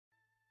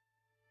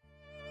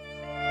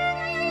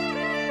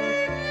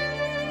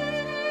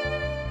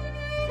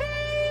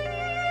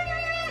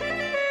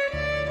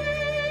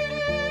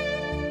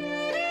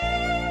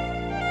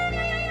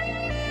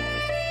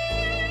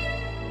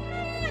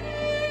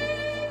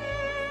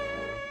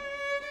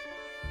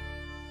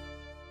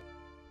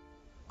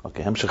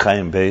Okay, Hemshech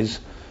Chaim Beis,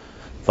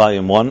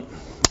 Volume 1,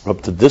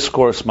 up to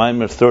Discourse,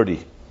 Maimer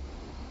 30,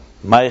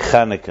 Mai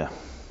Chanukah,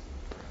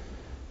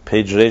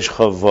 page Reish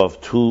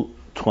Chavav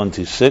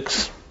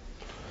 226,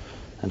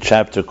 and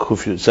chapter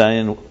Kuf Yud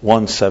Zayin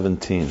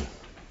 117.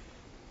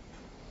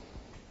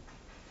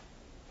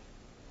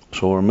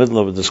 So we're in the middle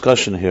of a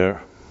discussion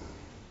here.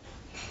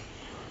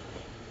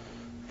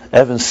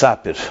 Evan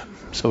Sapir.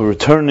 So we're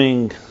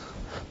returning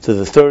to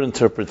the third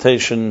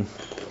interpretation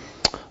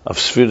of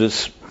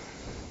Sfiris,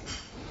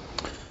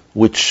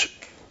 which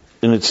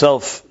in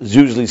itself is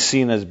usually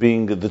seen as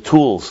being the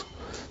tools,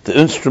 the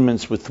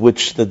instruments with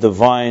which the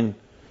divine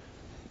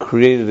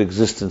created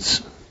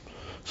existence.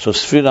 So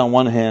Sfira on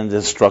one hand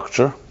is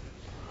structure,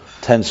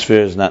 10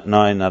 spheres, not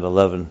 9, not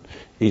 11.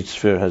 Each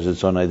sphere has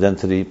its own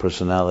identity,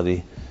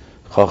 personality,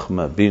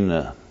 Chochmah,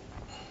 Bina,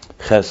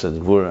 Chesed,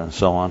 Gvura, and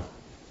so on.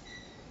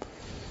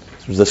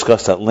 It was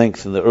discussed at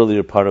length in the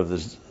earlier part of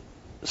this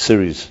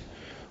series,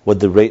 what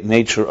the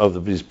nature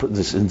of these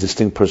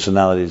distinct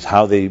personalities,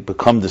 how they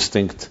become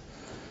distinct.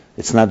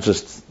 It's not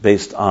just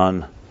based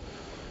on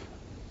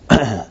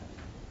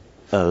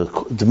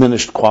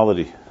diminished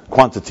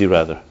quantity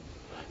rather.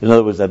 In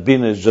other words, that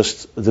Bina is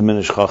just a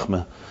diminished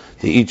Chochmah.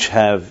 They each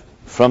have,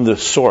 from the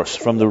source,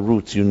 from the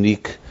root,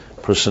 unique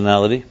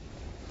personality,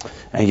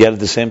 and yet at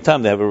the same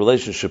time they have a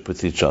relationship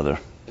with each other.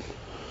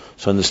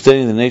 So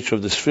understanding the nature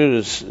of the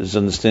spheres is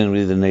understanding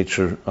really the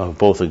nature of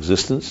both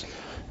existence,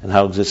 and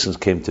how existence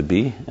came to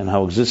be, and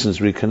how existence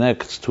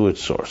reconnects to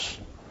its source.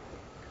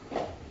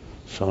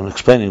 So in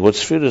explaining what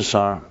spheres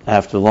are,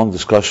 after a long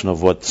discussion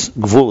of what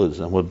Gvul is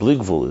and what Bli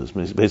Gvul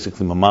is,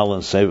 basically Mamala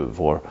and Seviv,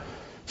 or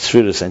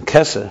spheres and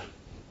Keser.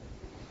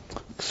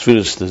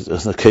 Spheres is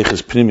the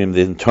Keches Premium,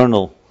 the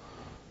internal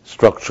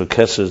structure.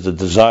 Keser is the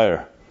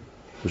desire,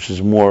 which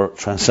is more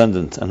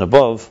transcendent and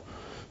above.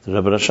 The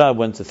Rebbe Rashab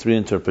went to three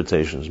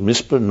interpretations.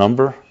 Misper,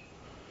 number,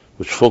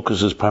 which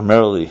focuses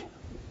primarily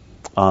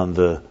on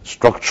the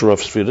structure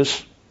of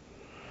spheres.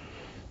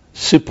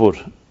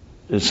 Sipur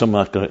is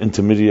somewhat like an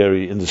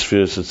intermediary in the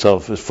spheres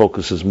itself. It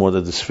focuses more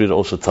that the sphere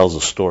also tells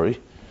a story.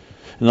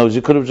 In other words,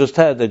 you could have just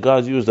had that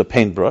God used a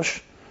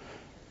paintbrush.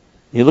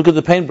 You look at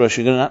the paintbrush,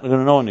 you're not going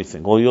to know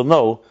anything. All you'll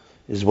know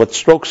is what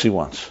strokes he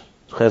wants.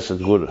 Chesed,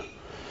 Gvura.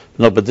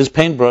 No, but this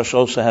paintbrush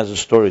also has a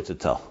story to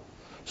tell.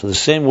 So the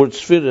same word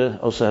sphere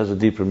also has a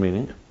deeper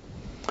meaning.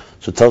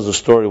 So it tells a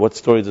story. What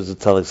story does it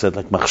tell? It said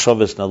like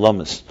machshavas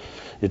nalamis.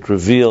 It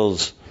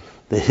reveals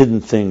the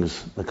hidden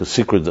things like a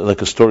secret,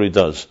 like a story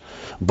does.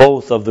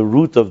 Both of the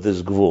root of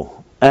this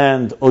gvul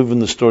and even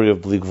the story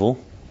of Bli Gvul.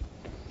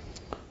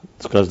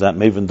 It's because that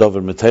Maven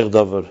Dover, Meter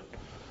Dover,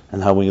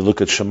 and how when you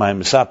look at Shemai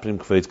Misaprim,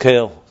 Kveit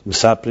Keil,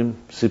 Misaprim,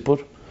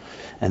 Sipur.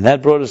 And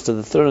that brought us to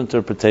the third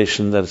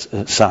interpretation, that is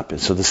Sapir.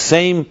 So the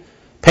same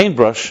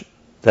paintbrush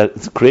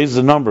that creates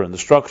the number and the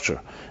structure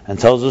and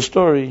tells the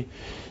story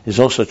is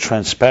also a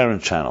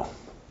transparent channel.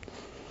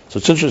 So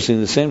it's interesting,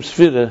 the same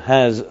sphere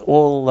has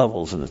all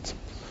levels in it.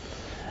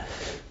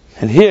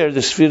 And here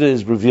the sphere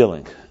is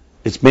revealing.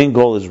 Its main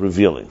goal is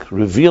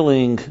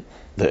revealing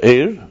the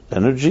air,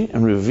 energy,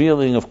 and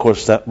revealing, of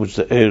course, that which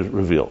the air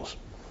reveals.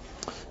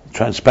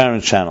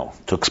 Transparent channel.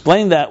 To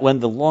explain that, when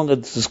the longer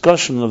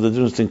discussion of the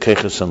difference between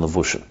Keches and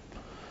Levushim,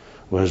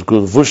 whereas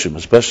good Levushim,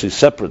 especially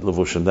separate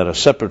Levushim that are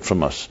separate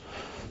from us,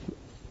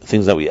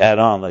 things that we add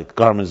on, like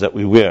garments that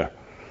we wear,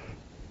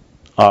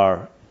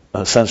 are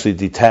essentially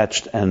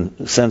detached and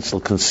essential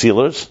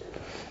concealers,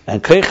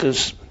 and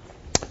Keches,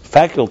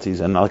 faculties,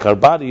 and like our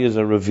body is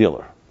a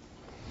revealer.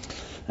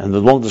 And the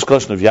long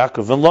discussion of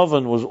Yaakov and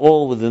Lavan was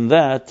all within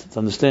that. To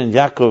understand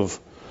Yaakov's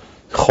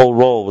whole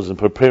role was in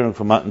preparing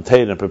for Matan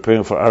Torah and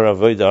preparing for our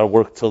Avodah, our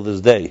work till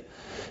this day,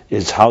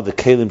 is how the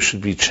Kelim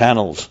should be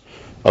channels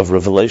of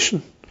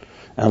revelation.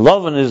 And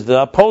Lavan is the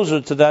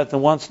opposer to that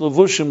and wants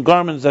Levushim,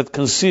 garments that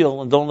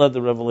conceal and don't let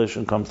the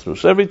revelation come through.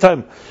 So every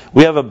time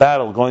we have a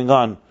battle going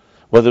on,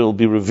 whether it will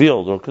be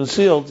revealed or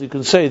concealed, you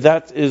can say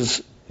that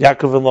is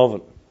Yaakov and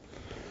Lavan.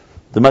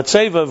 The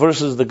Matseva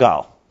versus the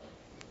Gal.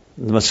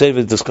 The Matseva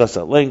is discussed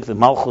at length in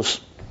Malchus,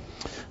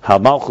 how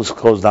Malchus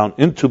goes down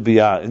into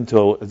Biyah,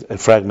 into a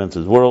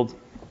fragmented world.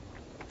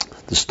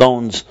 The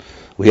stones,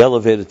 we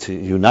elevate it to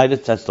unite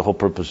it. That's the whole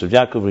purpose of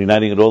Yaakov,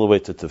 uniting it all the way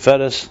to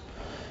Teferes.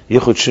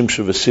 Yichud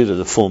Shimshu V'Sira,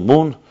 the full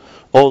moon,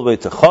 all the way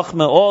to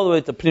Chochmah, all the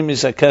way to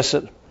Primis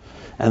HaKeser.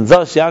 And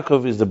thus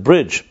Yaakov is the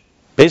bridge.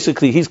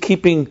 Basically, he's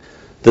keeping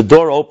the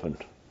door open,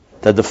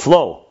 that the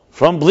flow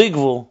from Bli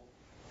Gvul,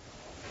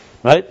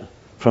 right,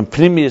 from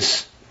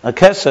Primis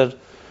HaKeser,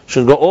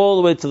 should go all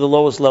the way to the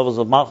lowest levels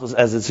of Malchus,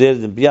 as it's here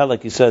in Biyah,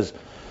 like he says,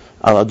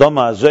 Al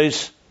Adoma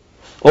Azeis,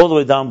 all the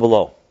way down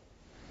below.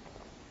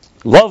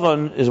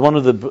 Lavan is one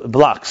of the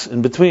blocks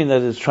in between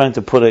that is trying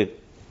to put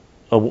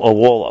a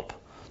wall up.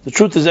 The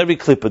truth is, every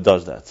Klippa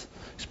does that.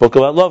 He spoke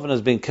about Lavan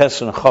as being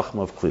Keser and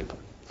Chochmah of Klippa.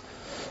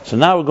 So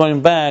now we're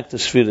going back to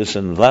Sfiris,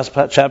 and the last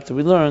chapter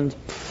we learned,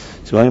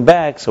 so going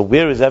back, so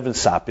where is Evan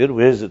Sapir?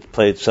 Where does it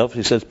play itself?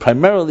 He says,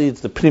 primarily it's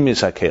the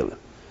Primis HaKelim.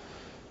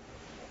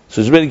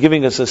 So he's really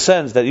giving us a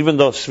sense that even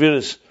though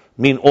Sfiris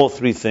mean all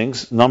three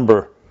things,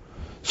 number,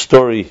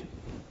 story,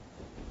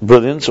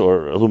 brilliance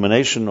or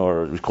illumination,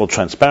 or we call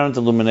transparent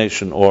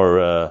illumination,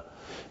 or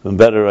even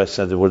better, I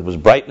said the word was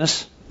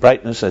brightness.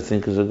 Brightness, I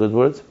think, is a good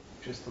word.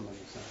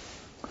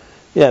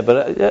 Yeah,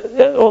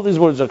 but all these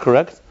words are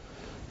correct.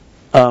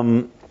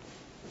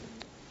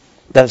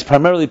 That's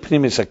primarily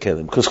Pnimis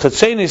HaKelim, because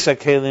Chetzenis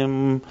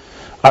HaKelim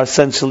are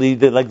essentially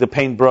like the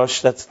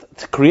paintbrush that's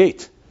to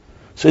create.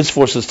 So its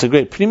force is to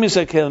create. Pnimis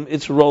HaKelim,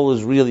 its role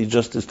is really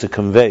just to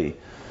convey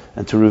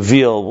and to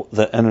reveal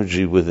the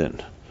energy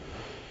within,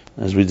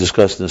 as we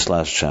discussed in this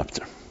last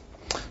chapter.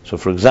 So,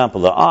 for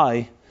example, the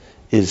eye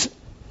is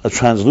a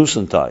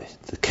translucent eye.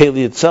 The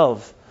Keli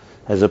itself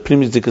has a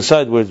Pnimis Dika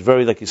side where it's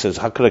very, like he says,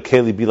 how could a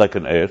Keli be like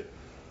an air?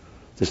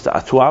 There's the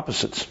two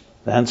opposites.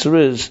 The answer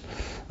is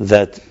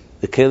that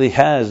the Keli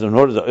has, in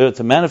order the air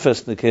to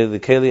manifest in the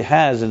Keli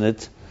has in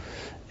it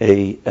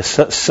a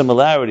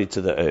similarity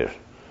to the air,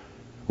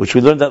 which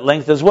we learned at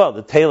length as well.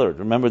 The tailored.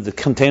 Remember, the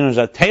containers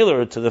are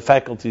tailored to the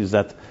faculties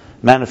that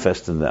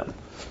manifest in them.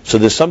 So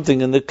there's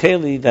something in the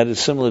Keli that is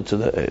similar to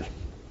the air.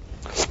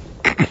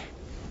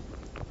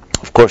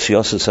 Of course, he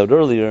also said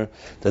earlier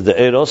that the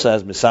air also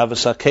has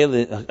misavas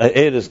hakelim.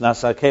 Air is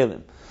nasa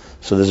hakelim.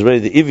 So there's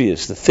already the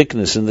ivius, the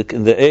thickness in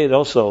the air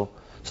also.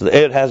 So the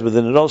air has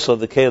within it also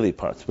the Keli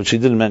part, which he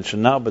didn't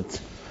mention now, but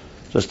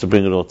just to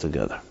bring it all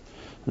together.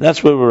 And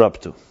that's where we're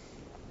up to.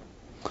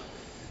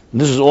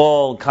 And this is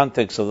all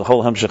context of the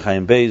whole Hemshech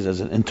Hayim Beis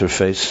as an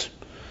interface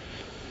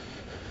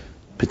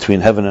between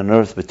heaven and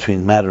earth,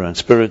 between matter and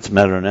spirit,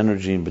 matter and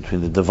energy, and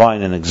between the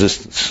divine and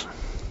existence.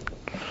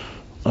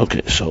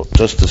 Okay, so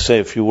just to say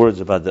a few words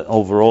about the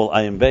overall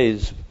Hayim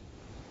Beis.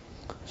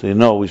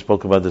 So we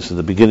spoke about this at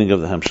the beginning of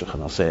the Hemshech,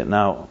 and I'll say it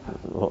now.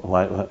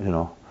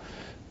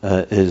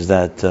 Is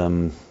that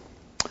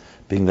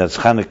being that it's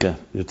Chanukah,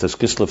 Yutas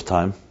Kislev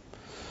time.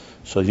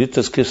 So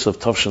Yutas Kislev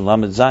Tovshin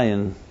Lamed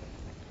Zayin,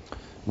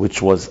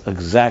 which was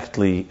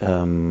exactly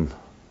that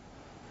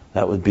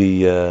would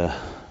be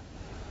Lamed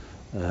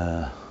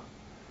Zayin?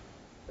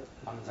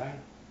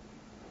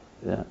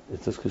 Yeah,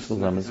 Yutas Kislev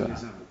Lamed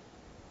Zayin.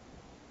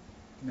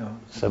 No.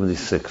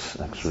 76,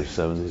 actually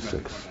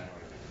 76.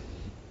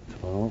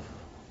 12,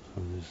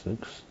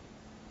 76,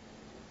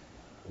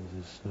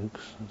 76.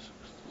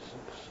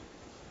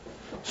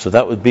 So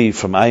that would be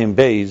from Ayin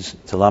Beis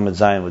to Lamed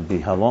Zayin would be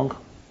how long?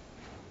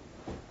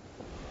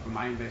 From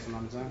Ayin Beis to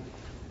Lamed Zayin?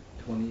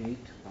 28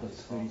 plus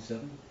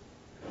 37.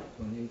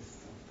 28,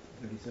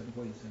 37,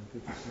 47,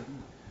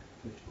 57,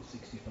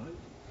 65.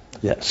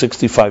 Yeah,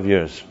 65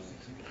 years.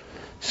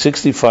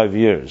 65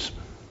 years.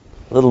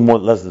 A little more,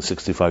 less than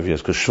 65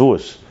 years, because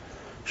Shavuos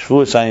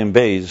Ayin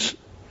Beis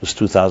was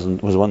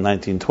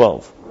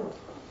 1912.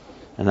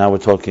 And now we're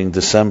talking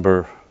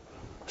December,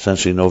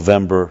 essentially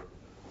November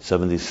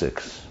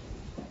 76.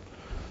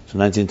 So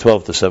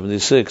 1912 to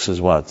 76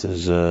 is what?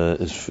 Is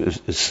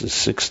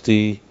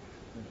 60,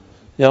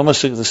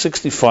 almost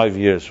 65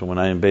 years from when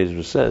Ayin Beis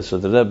was said. So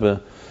the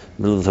Rebbe,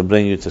 middle of the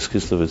Brain Yutas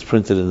Kislev, it's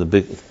printed in the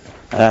big,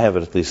 I have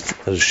it at least,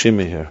 there's a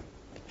shimi here,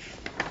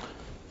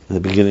 in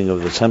the beginning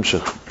of the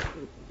Hemshech.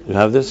 You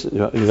have this?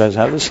 You guys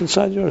have this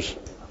inside yours?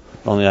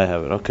 Only I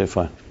have it. Okay,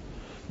 fine.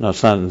 No,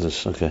 it's not in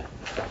this. Okay.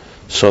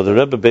 So the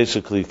Rebbe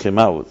basically came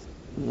out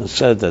and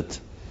said that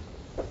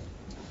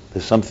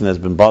there's something that's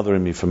been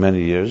bothering me for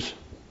many years.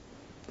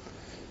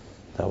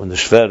 That when the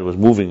Shver was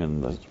moving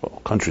in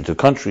country to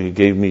country, he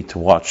gave me to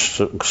watch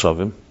certain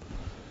ksavim,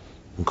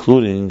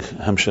 including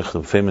Hemshech,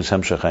 the famous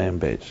Hemshech Hayim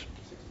Beis.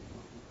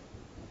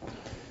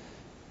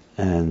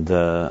 And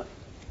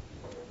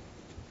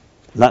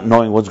not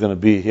knowing what's going to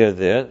be here,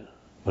 there,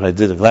 but I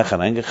did a glach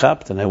and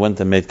eingechapt, and I went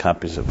and made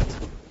copies of it.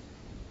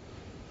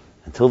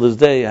 Until this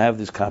day, I have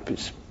these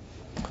copies.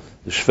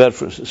 The Shver,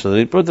 so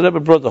the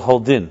Rebbe brought the whole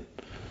din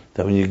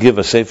that when you give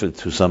a sefer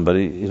to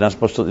somebody, you're not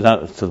supposed to,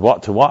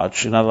 to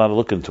watch. You're not allowed to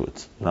look into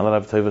it. You're not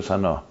allowed to have tevas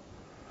hano,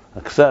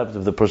 except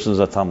if the person is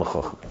a Talmid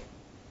Chacham,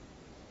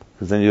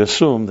 because then you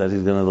assume that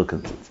he's going to look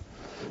into it.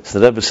 So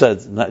the Rebbe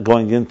said, not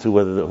going into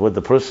what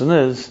the person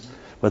is,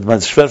 but my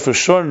Shver for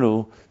sure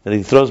knew that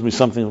he throws me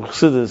something of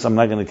Chassidus, I'm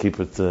not going to keep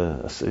it.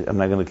 I'm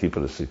not going to keep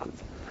it a secret.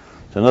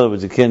 So in other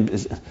words, you can't.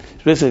 It's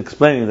basically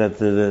explaining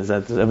that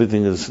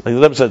everything is like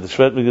the Rebbe said. The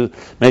Shver,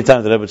 many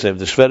times the Rebbe said,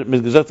 "The Shver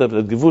mitgesagt hat,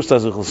 gewusst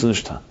dass ich es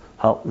nicht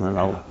halten and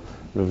I'll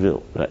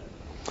reveal." Right.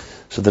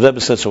 So the Rebbe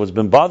said, so what's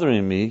been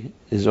bothering me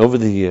is over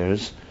the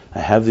years I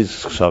have these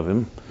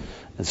ksavim.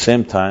 At the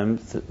same time,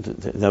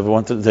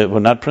 they were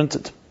not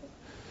printed.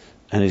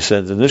 And he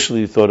said initially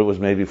he thought it was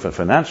maybe for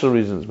financial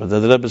reasons, but the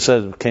Rebbe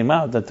said it came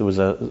out that there was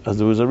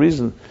a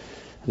reason.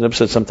 The Rebbe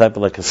said some type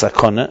of like a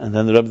sakona, and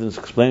then the Rebbe didn't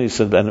explain. He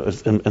said,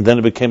 and then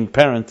it became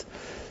apparent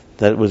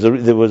that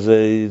there was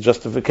a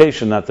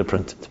justification not to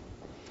print it.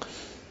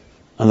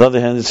 On the other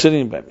hand, it's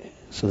sitting by me.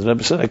 So the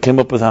Rebbe said, I came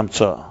up with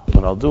hamtzah.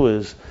 What I'll do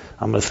is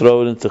I'm going to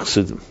throw it into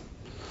Chassidim,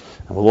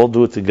 and we'll all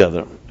do it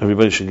together.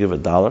 Everybody should give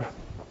 $1,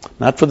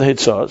 not for the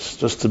hitzahs,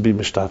 just to be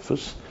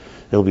mishtafos.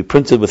 It'll be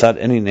printed without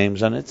any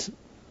names on it,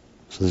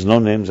 so there's no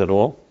names at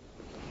all.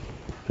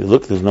 If you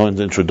look, there's no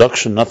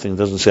introduction, nothing. It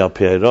doesn't say Al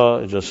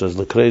Pi'ayra, it just says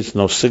L'Kreis,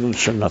 no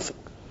signature, nothing.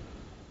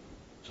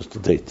 Just a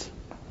date.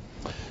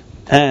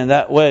 And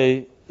that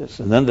way,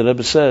 and then the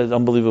Rebbe said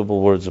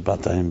unbelievable words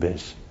about the Ayin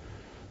Beis.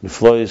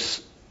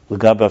 Niflois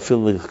l'gaba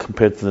afil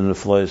compared to the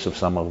Niflois of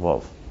Samach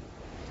Vav.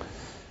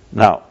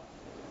 Now,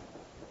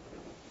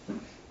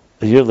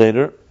 a year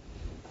later,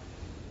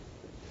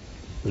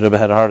 the Rebbe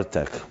had a heart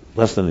attack.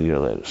 Less than a year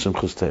later,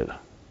 Simchus Torah.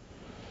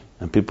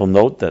 And people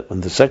note that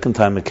when the second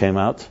time it came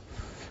out,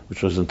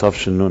 which was in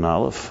Tafshin Nun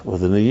Aleph,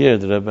 within a year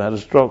the Rebbe had a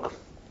stroke.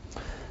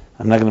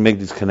 I'm not going to make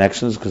these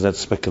connections because that's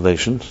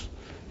speculation,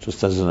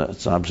 just as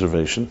it's an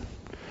observation.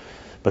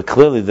 But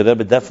clearly the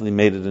Rebbe definitely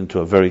made it into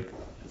a very,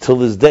 till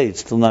this day, it's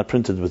still not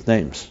printed with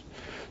names.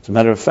 As a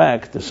matter of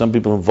fact, there's some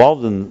people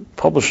involved in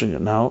publishing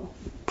it now.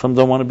 Some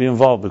don't want to be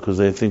involved because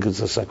they think it's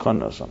a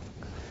sakana or something,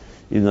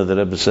 even though the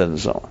Rebbe said and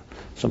so on.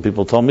 Some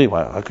people told me,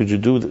 "Why? How could you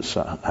do this?"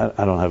 I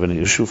don't have any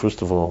issue.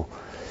 First of all,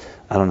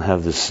 I don't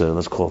have this.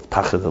 Let's call it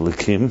pachad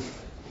alikim.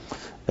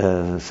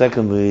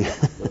 Secondly,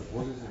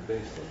 what is it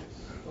based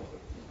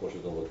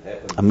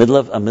on? I'm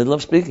middle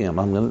of speaking.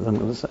 I'm going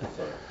to say.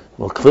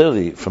 Well,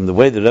 clearly, from the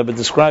way the Rebbe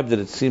described it,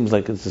 it seems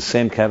like it's the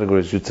same category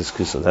as Yutas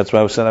Kislev. That's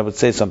why I said I would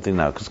say something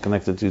now, because it's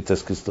connected to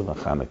Yutas Kislev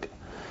and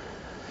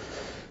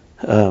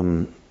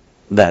Chanukah.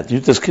 That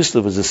Yutas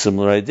Kislev was a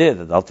similar idea,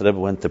 that the Alter Rebbe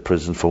went to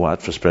prison for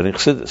what? For spreading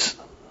Chassidus.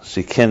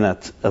 So you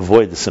cannot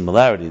avoid the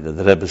similarity that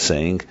the Rebbe is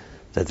saying,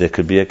 that there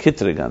could be a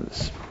kitrig on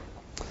this.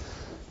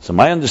 So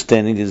my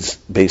understanding is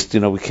based,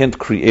 we can't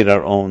create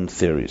our own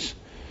theories.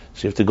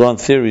 So you have to go on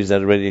theories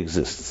that already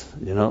exist.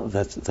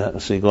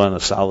 So you go on a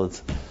solid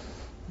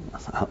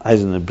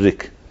eisen and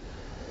brick.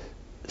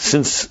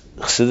 Since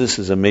Chassidus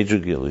is a major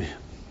gili,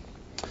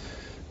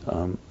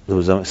 there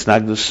was a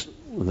snagdus,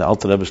 when the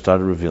Alter Rebbe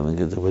started revealing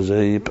it, there was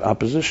a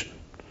opposition,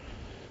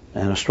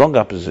 and a strong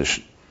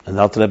opposition. And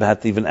the Alter Rebbe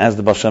had to even ask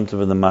the Baal Shem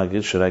Tov and the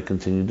Maggid, should I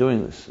continue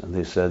doing this? And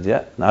they said,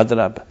 yeah,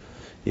 Nadrab,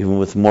 even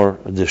with more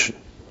addition.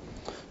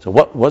 So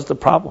what was the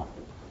problem?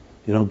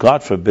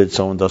 God forbid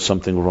someone does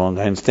something wrong.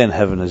 I understand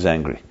heaven is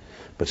angry.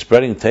 But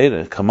spreading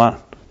Torah, come on,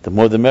 the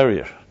more the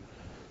merrier.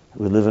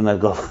 We live in a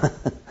go.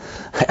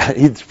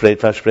 Eat spread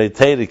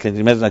Torah. Can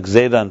you imagine a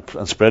gzeira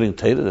on spreading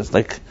Torah? That's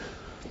like.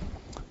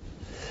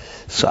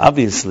 So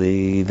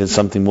obviously, there's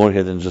something more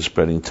here than just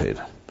spreading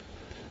Torah.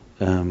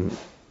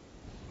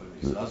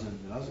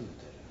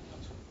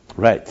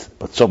 Right,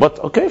 but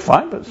okay,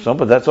 fine,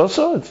 but that's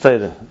also it's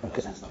Torah. Okay.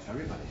 It's not for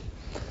everybody.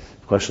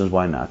 The question is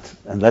why not?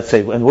 And let's say,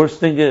 and worst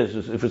thing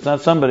is if it's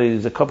not somebody,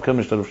 it's a cup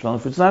coming of Shalom.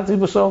 If it's not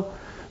so,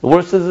 the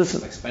worst is this.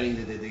 It's like spreading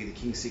the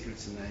king's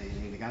secrets in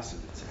the gossip.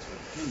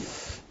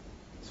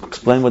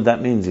 Explain what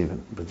that means,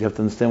 even. But you have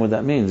to understand what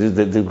that means.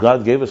 That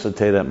God gave us a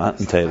Torah,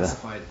 Matan Torah.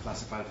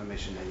 Classified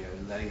information that you're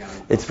letting out.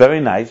 It's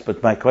very nice,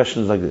 but my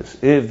question is like this: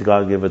 if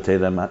God gave a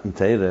Torah, Matan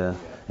Torah,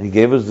 and He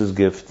gave us this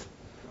gift,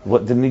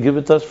 what didn't He give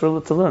it to us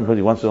to learn? But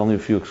He wants only a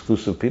few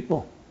exclusive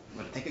people.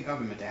 But take a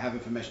government; they have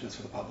information that's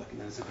for the public,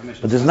 and then it's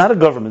information. But this is not a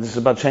government. This is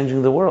about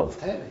changing the world.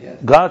 Yeah.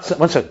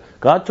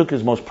 God took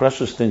His most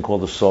precious thing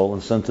called the soul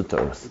and sent it to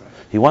earth.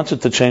 He wants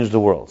it to change the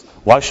world.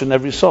 Why shouldn't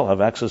every soul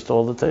have access to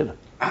all the Torah?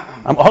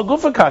 I'll go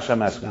for Kasha,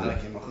 I'm asking you.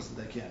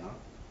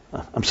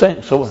 I'm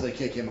saying, so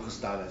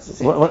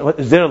what,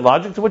 is there a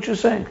logic to what you're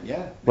saying?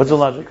 Yeah. What's the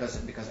logic?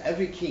 Because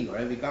every king or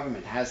every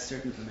government has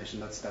certain information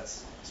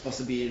that's supposed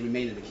to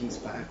remain in the king's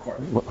court.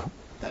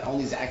 That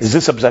only is accessed. Is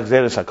this a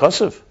Gzeres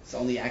HaKosov? It's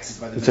only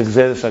accessed by the. It's a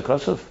Gzeres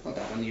HaKosov?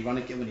 When you run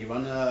a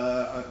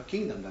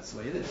kingdom, that's the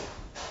way it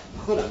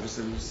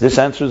is. This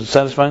answer is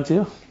satisfying to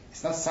you?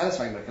 It's not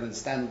satisfying, but I can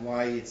understand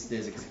why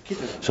there's a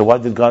kitter. So why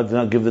did God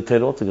not give the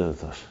Torah altogether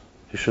to us?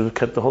 He should have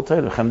kept the whole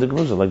Torah, Chem de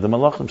Gnuza, like the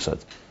Malachim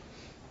said.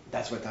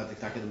 That's what the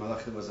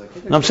Malachim was a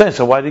kitter. No, I'm saying,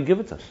 so why did He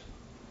give it to us?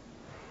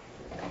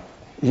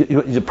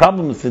 The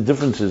problem with the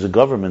difference is a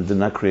government did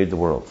not create the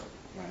world.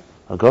 Right.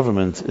 A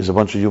government is a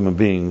bunch of human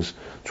beings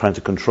trying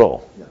to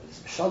control. Yeah,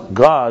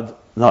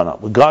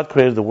 God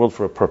created the world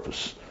for a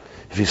purpose.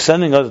 If He's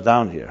sending us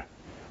down here,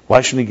 why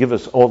shouldn't He give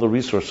us all the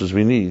resources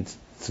we need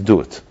to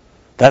do it?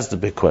 That's the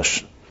big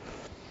question.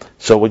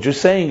 So what you're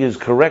saying is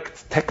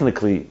correct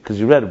technically, because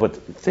you read it, but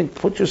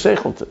put your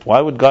seichel to it. Why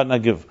would God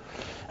not give?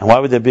 And why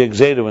would there be a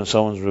gzeira when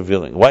someone's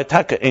revealing? Why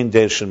taka ein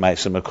der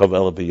shemaisem akov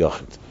ela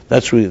b'yochid?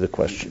 That's really the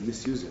question.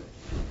 Misuse it.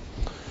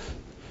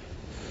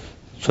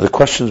 So the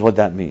question is what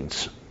that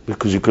means.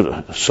 Because you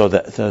could, so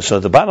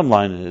the bottom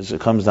line is,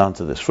 it comes down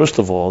to this. First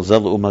of all,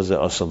 zel umah ze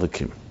asa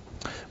l'kim.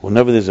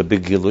 Whenever there's a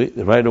big gilui,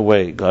 right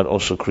away God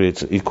also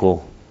creates an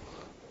equal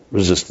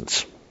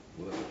resistance.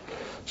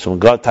 So when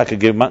God Taka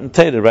gave Matan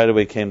Torah, right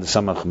away came the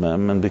Samach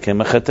Mem and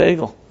became a Chet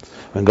Egel.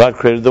 When God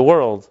created the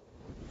world,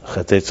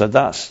 Chet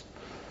Tzadas.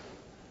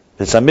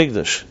 It's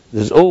Amigdash.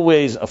 There's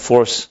always a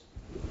force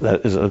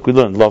that is, like we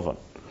learned, Lavan.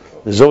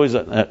 There's always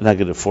a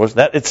negative force.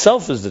 That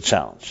itself is the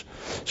challenge.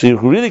 So you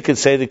really could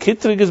say the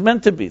Kitrig is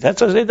meant to be.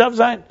 That's what Dav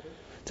Zayin.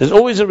 There's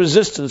always a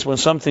resistance when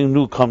something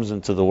new comes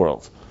into the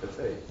world.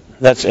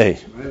 That's A.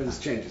 Whenever this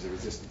changes, a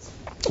resistance.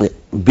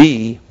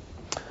 B,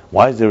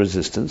 why is there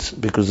resistance?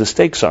 Because the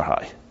stakes are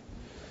high.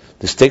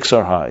 The stakes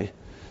are high.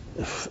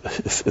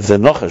 If the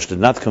Nochash did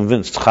not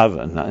convince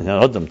Chava and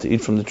Adam to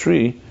eat from the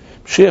tree,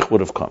 Mashiach would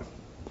have come.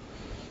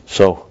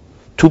 So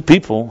two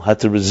people had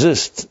to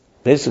resist.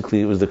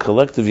 Basically, it was the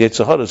collective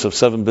Yetzer Haras of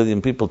 7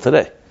 billion people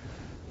today,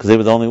 because they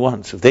were the only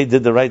ones. If they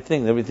did the right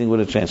thing, everything would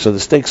have changed. So the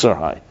stakes are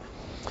high.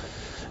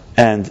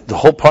 And the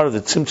whole part of the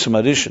Tzimtzum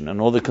Arishin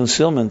and all the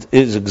concealment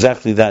is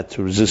exactly that,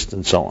 to resist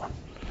and so on.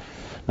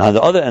 Now,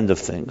 the other end of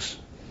things,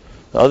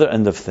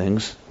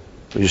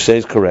 what you say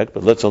is correct,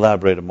 but let's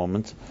elaborate a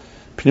moment.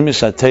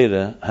 Pnimis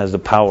HaTeira has the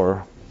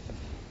power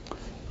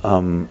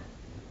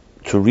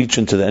to reach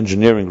into the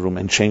engineering room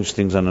and change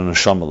things on a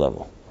neshama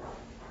level.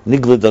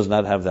 Nigla does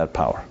not have that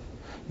power.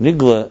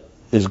 Nigla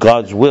is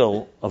God's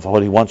will of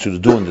what He wants you to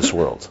do in this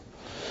world.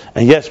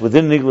 And yes,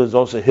 within Nigla is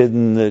also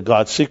hidden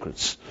God's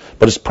secrets.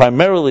 But it's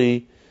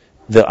primarily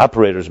the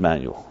operator's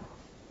manual,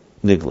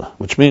 Nigla,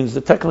 which means the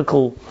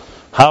technical,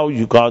 how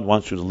God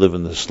wants you to live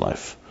in this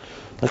life.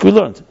 Like we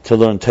learned, to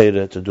learn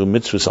Torah, to do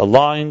mitzvahs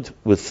aligned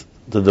with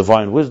the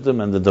divine wisdom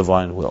and the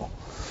divine will.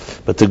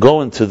 But to go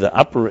into the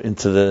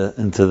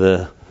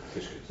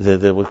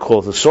we call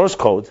it the source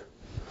code,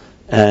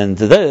 and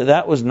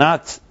that was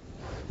not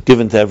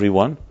given to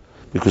everyone,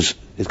 because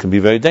it can be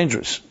very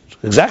dangerous.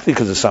 Exactly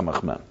because of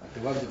Samach Mem.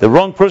 The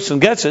wrong person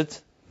gets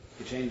it.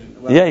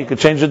 He could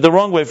change it the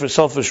wrong way for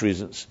selfish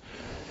reasons.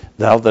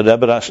 The Alter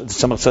Rebbe,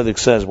 Tzemach Tzedek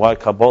says, why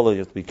Kabbalah? You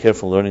have to be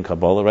careful learning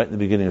Kabbalah right in the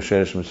beginning of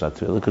Sheresh Mitzvah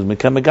Torah, because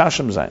Mekem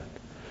Megashim Zayin.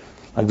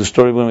 Like the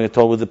story when we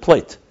told with the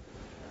plate.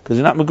 Because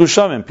you're not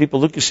Megushamim. People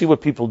look, you see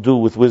what people do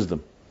with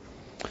wisdom.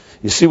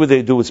 You see what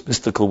they do with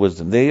mystical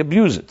wisdom. They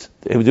abuse it.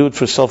 They do it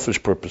for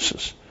selfish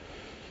purposes.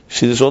 You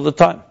see this all the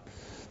time.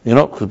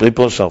 Because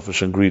people are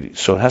selfish and greedy.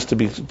 So it has to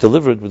be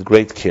delivered with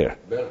great care.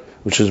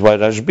 Which is why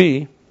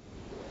Rashbi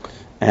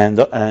and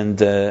all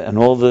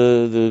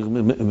the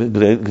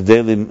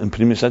Gedalim and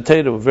Pnimis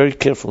HaTeira were very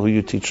careful who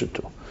you teach it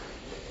to.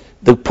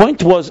 The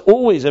point was,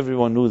 always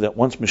everyone knew that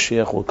once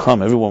Mashiach will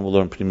come, everyone will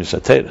learn Pnimis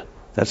HaTeira.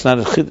 That's not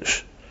a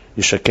Chiddush.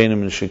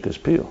 Yishakenim and Shikas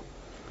Piyu.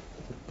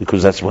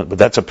 Because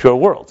that's a pure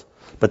world.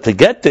 But to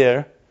get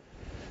there,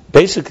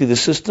 basically the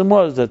system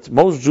was that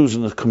most Jews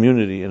in the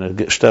community, in a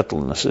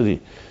shtetl, in a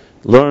city,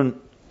 learn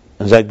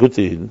Zay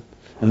Gutid,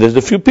 and there's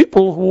a few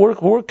people who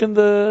work in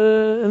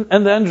the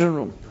engine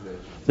room,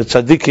 the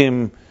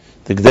tzaddikim,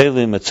 the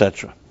gdelim,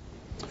 etc.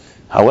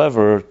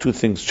 However, two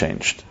things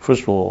changed.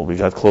 First of all, we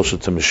got closer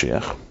to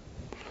Mashiach.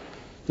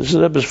 This is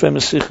Rebbe's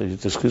famous sikha. He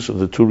discusses of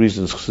the two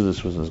reasons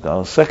Chassidus was in his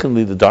gal.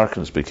 Secondly, the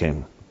darkness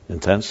became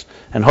intense.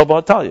 And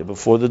Haba Atalia,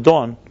 before the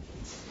dawn,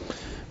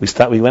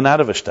 we went out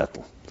of a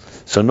shtetl.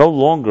 So no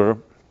longer,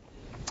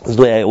 this is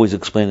the way I always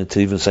explain it to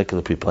even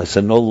secular people. I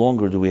said, no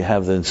longer do we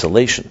have the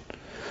insulation.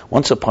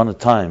 Once upon a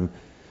time,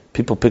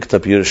 people picked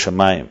up Yiras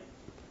Shamayim,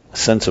 a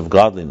sense of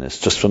godliness,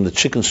 just from the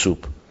chicken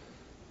soup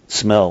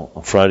smell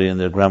on Friday in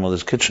their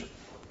grandmother's kitchen.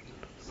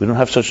 We don't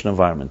have such an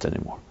environment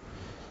anymore.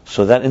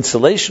 So that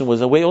insulation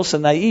was a way also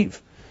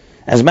naive.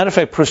 As a matter of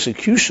fact,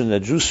 persecution that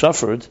Jews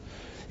suffered,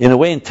 in a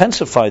way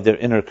intensified their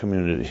inner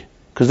community,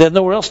 because they had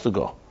nowhere else to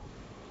go.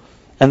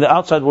 And the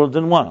outside world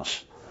didn't want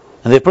us.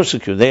 And they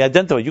persecuted. They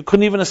identified. You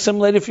couldn't even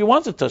assimilate if you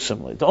wanted to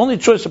assimilate. The only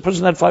choice a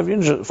person had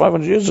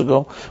 500 years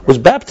ago was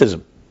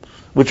baptism,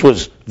 which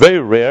was very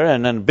rare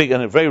and big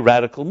and a very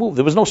radical move.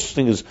 There was no such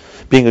thing as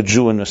being a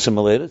Jew and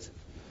assimilated.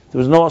 There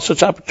was no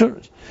such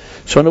opportunity.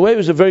 So in a way, it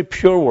was a very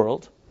pure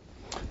world,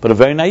 but a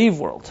very naive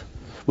world,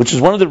 which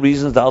is one of the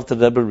reasons the Alter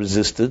Rebbe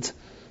resisted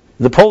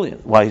Napoleon.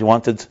 Why he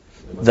wanted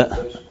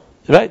that,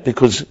 right?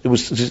 Because it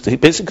was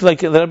basically like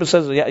the Rebbe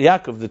says,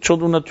 Yaakov, the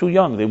children are too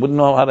young; they wouldn't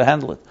know how to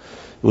handle it.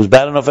 It was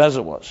bad enough as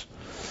it was.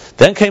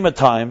 Then came a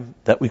time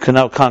that we can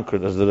now conquer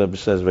it, as the Rebbe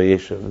says,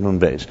 Vayeshev Nun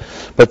Beis.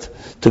 But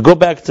to go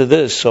back to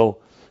this, so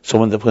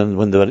when the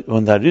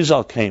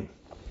Arizal came,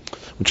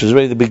 which is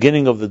really the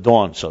beginning of the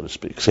dawn, so to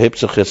speak.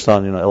 Sehepzach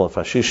Yastan, Elef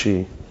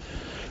Hashishi,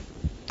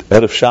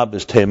 Erev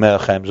Shabbos, Teimeh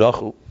Chaim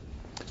Zachu,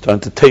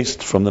 starting to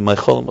taste from the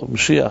Meicholim of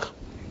Mashiach.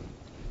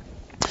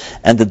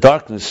 And the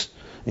darkness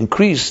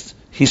increased.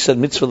 He said,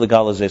 Mitzvah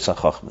Legal Zeis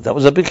HaChachma. That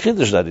was a big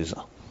chiddush, that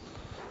Arizal.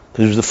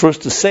 Because he was the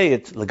first to say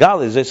it, Legal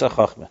Zeis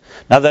HaChachma.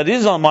 Now that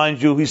Arizal,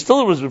 mind you, he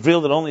still was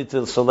revealed it only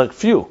to a select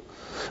few.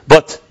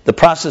 But the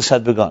process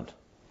had begun.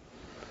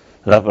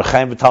 Rabbi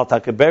Chaim Vital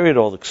Taka buried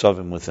all the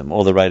Ksavim with him,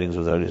 all the writings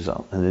of the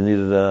Arizal. And they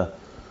needed a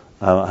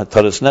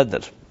Taras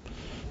Neder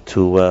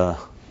to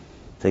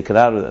take it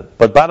out of it.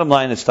 But bottom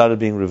line, it started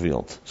being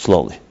revealed,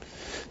 slowly.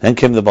 Then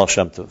came the Baal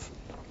Shem Tov.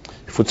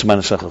 What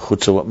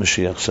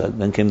Mashiach said.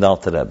 Then came the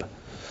Alter Rebbe.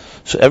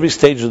 So every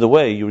stage of the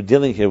way, you were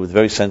dealing here with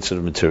very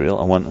sensitive material,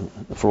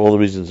 for all the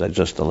reasons I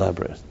just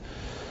elaborated.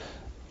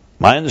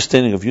 My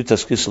understanding of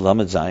Yutas Kisel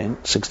Lamed Zayin,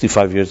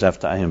 65 years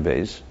after Ayin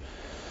Beis,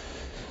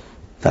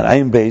 that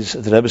Ayin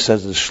Beis, the Rebbe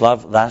says, is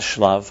last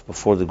shlav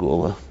before the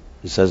Geula.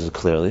 He says it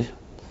clearly.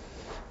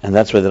 And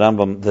that's why the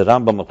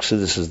Rambam of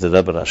Chassidus is the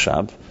Rebbe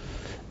Rashab.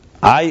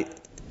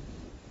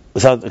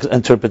 Without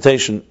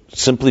interpretation,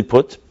 simply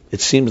put, it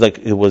seems like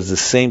it was the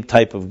same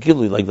type of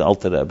Gilui like the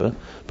Alter Rebbe,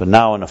 but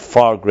now on a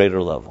far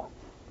greater level.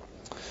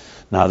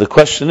 Now the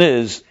question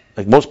is,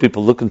 like most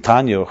people look in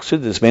Tanya or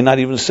Chassidus, may not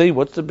even say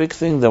what's the big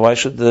thing. That why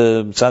should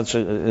the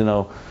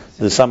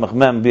the Samach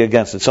Mem be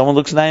against it? Someone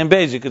looks in Ayin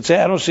Beis, you could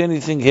say I don't see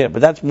anything here,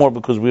 but that's more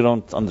because we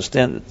don't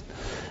understand it.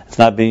 It's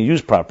not being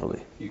used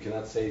properly. You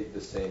cannot say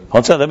the same.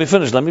 One second, let me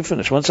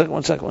finish. One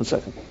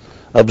second.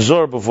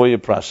 Absorb before you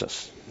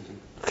process.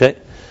 Okay?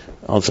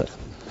 1 second.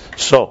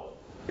 So,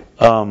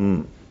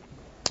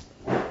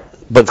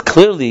 but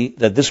clearly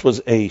that this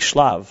was a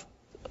shlav,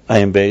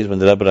 Ayin Beis, when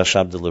the Rebbe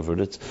Rashab delivered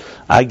it.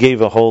 I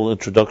gave a whole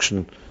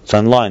introduction. It's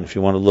online if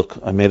you want to look.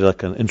 I made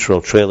like an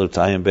intro trailer to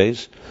Ayin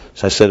Beis.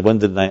 So I said, when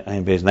did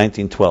Ayin Beis?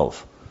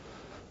 1912.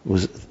 It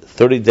was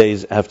 30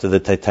 days after the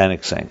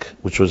Titanic sank,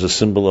 which was a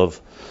symbol of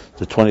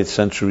the 20th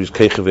century's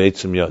Keichev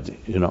Eitzim Yadi,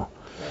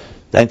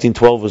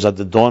 1912 was at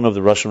the dawn of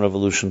the Russian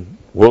Revolution.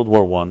 World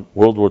War I,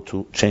 World War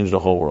II changed the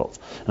whole world.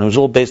 And it was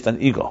all based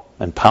on ego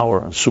and power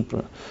and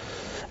super.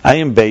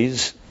 Ayin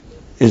Beis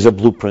is a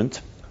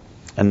blueprint.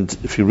 And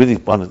if you really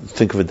want to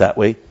think of it that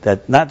way,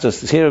 that not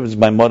just here is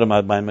my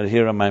Maimer,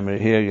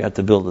 here you have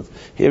to build it.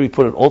 Here we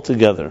put it all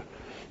together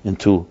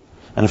into,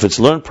 and if it's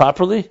learned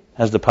properly,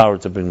 has the power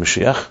to bring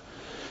Mashiach,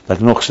 like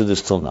Noach said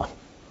this till now.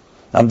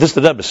 This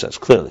the Rebbe says,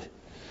 clearly.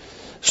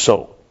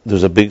 So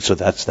there's a big. So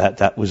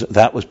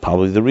that was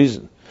probably the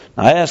reason.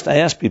 Now I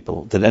asked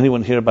people, did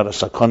anyone hear about a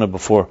sakana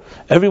before?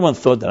 Everyone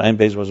thought that Ayin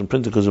Beis wasn't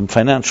printed because of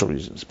financial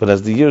reasons. But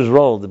as the years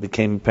rolled, it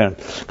became apparent.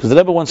 Because the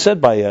Rebbe once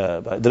said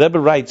the Rebbe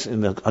writes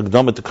in the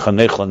Agdama to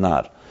Chanech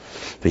Lanar,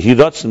 the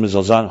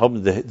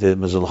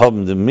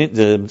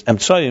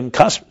Emtsoyim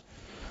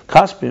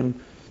Kaspim,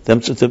 them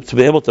to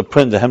be able to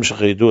print the Hemshech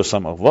Yidua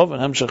Samach Vov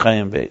and Hemshech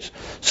Ayin Beis.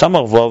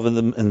 Samach Vov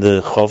in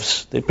the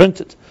Chovs they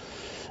printed.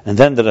 And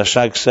then the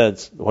Rashag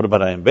said, what about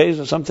Ayin Beis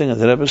or something? And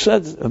the Rebbe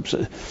said,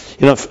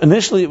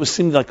 initially it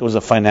seemed like it was a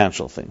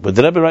financial thing. But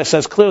the Rebbe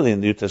says clearly in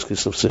the Yutes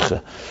Kislev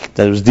Sikha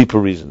that it was deeper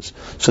reasons.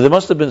 So there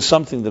must have been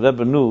something the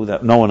Rebbe knew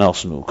that no one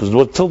else knew. Because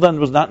till then it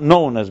was not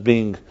known as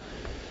being,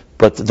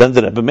 but then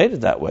the Rebbe made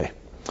it that way.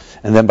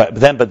 And but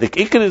the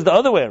Ikar is the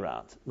other way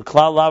around.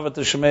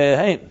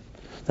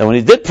 That when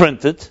he did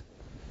print it,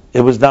 it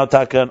was now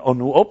taka a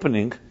new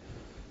opening,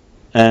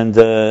 and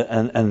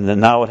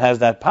now it has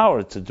that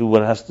power to do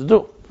what it has to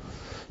do.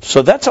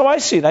 So that's how I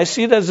see it. I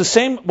see it as the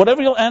same.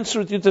 Whatever you'll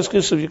answer at Yutes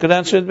Kislev, you could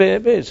answer it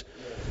Beis.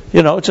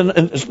 It's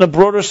in a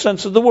broader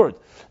sense of the word.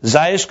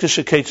 Zayish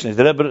k'sheketchne.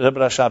 The Rebbe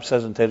Rashab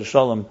says in Teir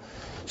Shalom,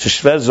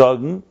 sheshver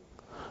zogen,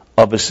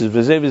 aber v'zeh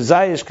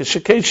v'zayish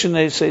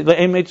k'sheketchne say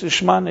le'emet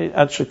shmane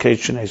at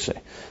sheketchne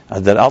say.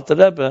 And the Alter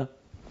Rebbe,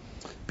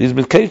 bis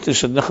mit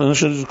ketchish at nechon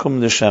nishon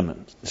kum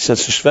neshemen. He says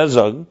sheshver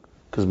zogen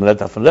because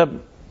melet from Rebbe.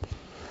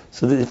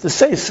 So they have to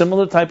say a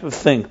similar type of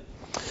thing.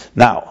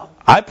 Now,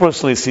 I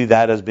personally see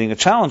that as being a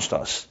challenge to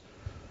us,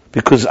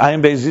 because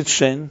Ayin Beis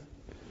Yitzchen,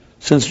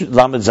 since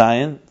Lamed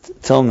Zayin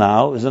till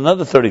now, is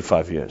another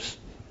 35 years.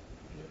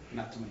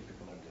 Not too many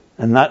people learned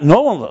it. And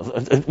no one,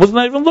 it wasn't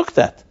even looked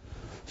at.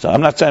 So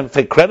I'm not trying to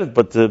take credit,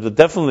 but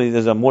definitely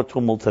there's a more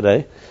tumult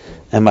today,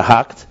 and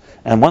mahakt.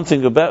 And one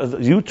thing about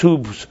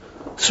YouTube's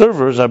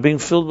servers are being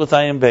filled with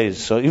Ayin Beis.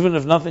 So even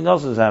if nothing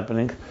else is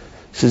happening,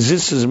 since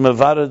this is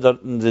mevara,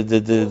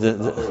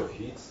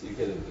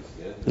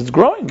 it's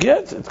growing,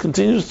 yet it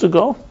continues to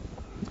go.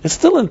 It's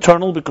still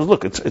internal because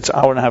look, it's an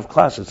hour and a half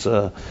class. It's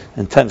an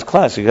intense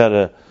class. You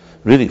gotta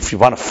really, if you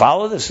want to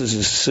follow this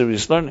is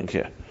serious learning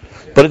here.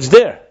 But it's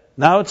there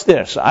now. It's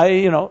there. So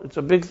it's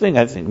a big thing.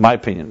 I think, my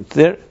opinion, it's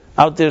there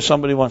out there.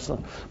 Somebody wants to.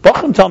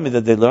 Bachim tell me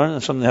that they learn,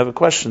 and somebody have a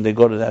question, they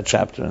go to that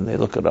chapter and they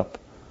look it up.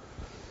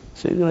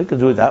 So you can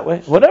do it that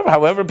way. Whatever,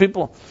 however,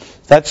 people.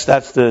 That's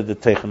the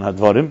Teichen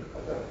Hadvarim.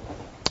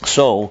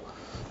 So.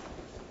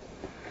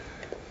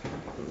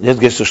 Jetzt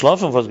gehst du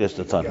schlafen, was gehst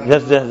du tun?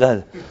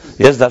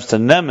 Jetzt darfst du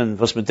nehmen,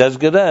 was mit das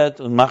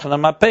gerät, und machen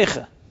eine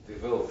Mapeche.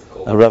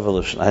 A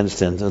revolution, I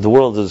understand. The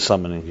world is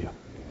summoning you.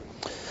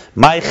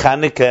 My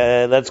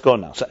Chanukah, let's go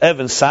now. So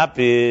Evan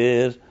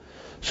Sapir.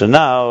 So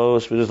now,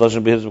 Spirit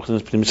Lashon Behirs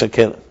B'chinas Pnimis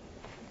HaKelim.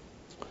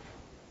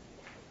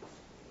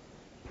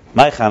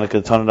 My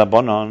Chanukah, Tonu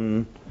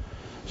Rabbanon.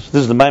 So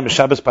this is the Maimon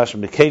Shabbos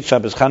Pashim B'Keit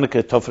Shabbos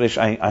Chanukah Tofresh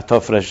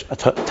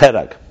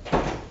Terag.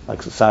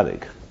 Like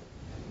Sarig.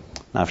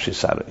 Nafshi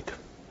Sarig.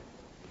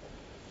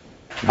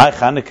 My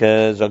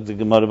Chanukah, sagt die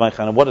Gemara, my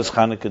Chanukah, what is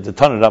Chanukah? The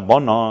Tanu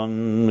Rabbanon,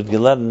 mit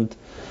gelernt,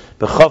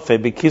 Bechofei,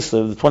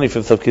 Bekislev, the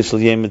 25th of Kislev,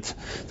 Yemit,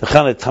 the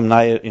Chanukah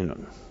Tamnaya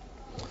Inun.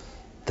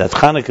 That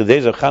Chanukah,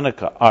 days of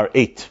Chanukah are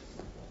 8.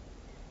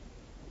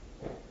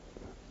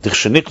 When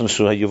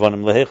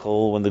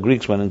the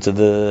Greeks went into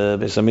the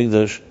Beis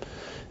Hamikdash,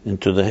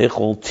 into the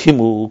Hechel,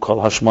 Timu, called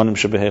Hashmonim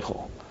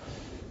Shebehechel.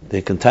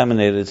 They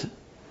contaminated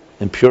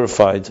and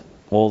purified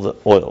all the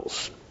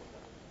oils.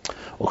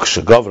 This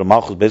is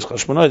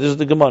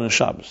the Gemara in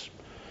Shabbos.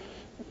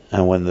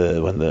 And when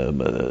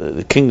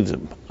the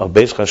kingdom of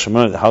Beis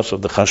Hashmonaim, the house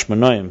of the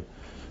Hashmonaim,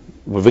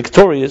 were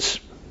victorious,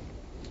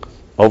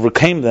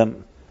 overcame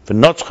them,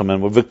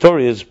 and were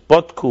victorious,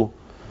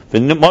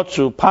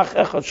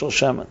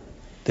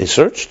 they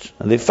searched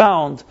and they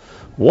found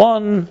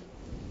one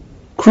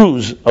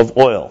cruse of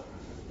oil.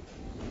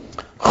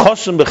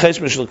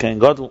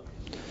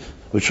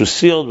 which was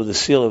sealed with the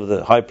seal of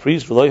the high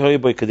priest,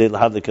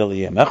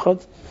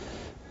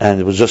 and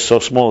it was just so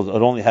small,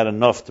 it only had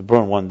enough to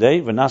burn one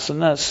day.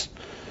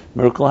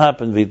 Miracle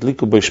happened, and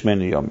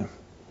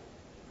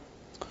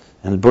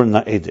it burned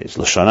not 8 days.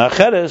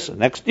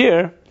 Next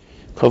year,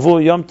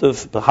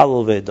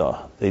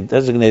 they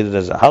designated it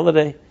as a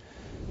holiday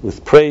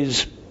with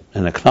praise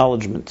and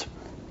acknowledgement.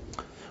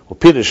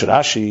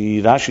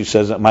 Rashi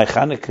says that my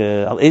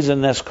Chanukah al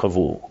ezenes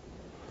kavu.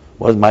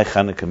 What does my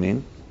Chanukah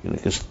mean?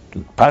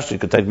 Pastor, you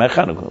could take my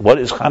Chanukah. What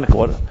is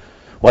Chanukah?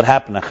 What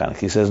happened at Chanukah?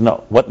 He says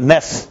no. What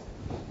nes?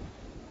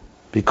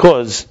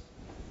 Because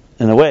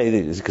in a way,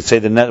 you could say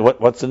the nes.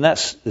 What's the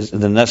nes?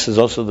 The nes is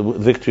also the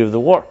victory of the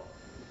war.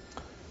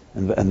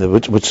 And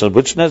which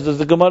nes does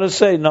the Gemara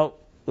say? No,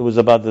 it was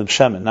about the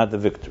shemen, not the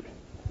victory.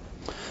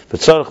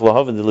 According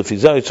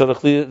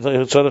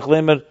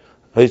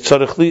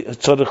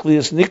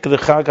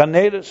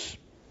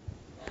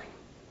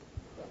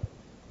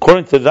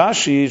to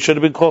Rashi, it should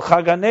have been called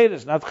Chag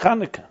HaNeres, not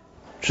Chanukah.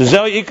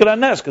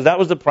 Because that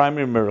was the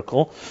primary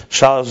miracle.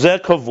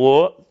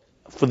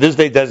 For this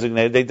they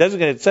designated.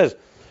 It says,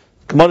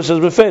 Gemara says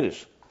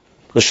Beferish.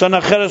 L'shon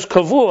acheres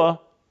kavua,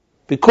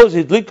 because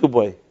hidliku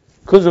boy,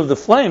 because of the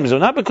flames, or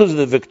not because of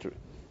the victory.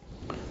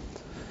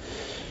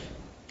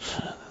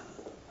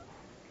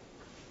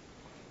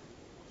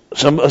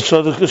 So why is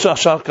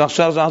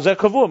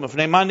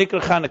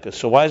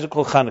it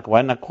called Chanukah?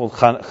 Why not called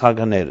Chag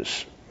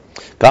HaNeres? We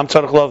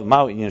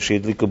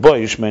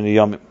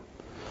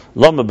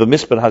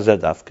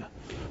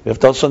have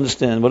to also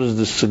understand what is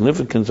the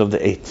significance of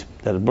the 8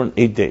 that it burned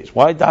 8 days.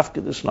 Why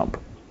dafka this number?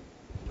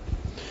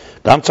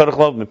 And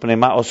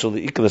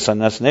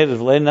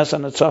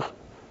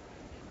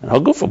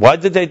why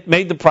did they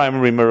make the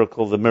primary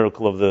miracle the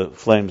miracle of the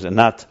flames and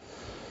not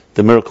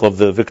the miracle of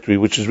the victory,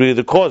 which is really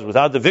the cause?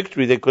 Without the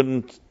victory, they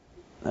couldn't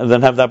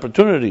then have the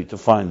opportunity to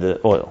find the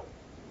oil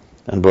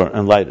and burn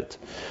and light it.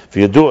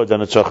 And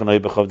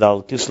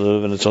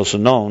it's also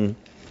known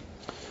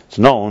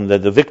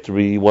that the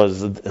victory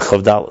was the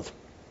Chavdalet,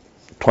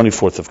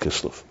 24th of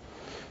Kislev.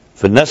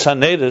 For Nes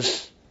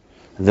HaNeres,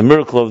 the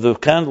miracle of the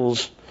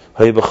candles,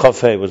 was in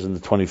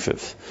the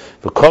 25th.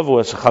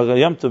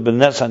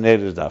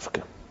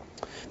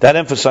 That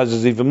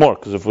emphasizes even more,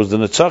 because if it was the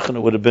Netzachon,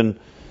 it would have been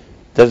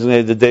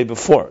designated the day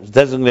before. It's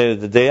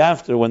designated the day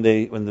after when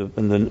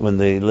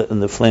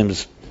the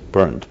flames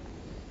burned.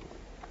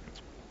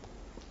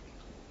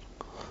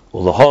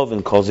 Well, the Hov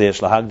and Kol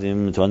Zeyesh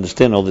Lahagdim, to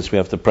understand all this, we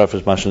have to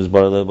preface Mashin's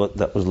Bar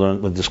that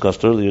was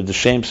discussed earlier. The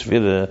Shem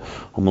Sfira,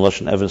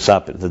 Humaloshin Evan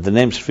Sapir. The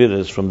name Sfira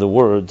is from the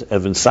word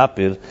Evan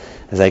Sapir.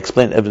 As I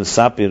explained, Evan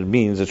Sapir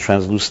means a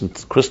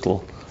translucent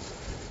crystal,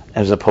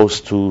 as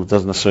opposed to,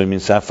 doesn't necessarily mean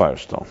sapphire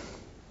stone,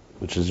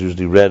 which is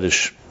usually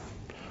reddish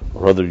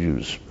or other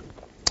hues.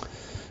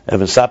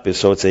 Evan Sapir,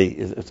 so it's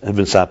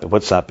Evan Sapir.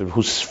 What's Sapir?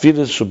 Whose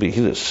Sfiras should be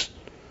Hiris.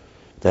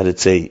 That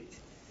it's a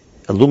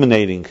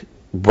illuminating,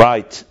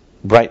 brightness.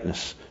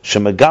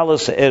 Shemagala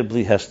se'er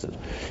bli hester.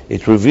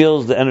 It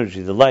reveals the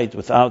energy, the light,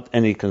 without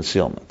any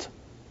concealment.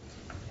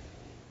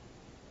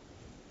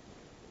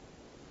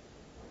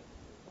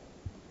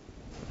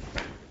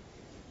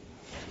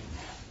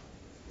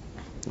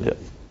 Yeah.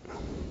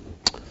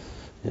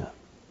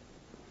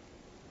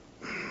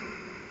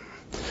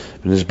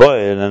 In his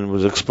boy, and then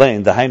was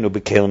explained the Hainu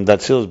b'kelim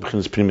that seal is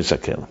b'chinas primis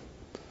hakelim.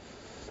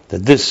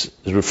 That this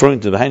is referring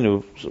to the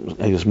Hainu,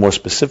 I guess more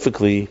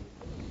specifically,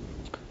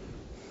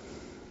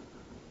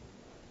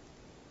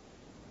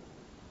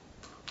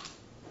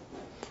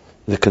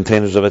 the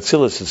containers of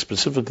Atzilus, and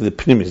specifically the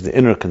primis, the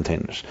inner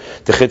containers.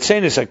 The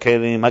chetzenis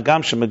hakelim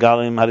hagam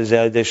shemegalim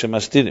harizei adei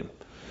shemastirim.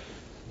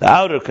 The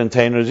outer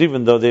containers,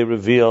 even though they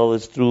reveal,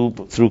 it's through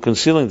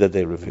concealing that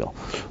they reveal.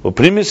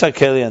 Primis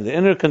hakeli, and the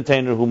inner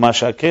container, hu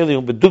mashakeli,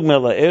 hu bedugme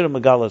la'er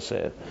megala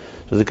se'er.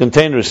 So the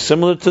container is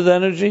similar to the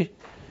energy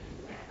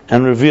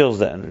and reveals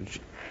the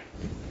energy.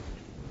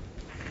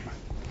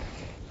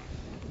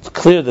 It's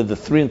clear that the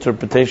 3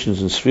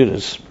 interpretations in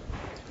Sfiras,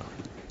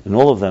 in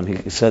all of them,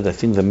 he said, I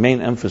think the main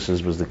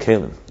emphasis was the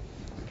kelim.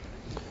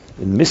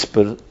 In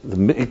Mispar, the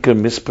Ikar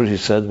Mispar, he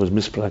said, was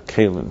Mispar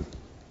HaKelim.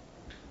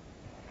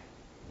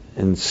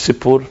 In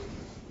Sipur,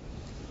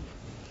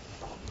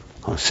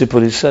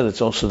 he said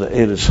it's also the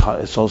Eir is high,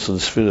 it's also the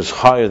sphere is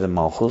higher than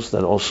Malchus,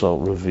 that also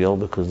reveal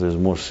because there's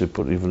more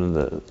Sipur even in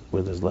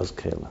where there's less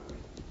Kelim.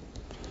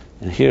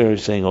 And here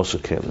he's saying also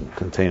Kelim,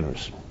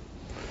 containers.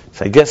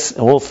 So I guess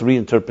in all 3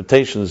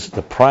 interpretations,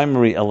 the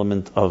primary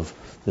element of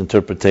the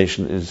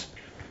interpretation is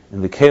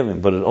in the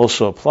Kelim, but it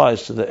also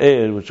applies to the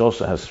Eir, which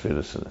also has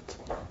spheres in it.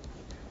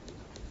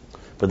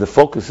 But the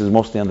focus is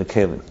mostly on the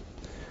Kelim,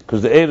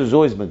 because the Eir is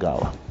always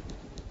Megala.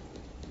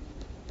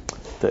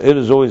 The Eir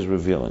is always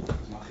revealing.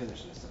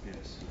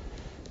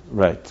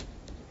 Right.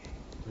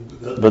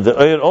 But the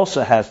Eir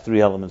also has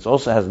 3 elements.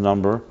 Also has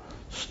number,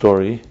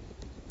 story,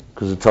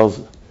 because it tells,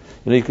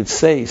 you could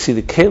say,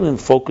 the Kelim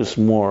focus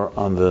more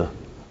on the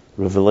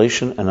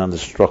revelation and on the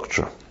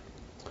structure.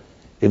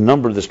 In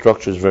number, the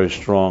structure is very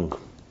strong.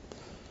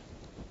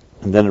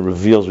 And then it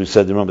reveals, we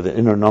said, remember, the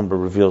inner number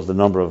reveals the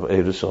number of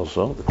Eidus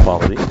also, the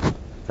quality.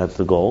 That's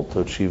the goal,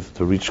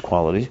 to reach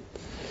quality.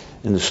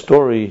 In the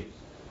story,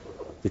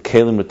 the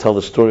Kalim would tell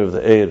the story of the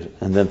Eid,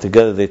 and then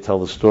together they tell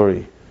the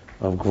story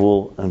of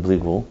Gvul and Bli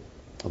Gvul,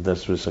 of the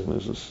Esrei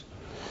Seknuzos.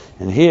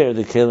 And here,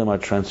 the Kalim are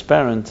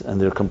transparent, and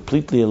they're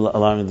completely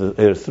allowing the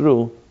Eid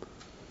through.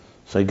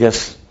 So I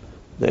guess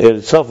the Eid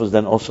itself is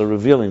then also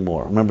revealing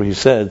more. Remember he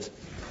said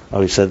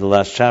the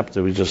last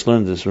chapter, we just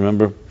learned this,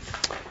 remember?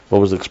 What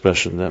was the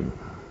expression then?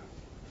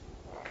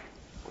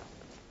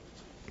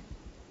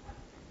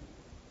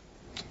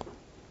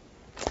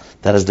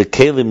 That as the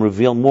Kalim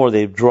reveal more,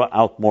 they draw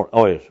out more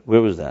oil. Where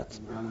was that?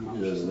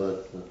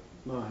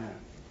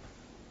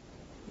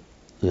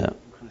 Yeah.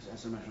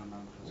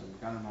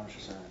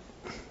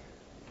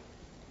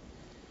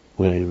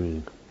 Where are you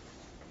reading?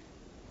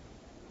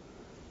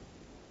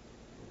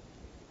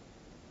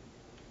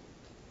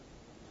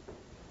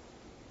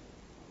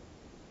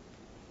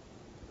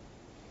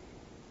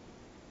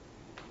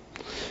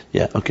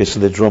 Yeah, okay, so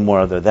they draw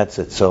more out there, that's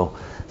it. So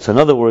in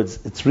other words,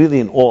 it's really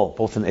in all,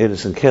 both in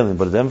Eidus and Kalim,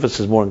 but the emphasis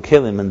is more in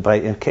Kalim, and by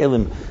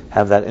Kalim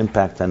have that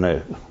impact on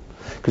Eid.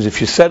 Because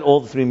if you said all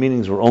the three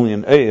meanings were only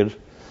in Eid,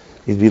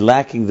 you'd be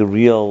lacking the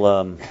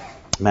real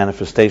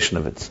manifestation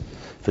of it.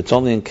 If it's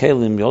only in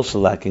Kalim, you're also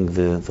lacking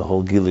the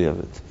whole Gili of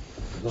it.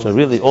 So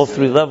really, all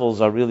three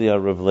levels are really a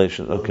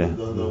revelation. Okay.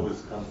 Don't they always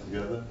come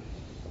together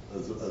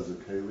as a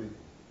Kali?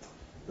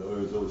 The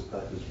oil is always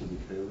packaged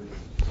with the Kali?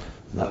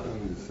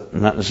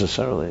 Not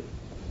necessarily.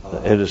 The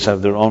Eidus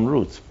have their own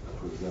root.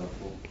 For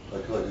example,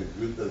 like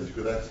you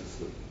could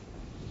access it.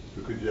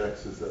 But could you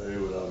access the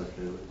oil without a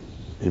Kali?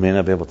 You may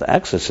not be able to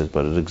access it,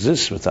 but it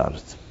exists without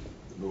it.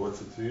 But what's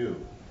it to you? You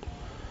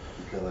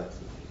can't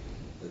access it.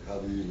 Like, how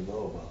do you even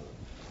know about it?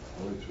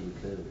 Only through the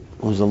Kali.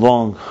 It was a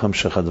long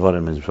Hamshech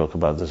HaDvarim, and we spoke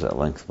about this at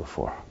length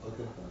before.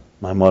 Okay.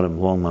 Long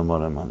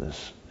Maimorim on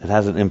this. It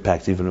has an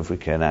impact even if we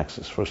can't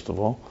access, first of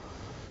all.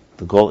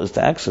 The goal is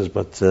to access,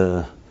 but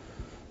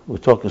we're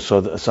talking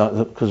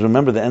because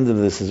remember the end of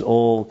this is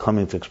all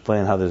coming to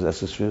explain how there's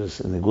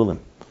Esespheres in the Gulim,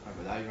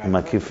 in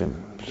Makifim.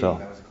 So,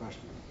 that was a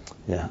question.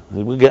 Yeah,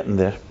 we're getting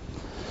there.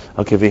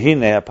 Okay,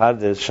 v'hinei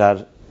apardes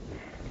shar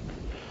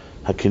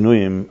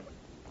hakinuyim,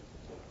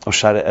 or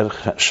shar erech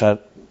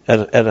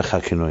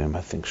hakinuyim,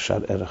 I think,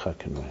 shar erech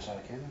hakinuyim.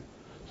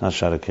 Not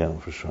shar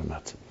hakinuyim, for sure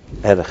not.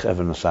 Erech,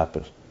 Even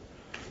Nosapir.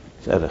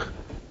 It's erech.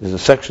 There's a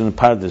section in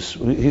Pardes,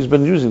 he's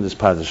been using this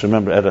Pardes,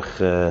 remember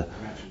erech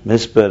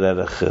Misper,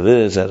 erech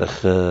this,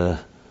 erech,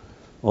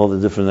 all the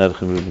different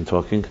erechim we've been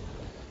talking.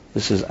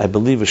 This is, I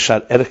believe, a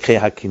shar erech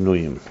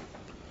hakinuyim.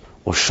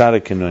 Or shar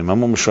hakinuyim.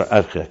 I'm almost sure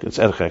erech, it's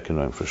erech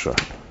hakinuyim for sure.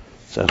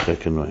 It's erech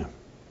hakinuyim.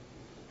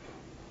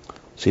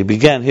 So he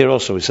began here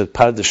also, he said,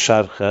 Pardes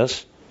shar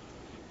ches,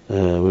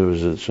 where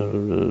is it? Shar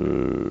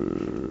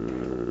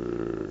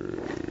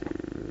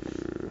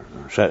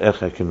erech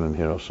hakinuyim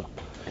here also.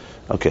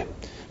 Okay.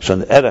 So in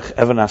the erech,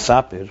 Even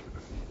Asapir,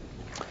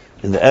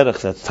 in the erech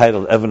that's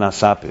titled Even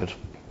Asapir,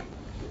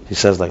 he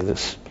says like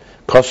this.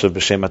 Kosev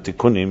b'shem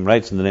Tikunim,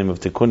 writes in the name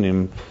of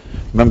Tikunim.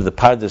 Remember the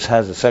Pardes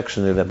has a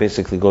section there that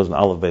basically goes in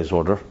Aleph Beis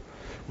order,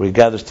 where he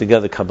gathers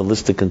together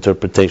Kabbalistic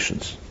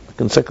interpretations, like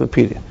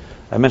encyclopedia.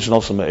 I mentioned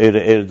also Me'er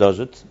Eir does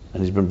it,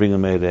 and he's been bringing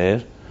Me'er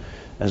Eir,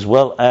 as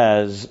well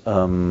as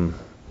the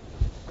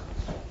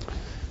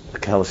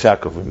Kehelas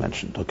Yaakov we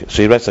mentioned. Okay,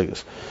 so he writes like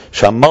this.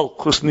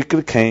 Shamalchus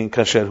nikr kain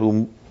kasher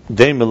hu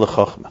deimel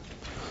lechochma.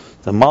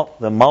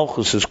 The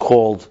Malchus is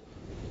called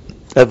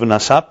Even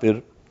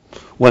Asapir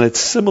when it's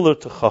similar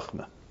to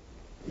Chochmah.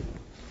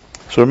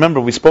 So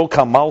remember, we spoke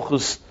how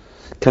Malchus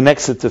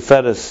connects it to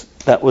Feres.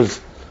 That was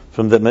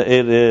from the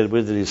Me'er Eir.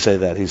 Where did he say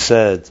that? He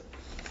said,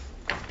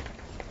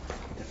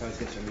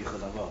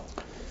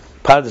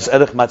 Pardes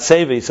Erech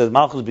Matseva, he says,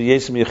 Malchus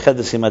b'yesim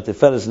yechedes him at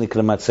Feres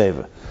nikra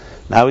Matseva.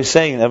 Now he's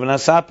saying, Even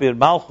Asapir,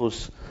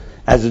 Malchus,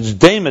 as it's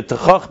deimet to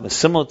Chochmah,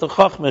 similar to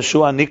Chochmah,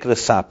 Shua nikra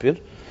Sapir.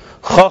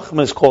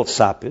 Chochmah is called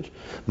Sapir.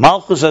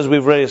 Malchus, as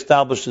we've already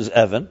established, is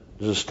Evan,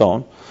 is a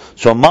stone.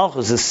 So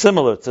Malchus is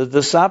similar to the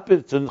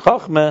Sapir, to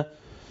Chochmah,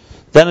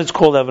 then it's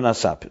called Even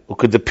Asapir.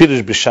 Uked the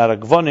Pirish b'shar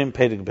hagvonim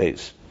Perek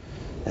Beis.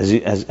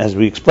 As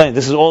we explained,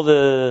 this is all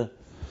the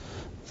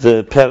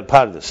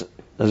Pardes.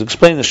 As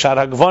explained, the Shar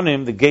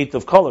Hagvonim, the gate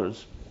of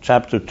colors,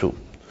 chapter 2.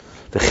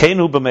 The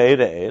Chenu b'Me'er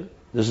Eir,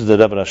 this is the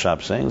Rebbe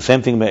Rashab saying, the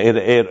same thing Me'er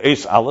Eir,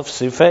 Eis Aleph,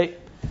 Sifei.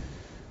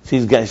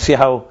 See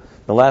how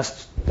the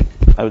last,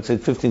 I would say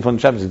 15, 20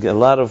 chapters, you get a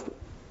lot of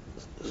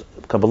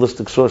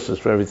Kabbalistic sources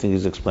for everything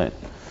he's explained.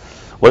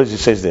 What does he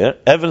say there?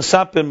 Even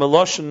Sapir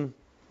Meloshin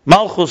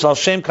Malchus al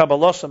Shem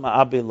Kabbalosah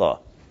Ma'abilah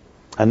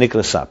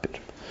Hanikra Sapir.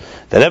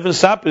 That Even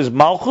Sapir is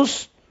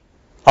Malchus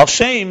al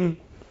Shem,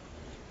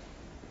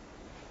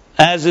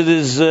 as it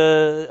is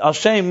al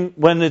Shem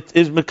when it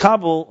is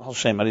Mekabel al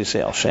Shem. How do you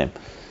say al Shem?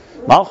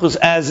 Malchus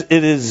as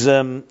it is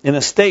in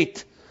a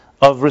state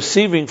of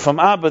receiving from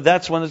Abba.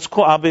 That's when it's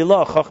called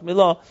Abilah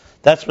Chachmilah.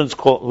 That's when it's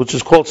called, which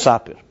is called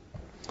Sapir.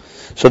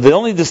 So the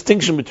only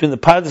distinction between the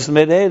Pardes and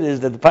Me'er Eir is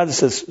that the Pardes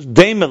says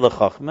Deimel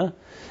leChochmah,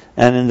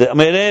 and in the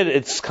Me'er Eir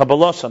it's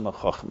Kabbalosah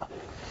leChochmah.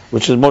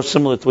 which is more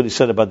similar to what he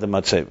said about the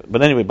Matzeva.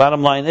 But anyway,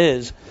 bottom line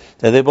is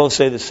that they both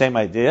say the same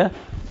idea,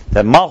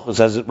 that Malchus,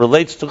 as it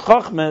relates to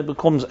Chachma,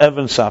 becomes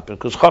Even Sapir,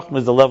 because Chachma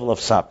is the level of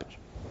Sapir.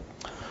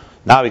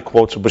 Now he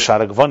quotes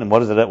B'Shara Gvanim.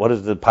 What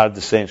does the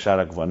Pardes say in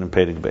Shara Gvanim,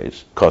 Perek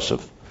Beis,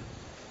 Kosov?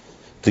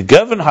 The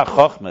Gavin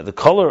HaChachma, the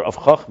color of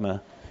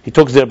Chachma, he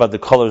talks there about the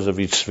colors of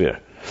each sphere.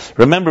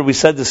 Remember, we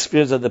said the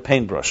spheres are the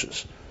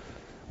paintbrushes.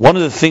 One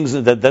of the things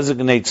that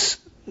designates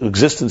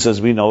existence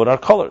as we know it are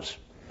colors.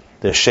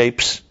 They're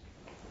shapes,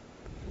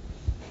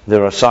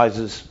 there are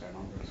sizes,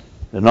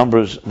 there are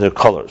numbers, there are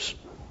colors.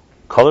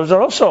 Colors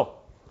are also.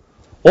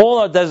 All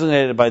are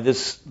designated by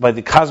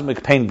the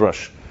cosmic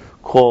paintbrush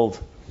called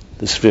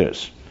the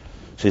spheres.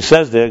 So he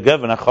says there,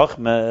 Gavin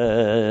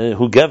HaChachma,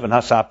 Hu Gavin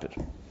HaSapir.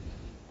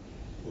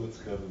 What's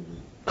Gavin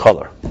mean?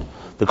 Color.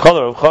 The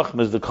color of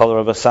Chachma is the color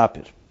of a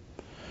sapir.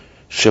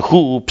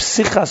 Shehu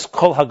psichas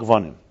kol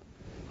hagvanim.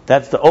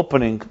 That's the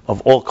opening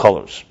of all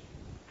colors.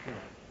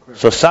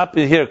 So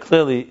sapir here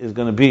clearly is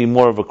going to be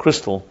more of a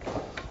crystal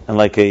and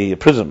like a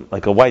prism,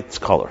 like a white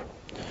color.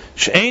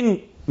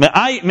 She'ein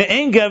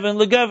me'ein gavin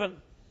legavin.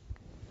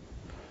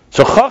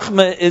 So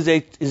Chachma is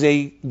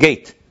a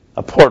gate,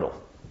 a portal.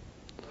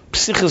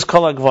 Psichas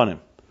kol hagvanim.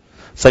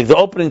 It's like the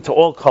opening to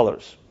all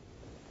colors.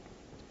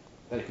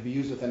 That it could be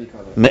used with any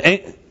color.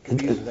 It could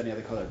be used with any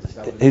other color.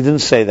 He didn't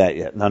say that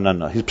yet.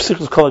 No. His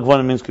psichas kol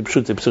hagvanim means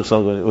kipshute psichas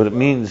kol hagvanim. What it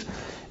means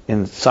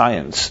in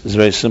science is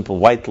very simple.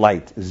 White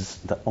light is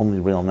the only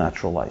real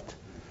natural light.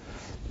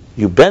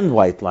 You bend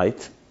white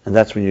light, and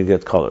that's when you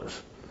get colors.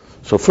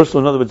 So first of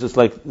all, in other words, it's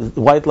like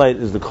white light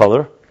is the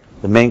color,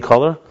 the main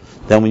color.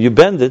 Then when you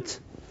bend it,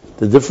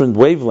 the different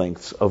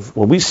wavelengths of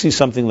when we see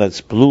something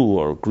that's blue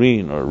or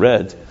green or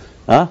red,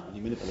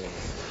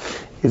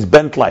 it's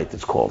bent light.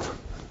 It's called.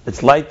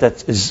 It's light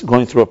that is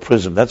going through a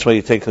prism. That's why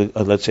you take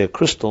let's say a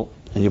crystal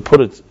and you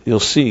put it, you'll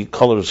see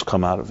colors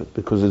come out of it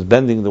because it's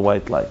bending the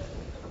white light.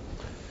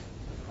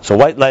 So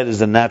white light is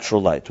the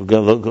natural light. It's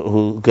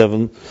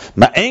the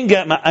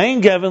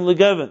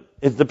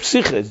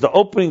psiche, it's the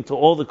opening to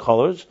all the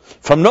colors,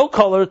 from no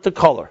color to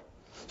color.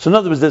 So in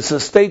other words, there's a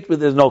state where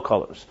there's no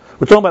colors.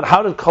 We're talking about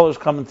how did colors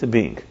come into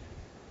being.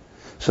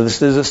 So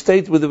there's a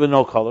state where there were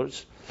no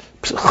colors.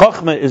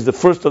 Chachma is the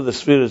first of the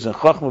spheres, and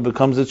Chachma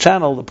becomes the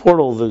channel, the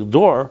portal, the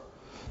door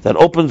that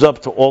opens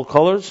up to all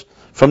colors,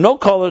 from no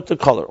color to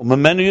color.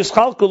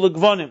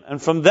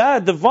 And from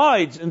that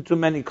divides into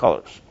many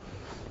colors.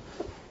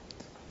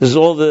 This is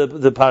all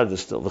the part of this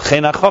still.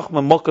 Same thing,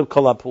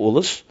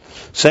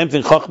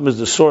 Chachma is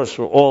the source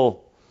for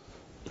all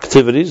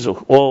activities,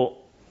 all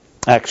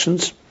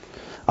actions.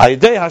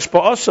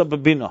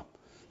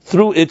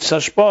 Through its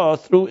hashpa'ah,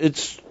 through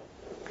its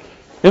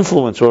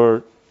influence,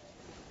 or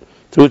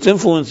through its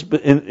influence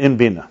in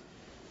Bina.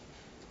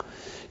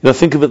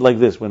 Think of it like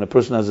this: when a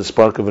person has a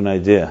spark of an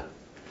idea,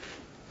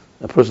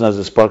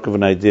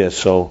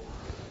 so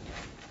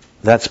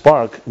that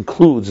spark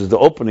is the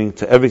opening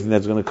to everything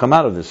that's going to come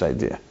out of this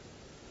idea.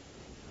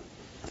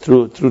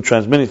 Through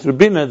transmitting through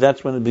Bina,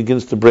 that's when it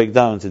begins to break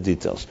down into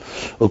details.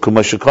 Like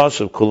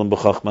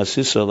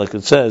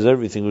it says,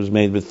 everything was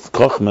made with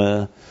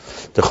Chachma,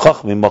 the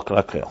Chachma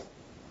Mokrakel.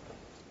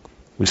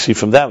 We see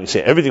from that, we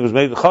say everything was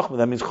made with Chachma,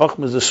 that means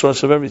Chachma is the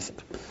source of everything.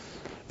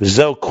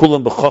 V'zeu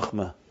kulam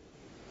b'Chachma.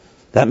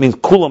 That means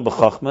kulam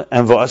b'Chachma,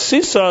 and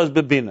v'asisa is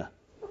b'Bina.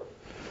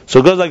 So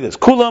it goes like this,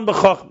 kulam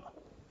b'Chachma.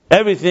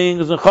 Everything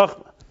is in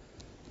Chachma.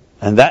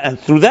 And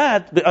through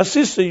that, the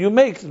asisa you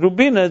make through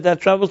Bina,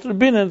 that travels through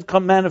Bina, and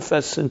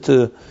manifests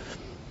into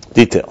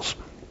details.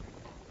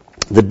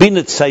 The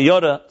Bina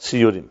Tzayora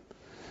Tziyurim.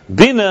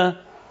 Bina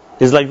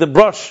is like the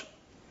brush.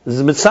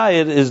 The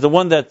Mitzayir is the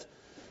one that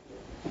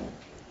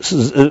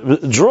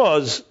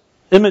draws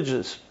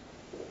images,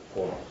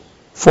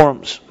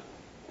 forms.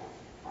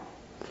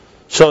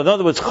 So in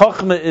other words,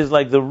 Chachma is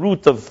like the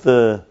root of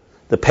the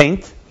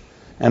paint,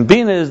 and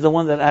Bina is the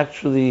one that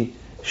actually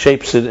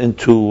shapes it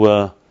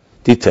into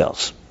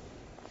details.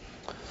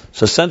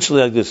 So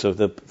essentially like this, so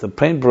the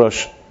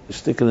paintbrush, you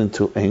stick it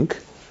into ink,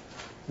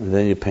 and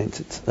then you paint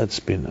it. That's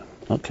Bina.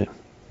 Okay.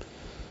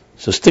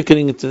 So sticking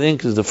it into the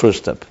ink is the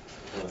first step.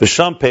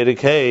 V'sham Perek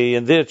Hey,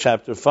 and there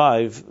chapter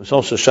 5, is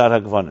also Shar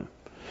HaGvanim.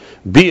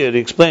 Bir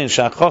explains,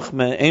 Shach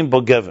Chachma ein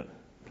bo gevin.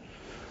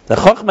 The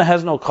Chachma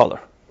has no color.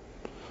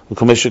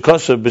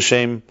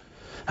 B'shem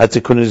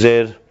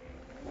hatikunizer,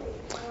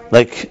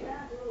 like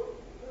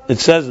it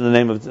says in the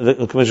name of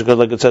the Commissioner,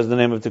 like it says in the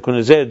name of Tikkun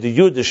Hazeh, the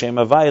Yud Hashem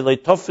Havai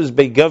leitofis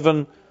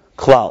begavin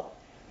klal.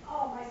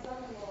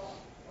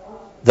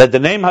 That the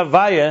name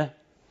Havaya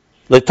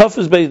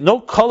leitofis be, no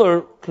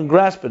color can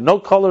grasp it, no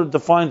color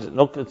defines it.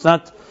 No,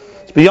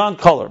 it's beyond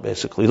color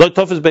basically.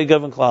 Leitofis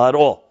begavin klal at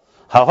all.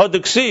 Hahod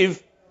Ksiv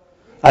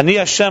Ani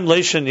Hashem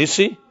leisha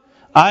nisi.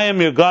 I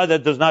am your God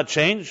that does not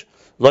change.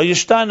 Lo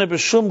yishtana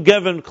b'shum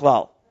gavin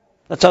klal.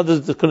 That's how the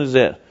Tikkun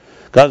Hazeh.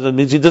 God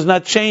means He does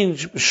not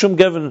change. Shum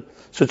Gevin.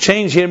 So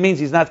change here means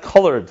He's not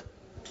colored.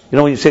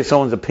 When you say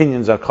someone's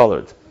opinions are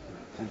colored.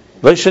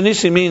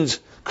 Leishanisi means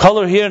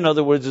Color here, in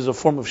other words, is a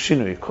form of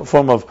shinui, a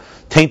form of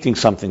tainting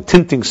something,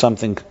 tinting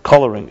something,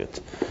 coloring it.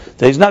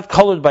 That is not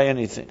colored by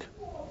anything.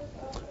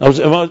 In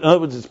other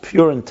words, it's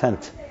pure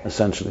intent,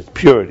 essentially. It's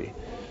purity.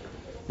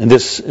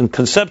 And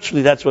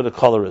conceptually, that's what a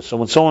color is. So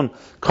when someone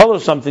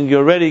colors something,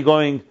 you're already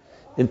going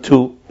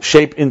into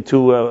shape,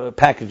 into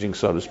packaging,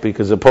 so to speak,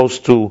 as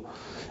opposed to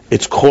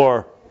its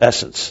core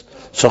essence.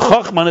 So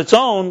Chachma on its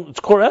own, its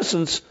core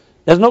essence,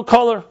 has no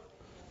color.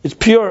 It's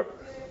pure.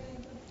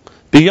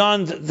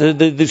 Beyond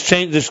this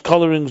change, this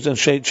colorings and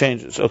shade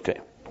changes. Okay.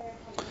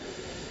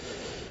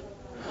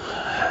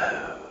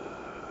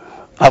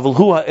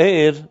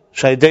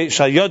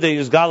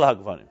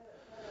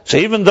 So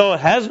even though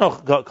it has no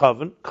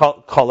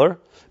color,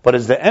 but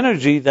it's the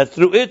energy that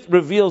through it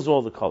reveals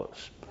all the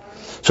colors.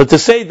 So to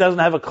say it doesn't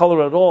have a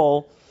color at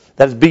all,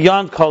 that's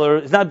beyond color,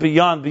 it's not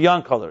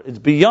beyond color. It's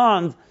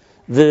beyond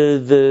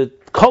the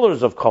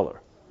colors of color.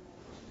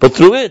 But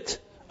through it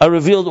are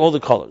revealed all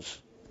the colors.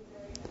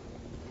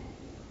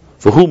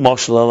 For who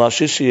Mashal Allah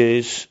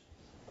Shishiyes?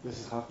 This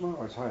is Chachma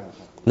or Torah?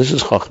 This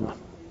is Chachma.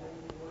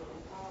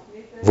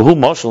 For who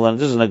Mashal, and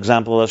this is an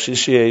example of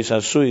Shishiyes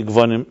Asui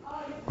Gvanim.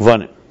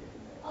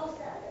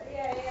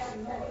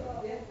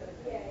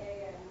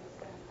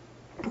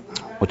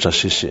 What's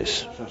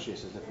Shishiyes? Shishiyes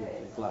is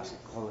different glasses,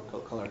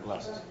 colored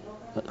glasses.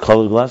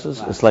 Colored glasses?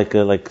 Yeah. It's like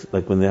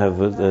when they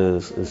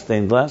have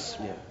stained glass?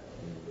 Yeah.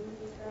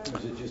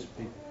 Is it just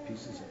big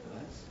pieces of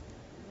glass?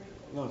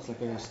 No, it's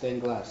like a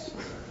stained glass.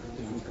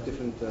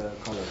 Different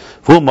colors.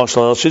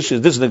 This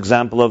is an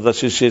example of the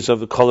shishis of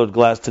the colored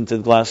glass,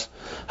 tinted glass.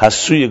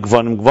 Hasuya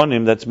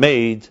gvanim, that's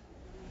made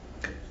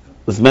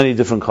with many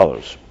different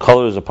colors.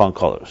 Colors upon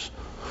colors.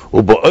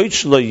 And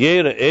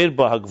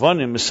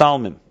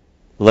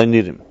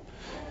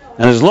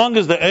as long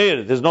as the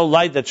air, there's no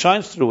light that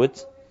shines through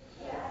it,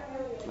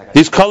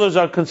 these colors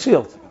are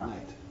concealed.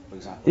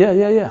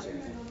 Yeah.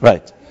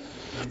 Right.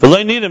 But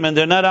they need them, and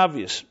they're not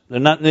obvious. They're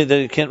not.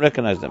 You can't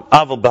recognize them.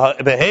 And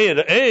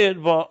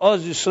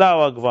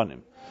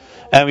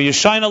when you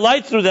shine a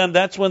light through them,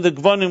 that's when the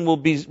gvanim will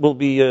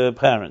be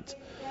apparent.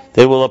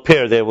 They will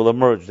appear. They will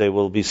emerge. They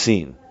will be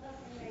seen.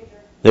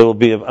 They will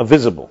be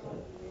visible.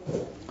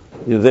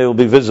 They will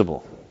be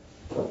visible.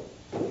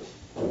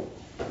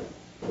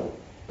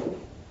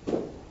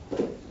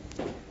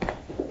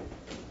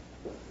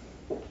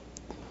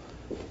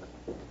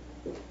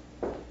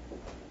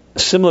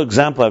 Similar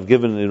example I've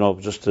given,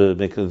 just to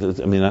make.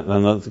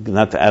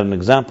 Not to add an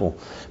example,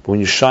 but when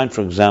you shine,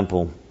 for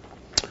example,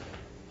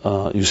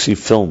 you see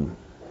film.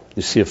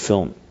 You see a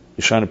film.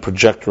 You shine a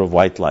projector of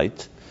white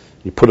light.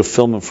 You put a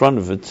film in front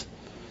of it,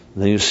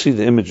 and then you see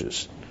the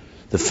images.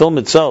 The film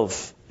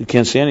itself, you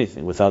can't see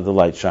anything without the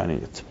light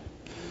shining it.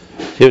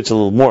 Here it's a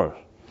little more.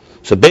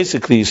 So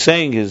basically, he's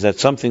saying is that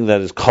something that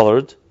is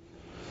colored,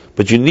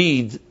 but you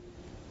need.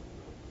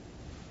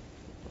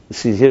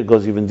 See, here it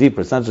goes even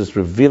deeper. It's not just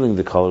revealing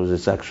the colors,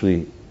 it's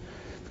actually,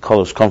 the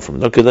colors come from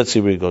it. Okay, let's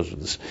see where he goes with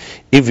this.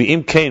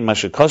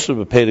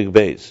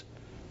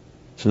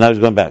 So now he's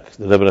going back,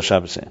 the Rebbe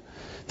Rashab is saying,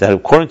 that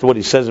according to what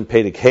he says in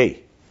Pedig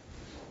Hey,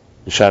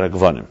 the Shara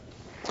Gvanim,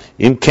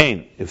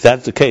 if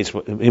that's the case,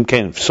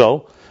 if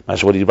so,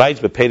 that's what he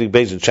writes by Pedig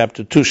Beis in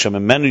chapter 2,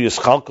 Shememenu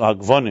Yischalka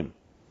HaGvanim,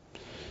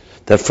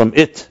 that from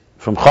it,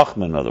 from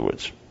Chachma in other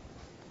words,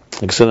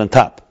 like I said on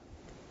top,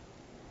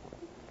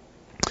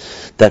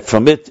 that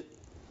from it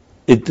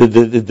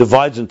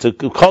divides into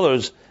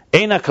colors.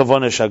 It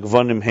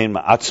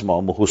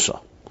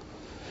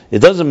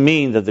doesn't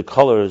mean that the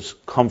colors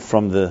come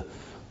from the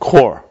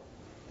core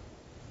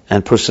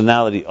and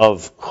personality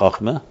of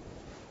Chachma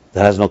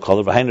that has no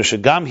color.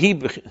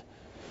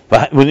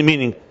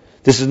 Meaning,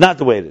 this is not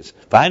the way it is.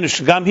 That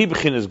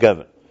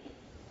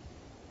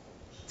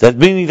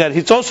meaning that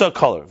it's also a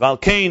color. In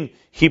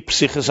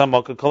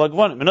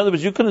other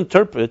words, you can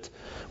interpret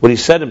what he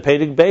said in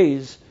Pedig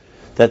Beis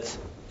that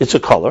it's a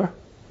color,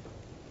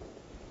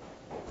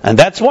 and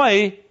that's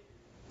why,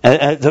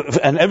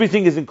 and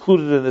everything is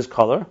included in this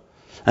color,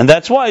 and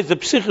that's why it's the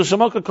psichus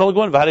shamoka kol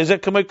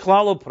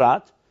gvanim.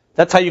 Prat.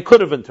 That's how you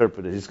could have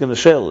interpreted it. He's going to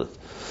shell it.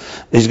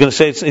 He's going to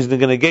say he's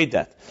going to negate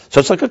that. So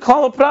it's like a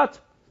klal prat.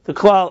 The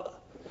klal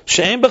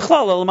she'em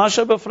bechlal el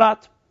masha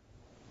befrat.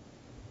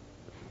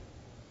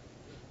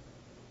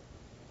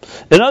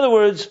 In other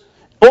words,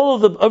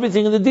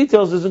 everything in the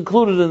details is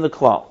included in the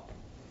klal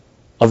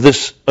of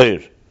this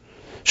eir.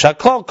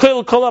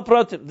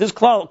 This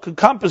klal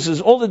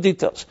encompasses all the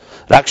details.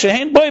 The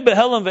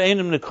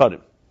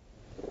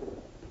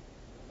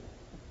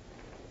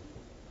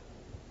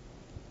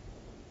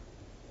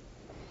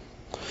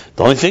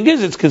only thing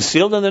is, it's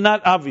concealed and they're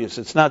not obvious.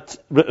 It's not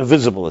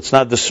visible. It's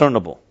not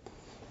discernible.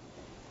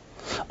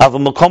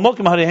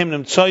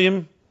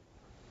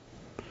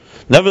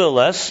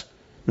 Nevertheless,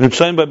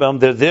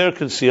 they're there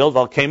concealed.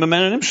 And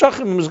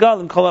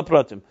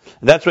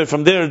that's why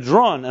from there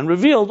drawn and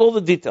revealed all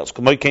the details.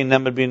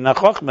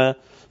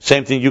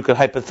 Same thing you could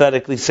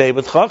hypothetically say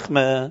with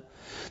Chachma.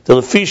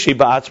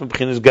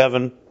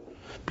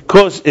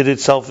 Because it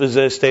itself is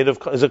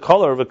a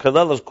color of a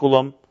kalelas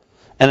kulam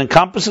and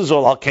encompasses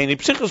all halkeni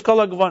psichos kol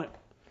hagvanim.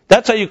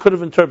 That's how you could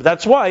have interpreted.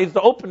 That's why it's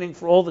the opening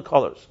for all the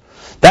colors.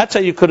 That's how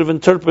you could have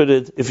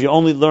interpreted if you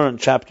only learned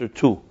chapter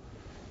 2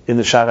 in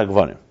the Shar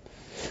HaGvanim.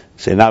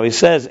 So now he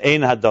says,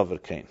 Ein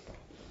hadavar kain.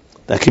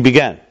 Like he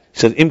began. He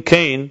said, Im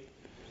kain,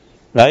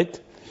 right?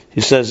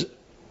 He says,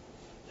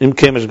 Im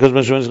kain, Ein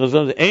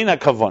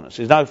hakavonos.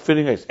 He's now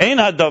fitting it. Ein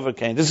hadavar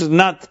kain. This is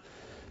not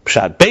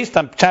pshat. Based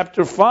on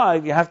chapter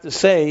 5, you have to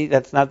say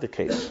that's not the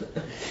case.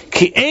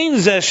 Ki ein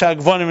zeh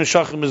shagvanim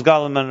mishachim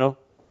izgalim menu.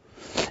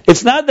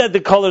 It's not that the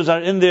colors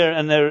are in there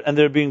and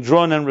they're being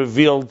drawn and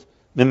revealed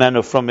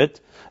mimenu from it.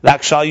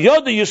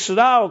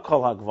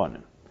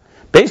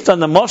 Based on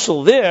the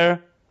muscle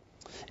there,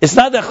 it's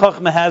not that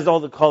Chachma has all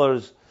the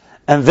colors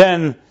and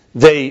then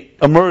they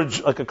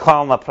emerge like a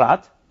klal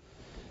naprat.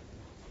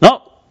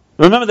 No.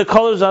 Remember, the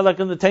colors are like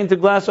in the tainted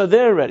glass are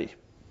there already.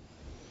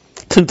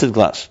 Tinted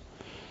glass.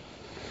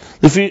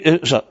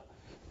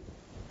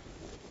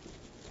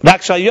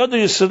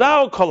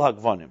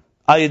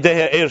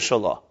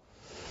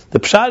 The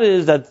pshat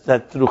is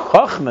that through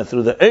Chachma,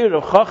 through the air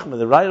of Chachma,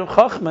 the right of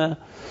Chachma,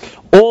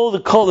 all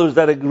the colors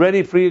that are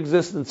already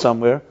pre-existent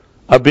somewhere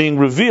are being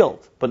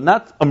revealed, but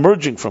not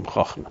emerging from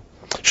Chachma.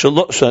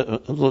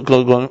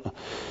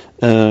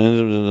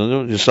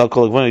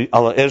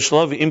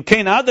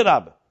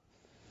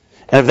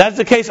 And if that's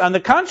the case, on the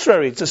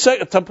contrary, it's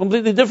a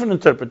completely different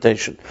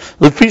interpretation.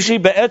 Because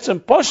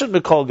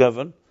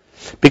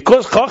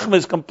Chachma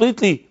is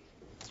completely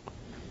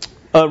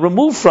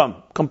removed from,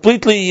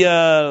 completely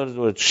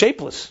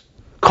shapeless,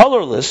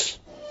 colorless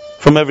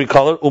from every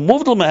color,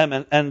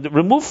 and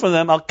removed from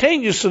them.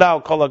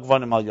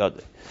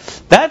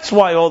 That's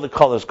why all the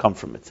colors come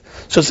from it.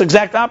 So it's the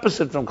exact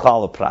opposite from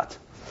Klal Prat.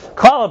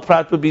 Klal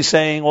Prat would be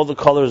saying all the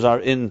colors are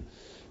in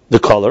the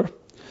color,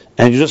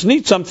 and you just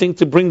need something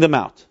to bring them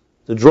out,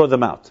 to draw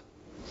them out.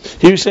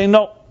 Here you say,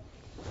 no,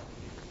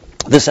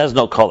 this has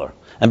no color.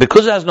 And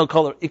because it has no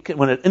color,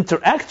 when it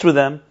interacts with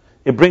them,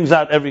 it brings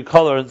out every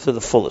color to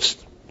the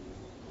fullest.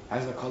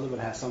 Has the color but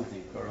has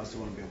something, or else you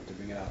won't be able to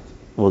bring it out?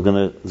 We're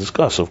going to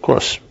discuss, of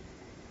course.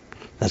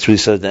 That's what he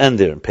said at the end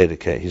there in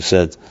Pedekeh. He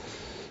said,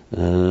 so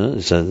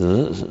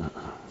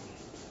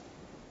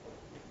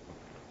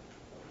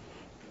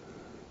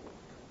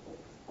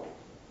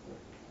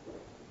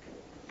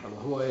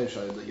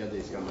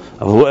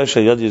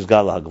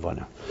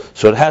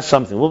it has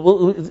something.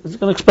 It's going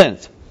to explain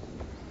it.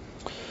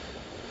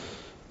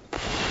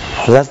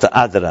 So that's the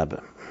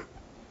Adarabah.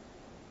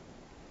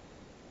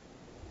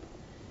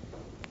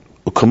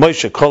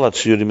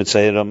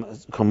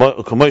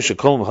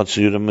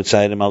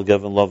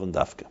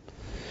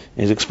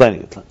 He's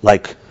explaining it.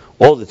 Like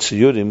all the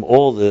tziyurim,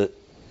 all the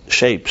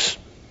shapes,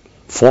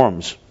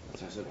 forms,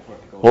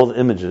 all the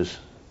images.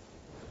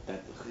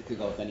 That it could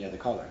go with any other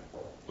color.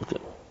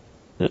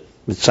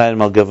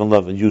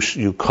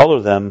 You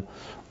color them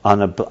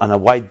on a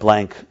white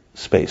blank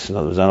space. In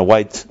other words, on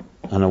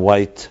a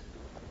white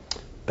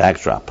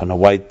backdrop, on a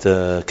white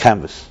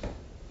canvas.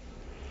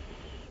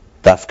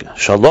 Dafka.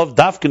 Shalov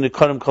dafka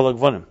nikarim kol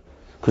hagvanim.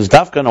 Because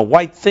dafka on a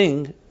white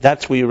thing,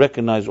 that's where you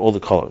recognize all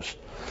the colors.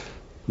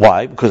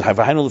 Why? Because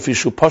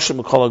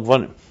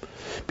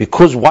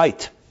because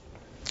white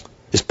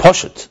is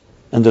poshet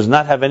and does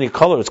not have any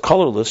color, it's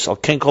colorless.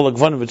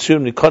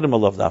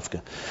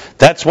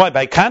 That's why,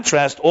 by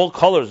contrast, all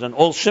colors and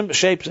all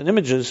shapes and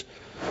images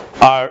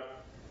are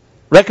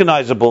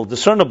recognizable,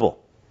 discernible.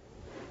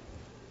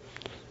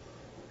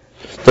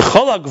 The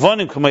chol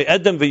hagvanim k'may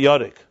edem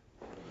v'yarik.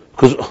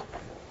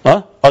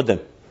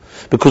 Odem.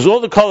 Because all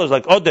the colors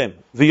like Odem,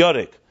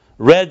 V'yorik,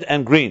 red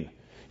and green,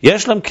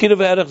 Yeshlam Kira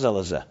ve'erech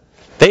zelazeh.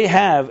 They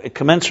have a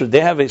commensurate,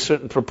 they have a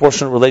certain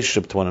proportionate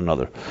relationship to one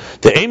another.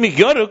 The Emik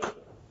Yoruk,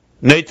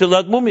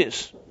 Neitilat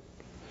Mumias.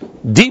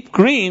 Deep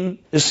green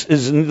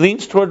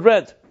leans toward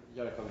red.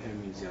 Yoruk over here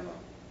means yellow.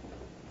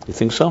 You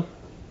think so?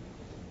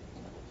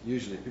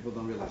 Usually, people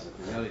don't realize it.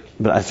 Yoruk.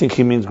 But I think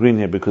he means green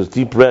here, because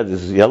deep red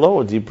is yellow,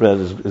 or deep red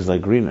is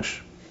like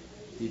greenish.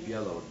 Deep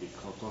yellow would be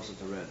closer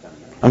to red than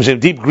red. I'm saying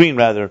deep green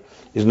rather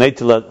is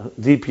Neitilat.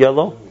 Deep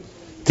yellow?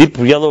 Deep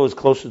yellow is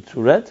closer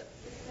to red?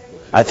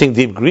 I think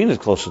deep green is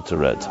closer to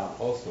red.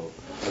 Also.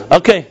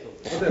 Okay.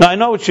 No, I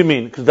know what you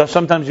mean, because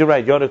sometimes you're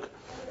right. Yoruk,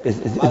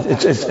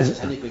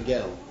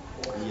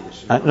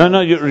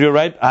 no, you're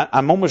right.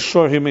 I'm almost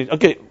sure he means.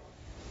 Okay,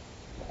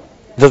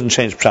 doesn't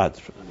change pshat.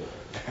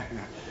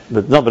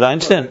 But I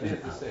understand.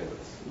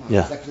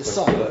 Yeah. It's like the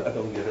song. I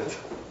don't get it.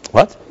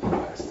 What?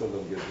 I still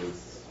don't get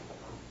this.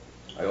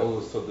 I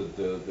always thought that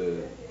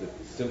the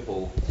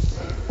simple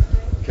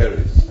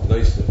carries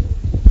nicer.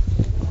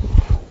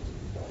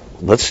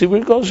 Let's see where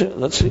it goes here.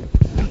 Let's see.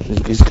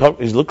 He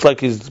looks like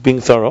he's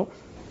being thorough.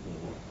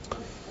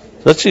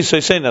 Let's see. So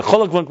he's saying that the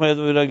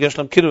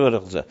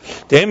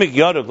emek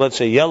yaruk, let's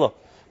say yellow.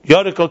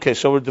 Yaruk, okay.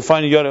 So we're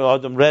defining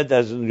yaruk, red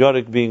as in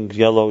yaruk being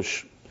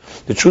yellowish.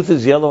 The truth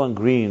is, yellow and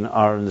green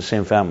are in the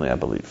same family, I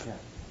believe.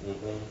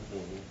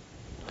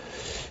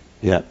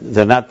 Yeah,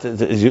 they're not.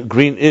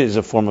 Green is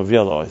a form of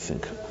yellow, I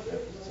think.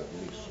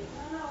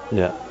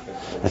 Yeah,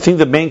 I think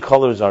the main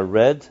colors are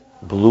red,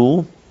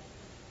 blue.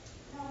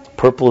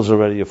 Purple is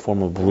already a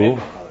form of blue.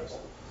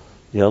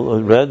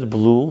 Yellow, red,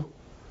 blue,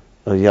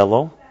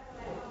 yellow.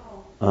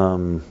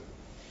 Green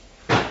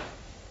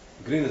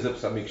is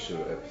a mixture.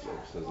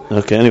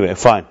 Okay, anyway,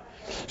 fine.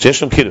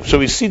 So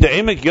we see the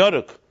Emek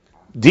Yaruk,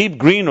 deep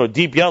green or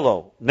deep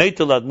yellow,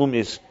 Neitel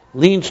Admumis,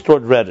 leans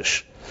toward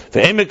reddish.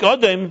 The Emek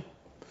Odem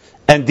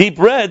and deep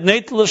red,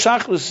 Neitel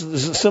Shachris,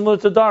 is similar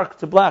to dark,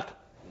 to black.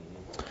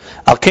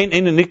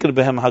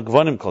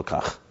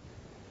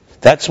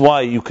 That's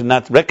why you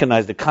cannot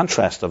recognize the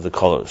contrast of the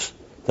colors.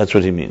 That's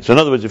what he means. So in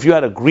other words, if you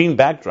had a green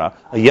backdrop,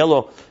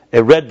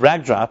 a red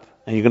backdrop,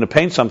 and you're going to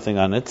paint something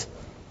on it,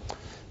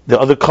 the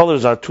other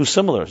colors are too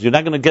similar. You're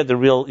not going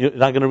to you're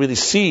not going to really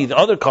see the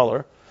other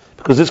color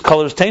because this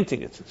color is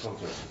tainting it.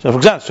 So for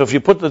example, if you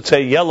put, let's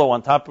say, yellow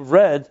on top of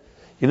red,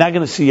 you're not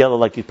going to see yellow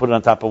like you put it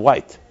on top of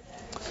white.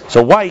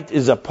 So white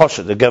is a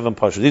poshet, a Gevin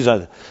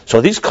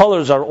poshet. These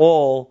colors are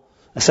all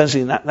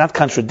essentially not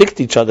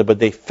contradict each other, but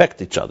they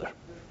affect each other.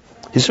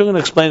 He's still going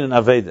to explain in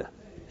Aveda.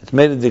 It's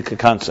made a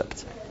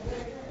concept.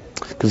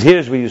 Because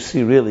here's where you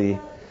see really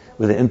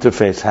where the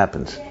interface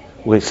happens.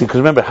 Because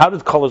remember, how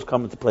did colors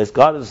come into place?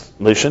 God is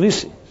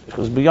Leishanisi. It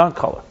goes beyond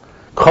color.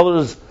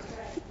 Colors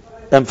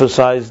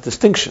emphasize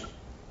distinction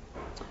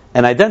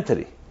and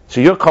identity.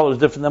 So your color is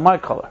different than my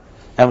color.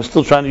 And we're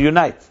still trying to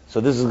unite.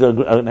 So this is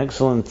an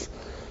excellent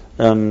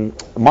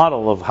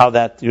model of how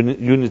that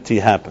unity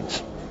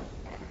happens.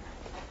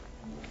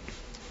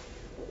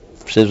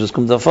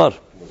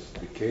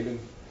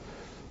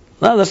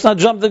 No, let's not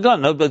jump the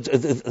gun. No, but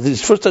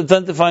he's first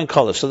identifying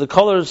colors. So the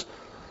colors,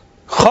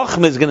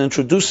 Chochmah is going to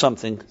introduce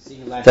something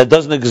that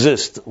doesn't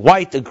exist.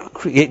 White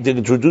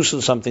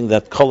introduces something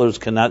that colors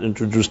cannot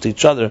introduce to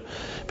each other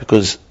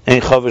because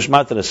the colors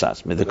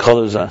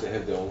are. They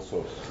have their own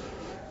source.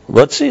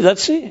 Let's see.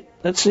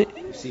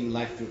 You're seeing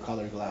life through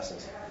colored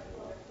glasses.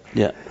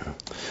 Yeah.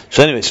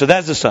 So anyway, so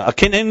that's the story.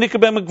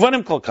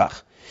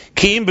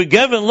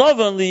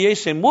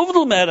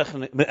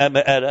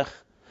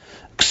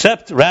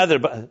 Except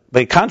rather,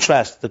 by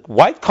contrast, the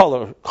white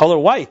color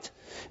white,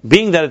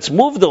 being that it's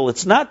movdal,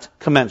 it's not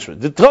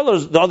commensurate.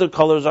 The other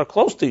colors are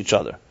close to each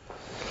other.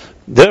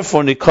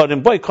 Therefore,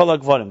 nikodim boy kol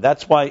hagvarim.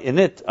 That's why in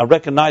it are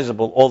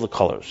recognizable all the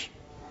colors.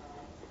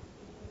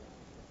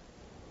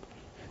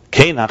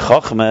 Kein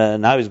ha-chochmah,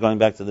 now he's going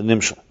back to the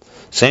nimshal.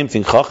 Same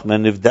thing,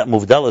 chochmah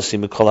muvdalas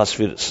mikol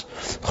ha-sfiras.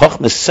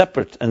 Chochmah is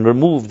separate and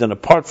removed and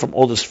apart from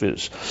all the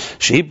spheres.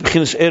 Shehi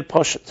b'chinas er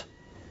poshet.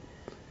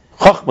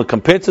 Chochmah,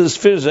 compared to the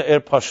spheres, are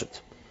air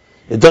pashet.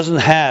 It doesn't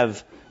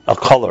have a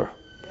color.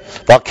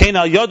 That's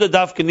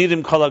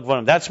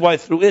why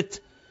through it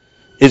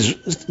is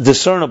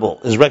discernible,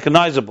 is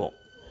recognizable,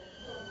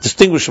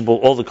 distinguishable,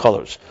 all the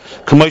colors.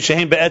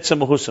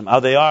 How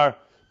they are,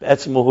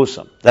 that's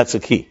the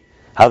key.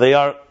 How they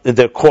are in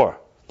their core.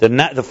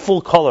 The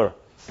full color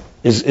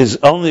is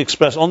only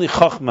expressed, only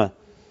Chochmah,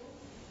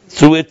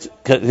 through it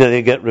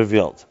they get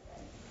revealed.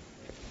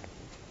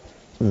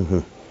 Mm-hmm.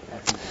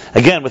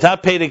 Again,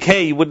 without Pedek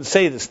Hey, you wouldn't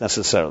say this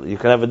necessarily. You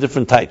could have a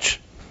different taich.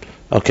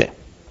 Okay.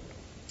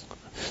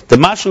 The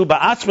mashu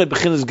ba'atzme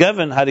b'chinas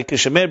gevin hari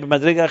kishemer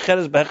b'madrega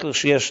acheres b'hechlech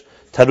sheyesh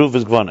taruv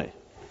v'zgvonei.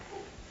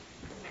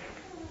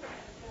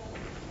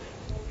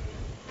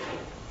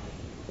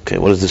 Okay,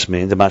 what does this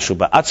mean? The mashu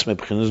ba'atzme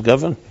b'chinas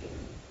gevin?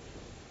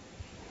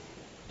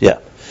 Yeah.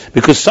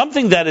 Because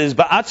something that is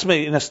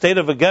ba'atzme in a state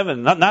of a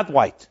gevin, not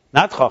white,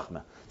 not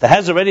chochmah, that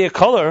has already a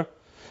color,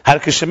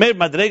 hari kishemer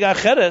b'madrega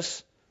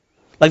acheres,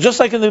 like just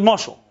like in the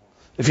mashal,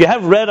 if you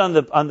have red on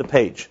the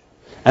page,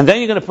 and then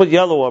you're going to put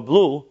yellow or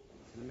blue,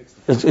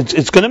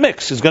 it's going to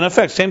mix. It's going to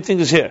affect. Same thing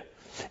is here.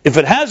 If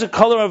it has a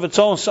color of its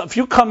own, if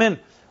you come in,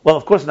 well,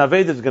 of course,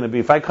 Naveda is going to be.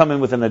 If I come in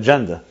with an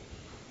agenda,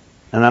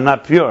 and I'm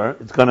not pure,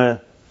 it's going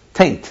to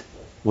taint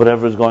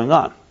whatever is going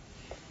on.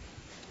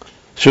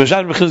 When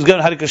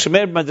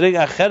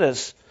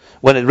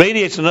it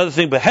radiates another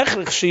thing,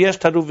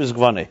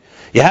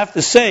 you have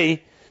to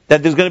say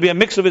that there's going to be a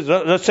mix of it.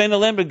 Let's say in the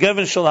Lambert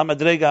Gevin Shal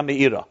HaMadrega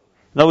Me'ira.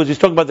 In other words, he's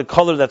talking about the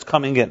color that's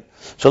coming in.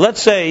 So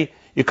let's say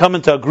you come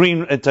into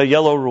a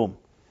yellow room.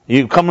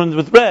 You come in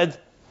with red.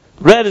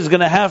 Red is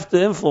going to have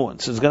to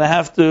influence. It's going to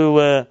have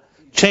to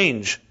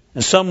change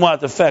and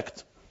somewhat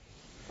affect.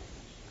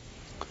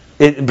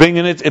 It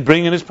bringing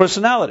its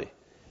personality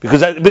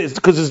because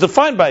it's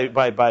defined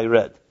by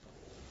red.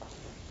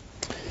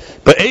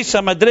 But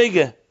Eisa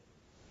Madrega,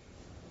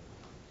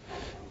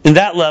 in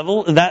that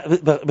level, that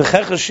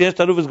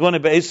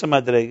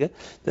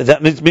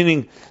means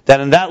meaning that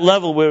in that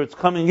level where it's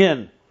coming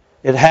in,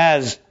 it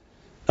has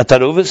a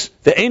taruvis.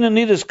 The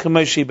einanidas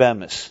kamoshi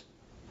bamis.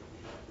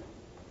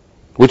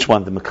 Which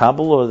one, the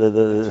makabel or the?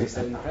 They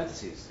said in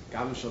parentheses.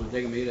 Gavin shel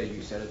madrega meira.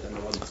 You said it, and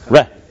the one that's coming.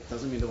 Right. In. It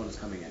doesn't mean the one that's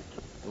coming in.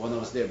 The one that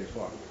was there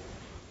before.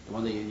 The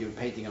one that you're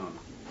painting on.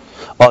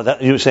 Oh,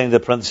 that you were saying the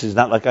parentheses,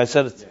 not like I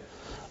said it. Yeah.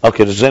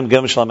 Okay, the zem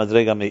gavin shel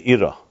madrega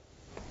meira.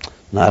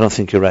 No, I don't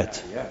think you're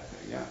right. Yeah.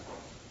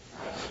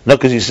 No,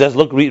 because he says,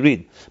 look,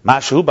 read.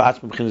 Mashu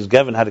ba'atzme b'chinas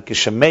gevin had a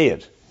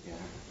kishameir.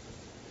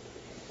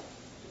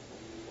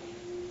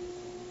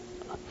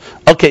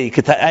 Okay,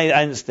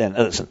 I understand.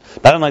 Listen,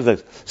 but I don't like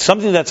that.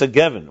 Something that's a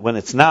gevin, when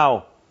it's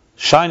now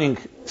shining,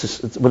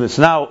 when it's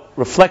now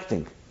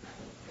reflecting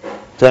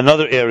to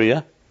another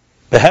area,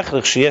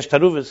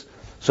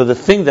 so the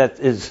thing that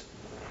is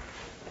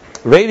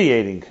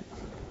radiating,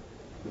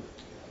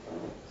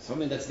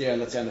 something that's there,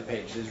 let's say on the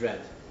page, is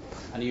red,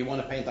 and you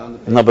want to paint on the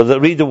page. no,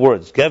 but read the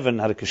words. Gevin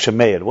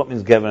harakishameir. What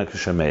means Gevin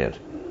harakishameir?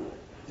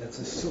 That's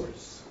a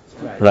source.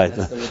 Right.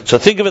 So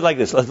think of it like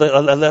this.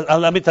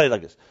 Let me tell you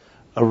like this.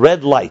 A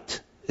red light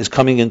is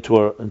coming into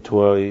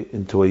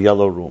a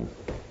yellow room.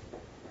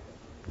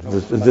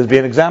 Would this be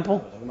an example?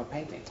 We're talking about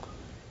painting.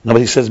 No,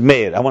 but he says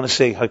meir. I want to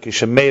say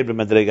harakishameir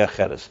b'madrega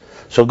cheres.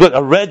 So good.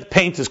 A red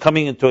paint is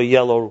coming into a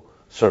yellow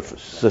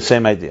surface. It's the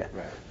same idea.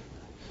 Right.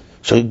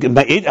 So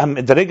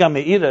madrega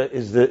meira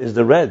is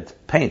the red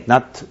paint,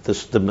 not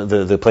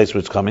the place where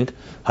it's coming.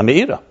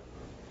 Hameira.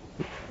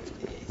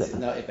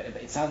 No,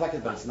 it sounds like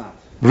it, but it's not.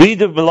 Read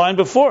the line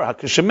before.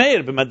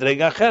 Hakishameir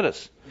b'madrega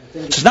cheres.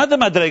 It's not the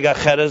madrega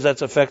cheres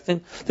that's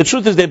affecting. The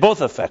truth is they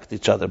both affect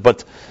each other.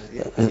 But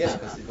Yes,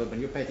 because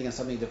when you're painting on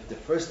something, the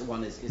first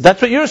one is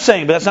that's what you're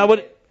saying. But that's not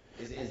what.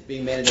 is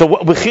being made. So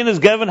what Bechin is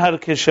Gevin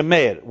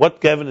Hakishameir. What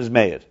Gevin is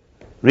Meir?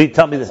 Read.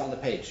 Tell me It's this. on the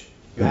page.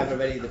 You have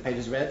already. The page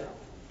is red.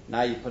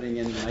 Now you're putting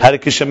in.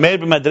 Hakishameir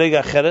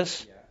b'madrega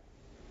cheres.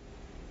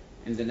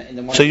 In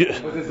the one. So you.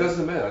 But it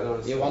doesn't matter. I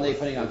don't The understand. one that you're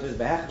putting onto is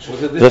behach.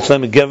 What's the That's difference?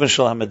 let me Gevin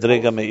shel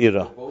hamadrega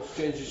meira. They both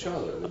change each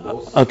other. They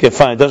both- Okay,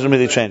 fine. It doesn't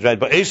really change, right?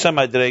 But Eisa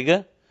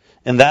madrega,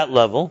 in that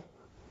level,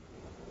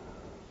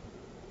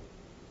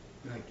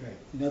 Right.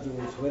 In other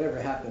words,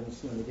 whatever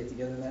happens when they get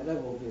together in that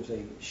level, there's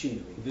a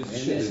machinery. This And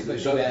shit this is-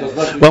 is does- bad. does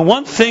not- when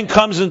one thing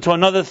comes into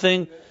another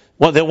thing,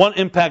 well, the one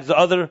impacts the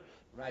other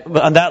Right.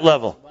 on that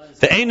level.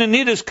 The Ein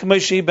Nidus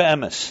K'meshi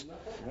Be'emes.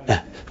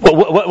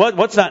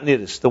 What's not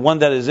Nidus? The one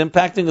that is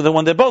impacting, or the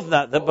one they're both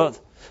not? They're both.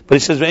 But he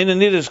says Ein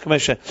Nidus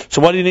K'meshi.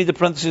 So why do you need the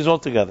parentheses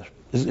altogether?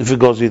 If it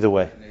goes either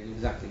way.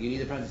 Exactly. You need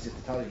the parentheses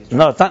to tell you.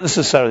 No, it's not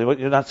necessarily. What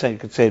you're not saying, you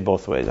could say it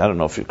both ways. I don't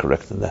know if you're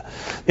correct in that.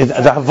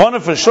 The Havana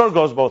for sure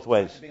goes both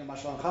ways. Being a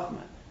mashal on Chachma.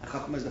 And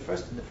Chachma is the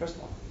first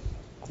one.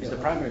 It's the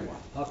primary one.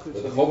 How could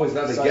The you- Chachma is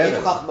not So together.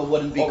 if Chachma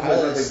wouldn't be Chachma is colored,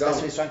 not that's together.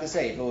 what he's trying to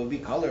say. If it would be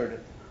colored,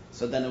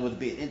 so then it would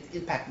be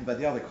impacted by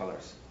the other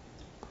colors.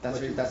 That's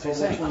what So he's which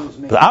saying. one is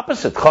made? The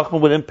opposite. Chachma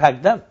would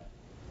impact them.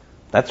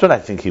 That's what I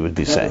think he would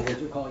be In other saying. words,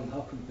 you're calling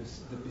Hakum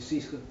the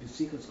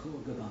Besikas Kol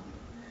Gavan.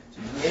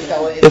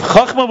 If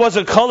Chachma was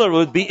a color, it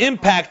would be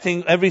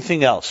impacting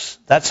everything else.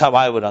 That's how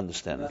I would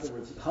understand In it. other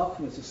words,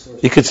 Hakum is a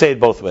source. You could say it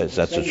both ways.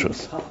 That's the Saying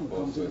truth. Hakum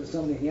comes into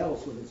something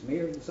else, whether it's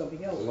Meir into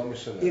something else. Well,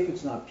 Mishnah. If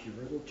it's not pure,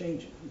 it'll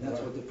change it. And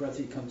that's what the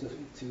Bretzi comes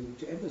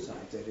to emphasize,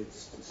 that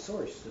it's the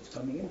source that's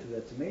coming into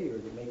that's Meir,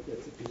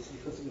 that's a piece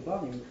because of the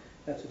volume,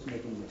 that's what's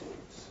making the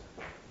difference.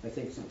 I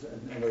think,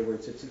 in other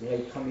words, it's a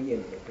way coming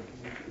in, but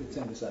it's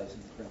emphasized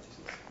in the parentheses.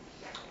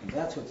 And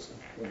that's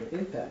when the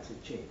impacts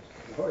have changed.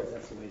 The heart,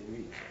 that's the way it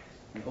reads.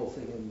 The whole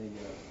thing in the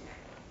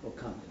whole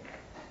content.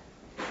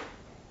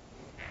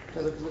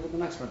 Okay, look at the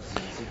next parenthesis.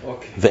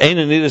 Okay. The Ein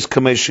Nidus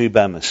K'meshi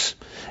Be'emes.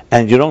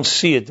 And you don't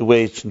see it the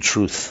way it's in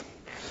truth.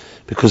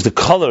 Because the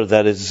color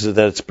that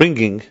it's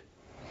bringing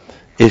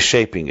is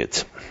shaping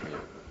it.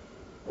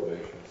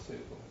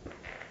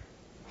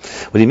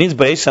 What he means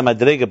by Eisa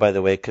Madrega, by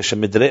the way,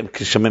 Kashameir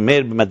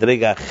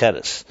B'madrega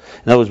Acheres.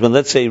 In other words, when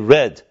let's say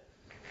red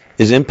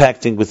is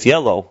impacting with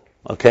yellow,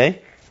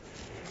 okay?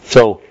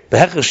 So,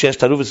 Behecher Shesh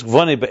Taruvus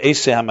Gvoni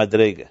Be'eisa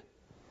HaMadrega.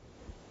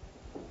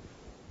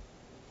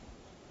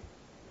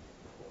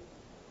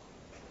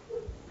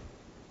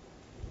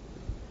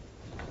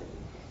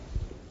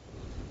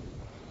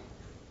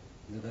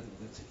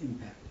 That's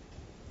impacted.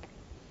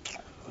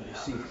 You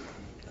see.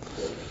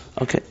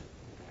 Okay.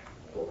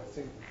 Well, I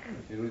think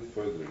if you read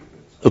further,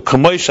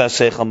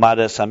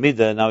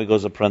 Now he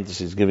goes to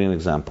parentheses, giving an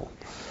example.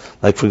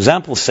 Like, for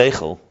example,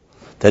 seichel,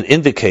 that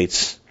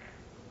indicates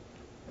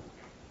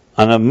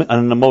an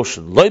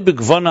emotion.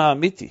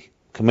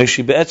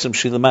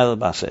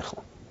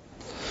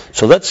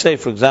 So let's say,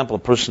 for example, a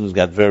person who's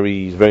got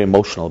very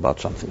emotional about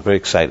something, very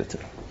excited.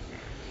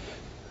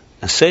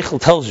 And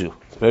seichel tells you,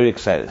 very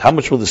excited. How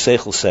much will the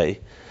seichel say?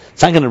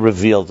 It's not going to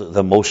reveal the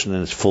emotion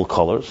in its full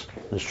colors,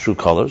 in its true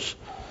colors.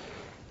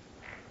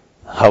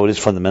 How it is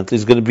fundamentally.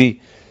 It's going to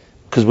be,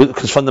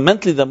 because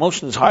fundamentally the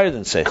emotion is higher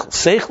than seichel.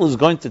 Seichel is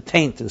going to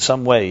taint in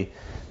some way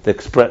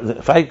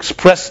if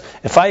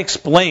I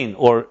explain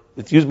or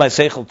use my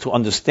seichel to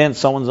understand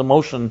someone's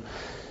emotion,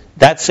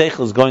 that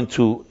seichel is going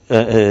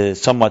to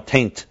somewhat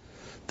taint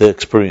the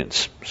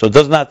experience. So it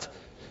does not,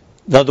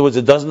 in other words,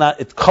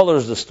 it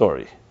colors the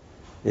story.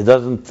 It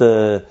doesn't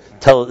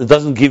it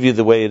doesn't give you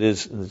the way it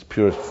is in its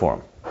purest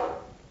form.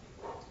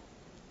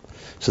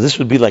 So this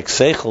would be like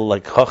seichel,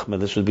 like chachma.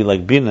 This would be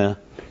like bina.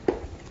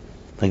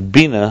 Like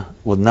bina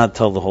would not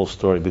tell the whole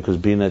story because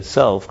bina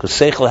itself, because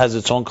seichel has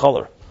its own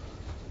color,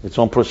 its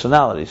own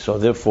personality. So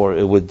therefore,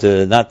 it would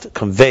not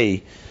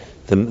convey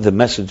the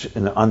message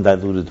in an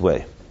undiluted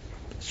way.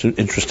 It's an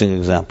interesting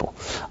example.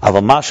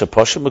 Avamasha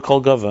poshet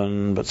mikol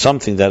gavan, but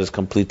something that is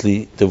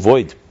completely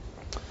devoid,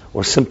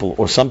 or simple,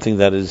 or something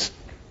that is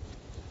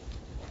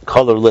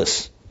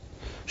colorless.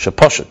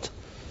 Shaposhet,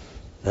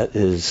 that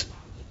is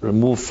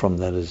removed from,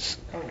 that is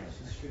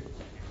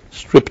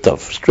stripped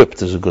of.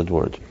 Stripped is a good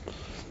word.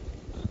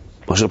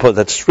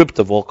 That's stripped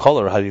of all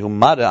color.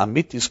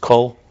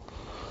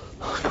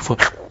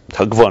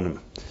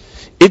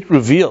 It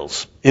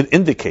reveals, it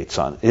indicates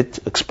on, it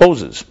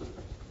exposes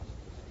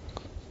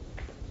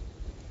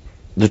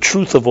the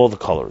truth of all the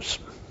colors.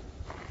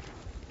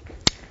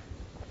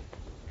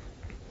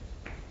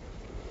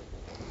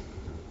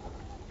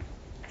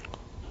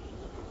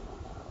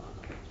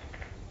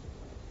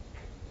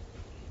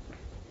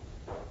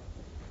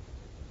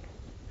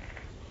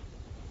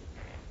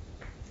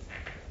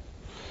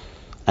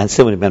 And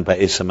say what he meant by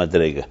Esa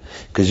Madrega.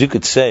 Because you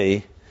could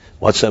say,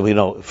 what's that?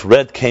 If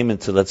red came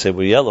into, let's say,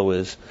 where yellow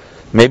is,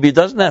 maybe it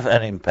doesn't have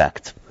any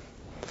impact.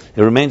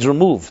 It remains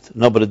removed.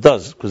 No, but it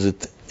does, because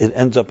it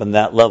ends up in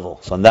that level.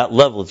 So on that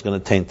level, it's going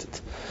to taint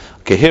it.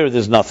 Okay, here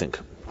there's nothing.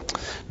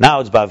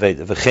 Now it's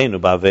Baveda. V'cheinu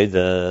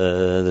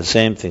Baveda, the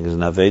same thing as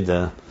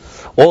Naveda.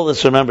 All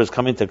this, remember, is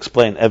coming to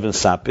explain Even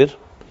Sapir.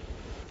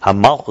 How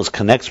Malchus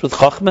connects with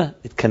Chochmah.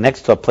 It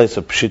connects to a place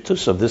of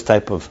Pshitus, of this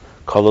type of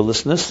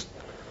colorlessness,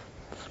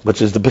 which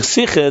is the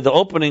Besiche, the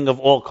opening of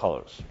all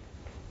colors.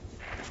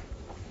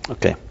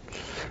 Okay.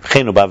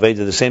 Chenu ba'aveda,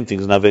 the same thing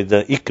as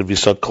Naveda Iker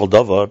Visod Kol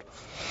Davar.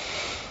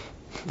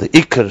 The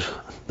Iker,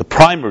 the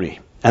primary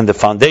and the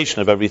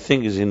foundation of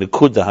everything is in the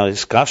Kuda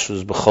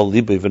HaIskashus B'chol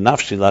Libei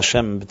V'nafshi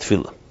L'Hashem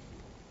B'tfilah.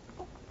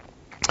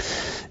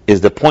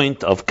 Is the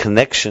point of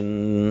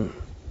connection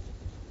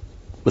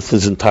with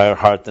his entire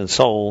heart and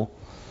soul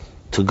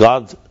to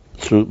God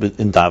through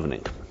in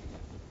davening,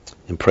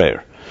 in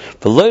prayer.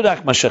 He's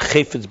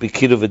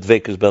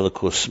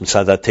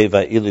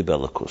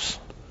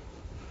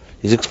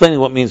explaining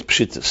what means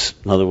pshitis,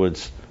 in other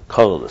words,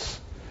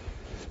 colorless.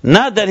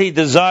 Not that he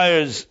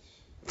desires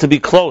to be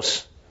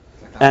close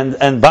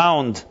and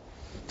bound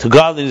to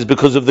godliness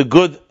because of the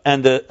good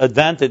and the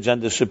advantage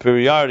and the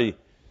superiority,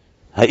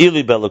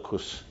 ha'ili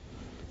belakus,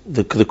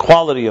 the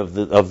quality of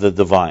the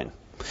divine.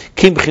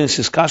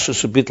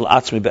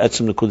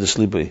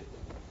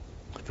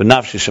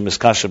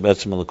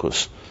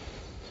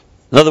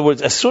 In other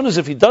words, as soon as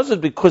if he does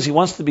it because he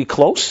wants to be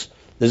close,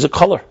 there's a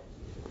color.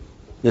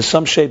 There's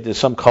some shape, there's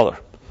some color.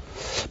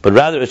 But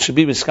rather it should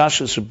be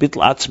miskashus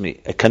bitl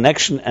atzmi, a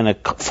connection and a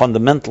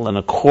fundamental and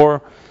a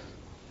core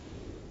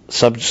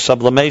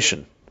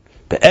sublimation.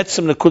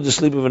 Be'etzem nekudas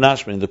liba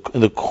v'nashmi,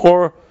 in the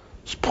core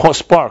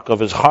spark of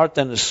his heart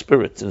and his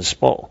spirit and his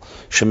soul.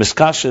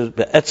 Shemiskashus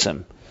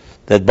be'etzem,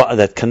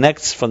 that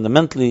connects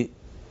fundamentally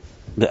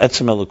the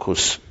etzem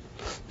elokus.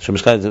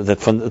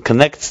 That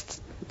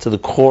connects to the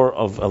core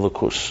of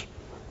Elokus.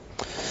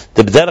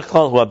 In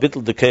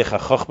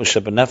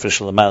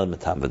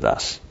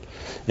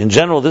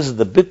general, this is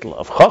the bitl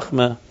of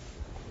Chochmah.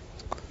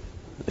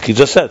 He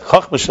just said,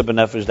 Chochmah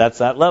shebenefesh, that's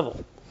that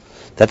level.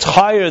 That's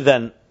higher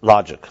than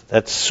logic.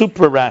 That's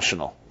super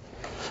rational.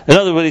 In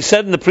other words, he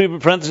said in the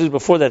parentheses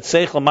before that,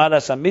 Seichel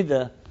Madas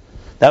Amida,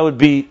 that would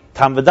be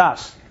Tam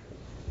V'das.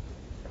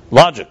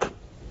 Logic.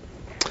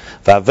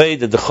 And the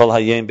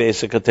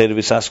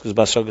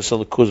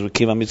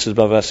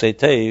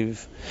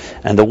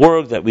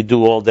work that we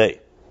do all day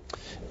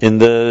in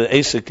the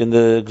asik, in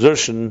the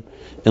exertion,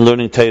 in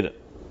learning Torah,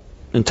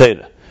 and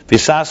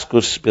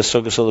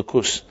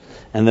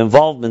the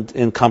involvement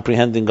in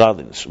comprehending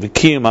godliness, and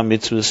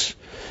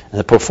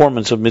the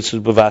performance of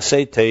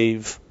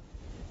mitzvahs,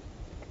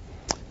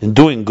 in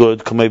doing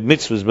good,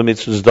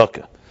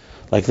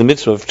 like the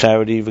mitzvah of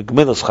charity,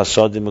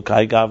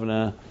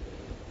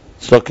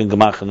 Tzedakah and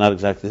Gemach are not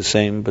exactly the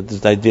same, but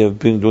there's the idea of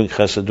doing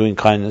chesed, doing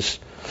kindness.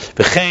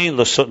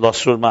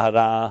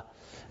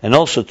 And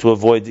also to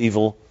avoid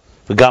evil.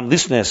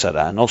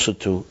 And also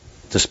to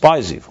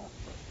despise evil.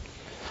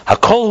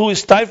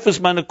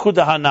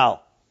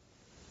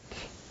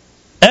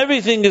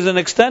 Everything is an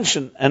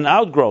extension, an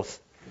outgrowth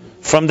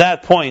from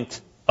that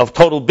point of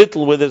total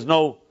bittul where there's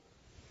no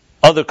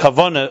other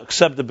kavanah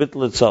except the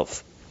bittul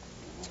itself.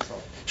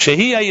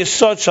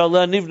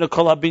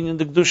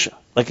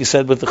 Like he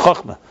said with the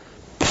Chochmah.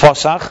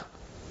 Pasach,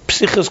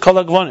 psichas kol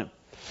hagvonim.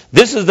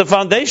 This is the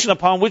foundation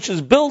upon which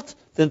is built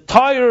the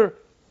entire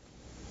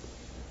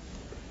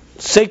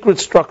sacred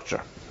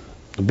structure.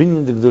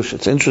 Binyan de Kedusha.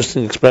 It's an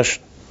interesting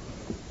expression.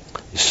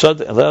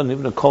 Yisod elel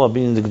nivna kol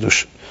binyan de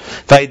Kedusha.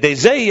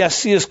 V'aydeizei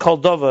yasiyas kol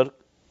dover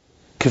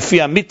k'fi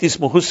amitis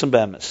muhusam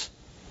be'emes.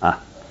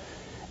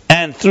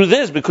 And through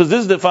this, because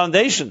this is the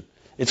foundation,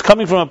 it's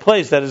coming from a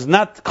place that is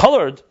not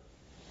colored.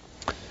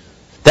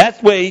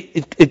 That way,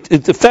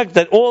 it affects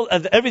that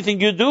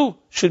everything you do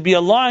should be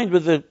aligned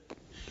with the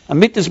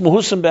amitis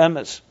muhusam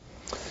be'emes,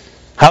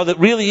 how that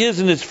really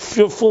is in its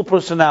full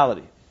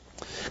personality.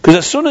 Because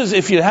as soon as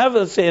if you have,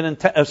 let's say,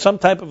 some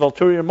type of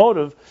ulterior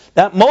motive,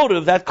 that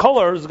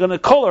color is going to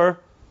color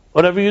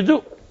whatever you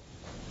do.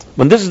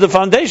 When this is the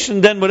foundation,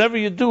 then whatever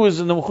you do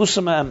is in the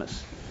muhusam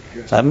be'emes.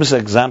 So I miss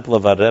an example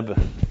of our Rebbe.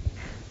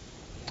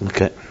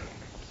 Okay.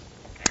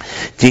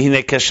 Because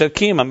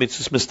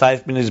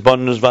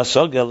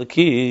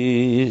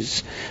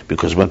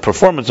when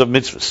performance of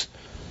mitzvahs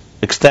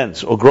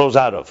extends or grows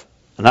out of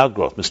an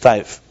outgrowth,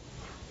 mistaif,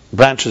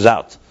 branches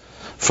out,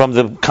 from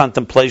the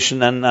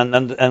contemplation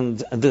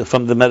and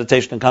from the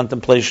meditation and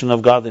contemplation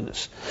of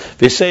godliness.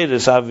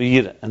 V'seiris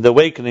aviyira, and the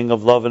awakening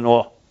of love and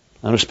awe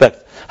and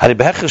respect. You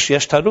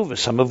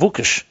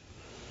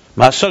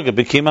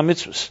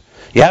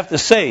have to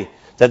say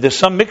that there's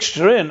some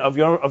mixture in of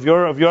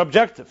your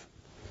objective,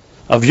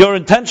 of your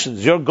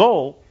intentions, your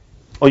goal,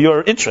 or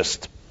your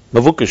interest.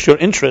 Mavukish, your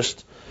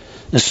interest,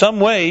 in some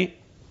way,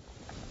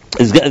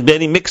 is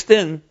getting mixed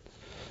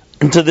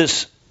into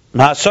this.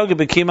 Mahasaga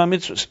bekima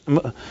mitzvahs.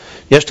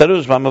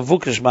 Yeshtaruz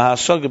ma'mavukish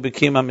mahasaga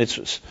bekima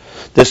mitzvahs.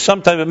 There's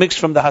some type of mix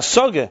from the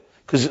hasaga,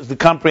 because the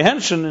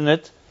comprehension in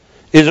it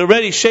is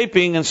already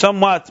shaping and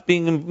somewhat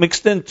being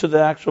mixed into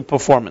the actual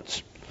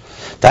performance.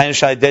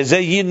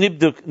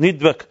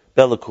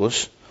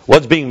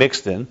 What's being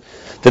mixed in?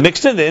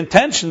 The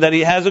intention that he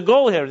has a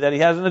goal here, that he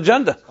has an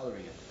agenda.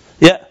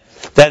 Yeah.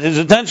 That his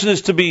intention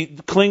is to be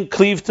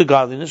cleave to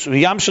godliness, and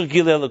he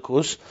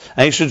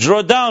should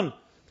draw down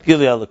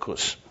Gilei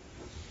Elikus.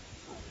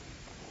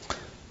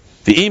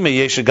 She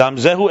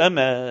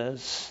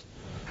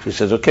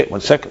says, okay,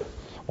 1 second.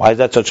 Why is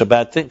that such a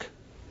bad thing?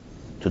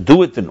 To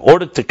do it in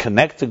order to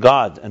connect to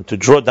God and to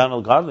draw down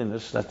all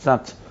godliness, that's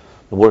not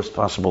the worst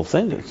possible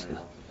thing.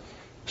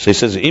 So he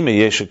says, so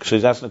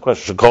he's asking the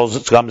question,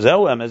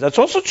 that's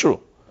also true.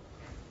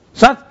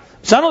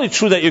 It's not only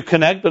true that you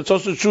connect, but it's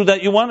also true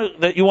that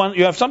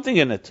you have something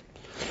in it.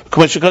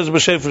 Like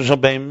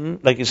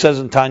he says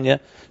in Tanya,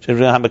 he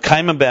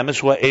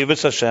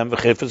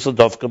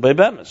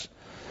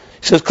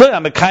says clearly,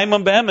 I'm a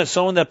kaimam be'emes,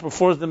 someone that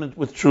performs them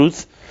with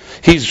truth.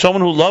 He's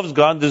someone who loves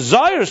God,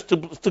 desires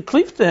to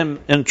cleave to Him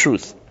in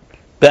truth,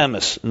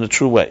 be'emes, in a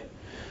true way.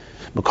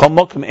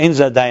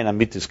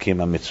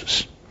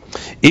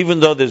 Even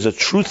though there's a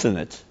truth in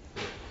it,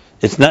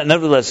 it's not.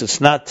 Nevertheless,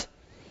 it's not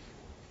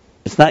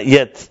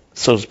yet,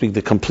 so to speak,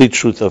 the complete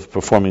truth of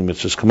performing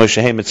mitzvahs.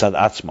 K'moshehem mitzad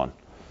atzmon,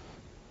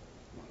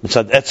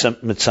 mitzad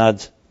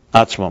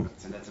atzmon,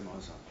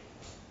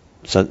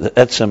 mitzad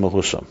etzem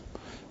mahusam.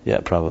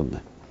 Yeah,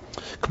 probably.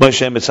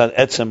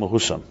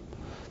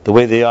 The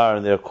way they are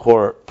in their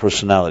core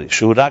personality,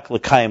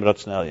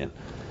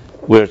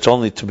 where it's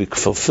only to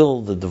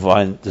fulfill the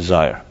divine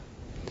desire.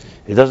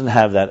 It doesn't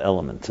have that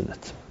element in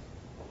it.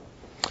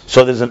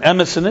 So there's an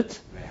emes in it,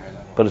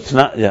 but it's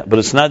not. Yeah, but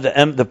it's not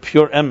the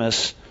pure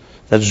emes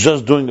that's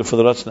just doing it for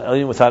the Ratzon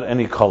Elyon without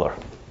any color.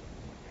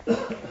 So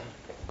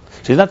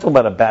he's not talking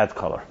about a bad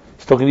color.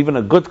 He's talking even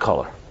a good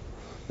color.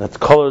 That's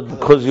colored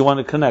because you want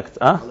to connect.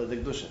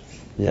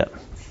 Yeah.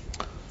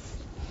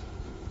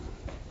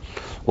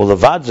 Well,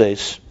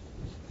 levadzes,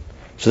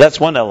 so that's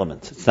one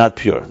element. It's not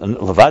pure. And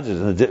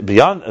levadzes,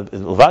 beyond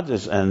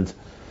levadzes, and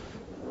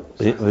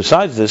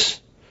besides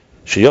this,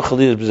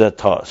 sheyochali is b'zat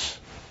ta'as.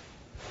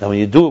 Now, when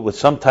you do it with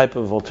some type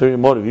of ulterior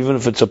motive, even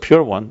if it's a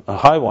pure one, a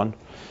high one,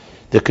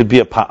 there could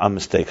be a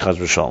mistake. Chaz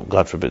v'shalom,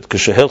 God forbid.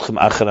 K'shehilchem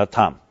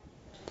acharatam.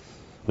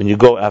 When you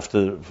go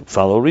after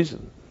follow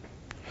reason.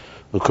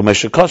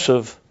 L'kumesh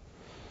kosav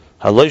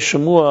haloi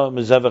shemua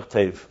mezevach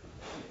tev.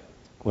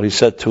 What he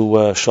said to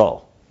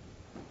Shaul.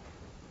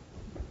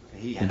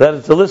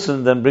 Better to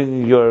listen than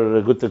bring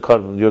your good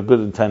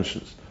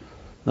intentions.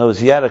 In other words,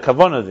 he had a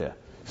kavanah there.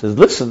 He says,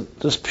 listen,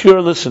 just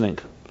pure listening.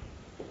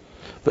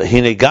 But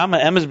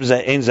hinegama emes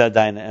b'zeh ein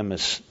zadayna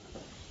emes.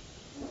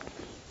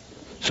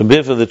 So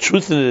therefore, the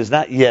truth in it is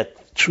not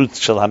yet truth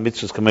shel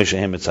hamitzvos kamei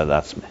shehem mitzad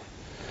atzmei.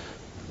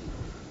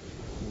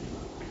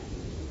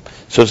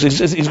 So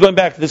he's going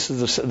back. This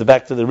is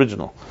back to the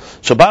original.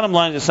 So bottom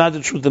line, it's not the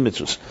truth of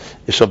mitzvahs.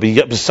 So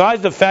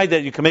besides the fact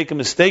that you can make a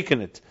mistake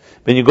in it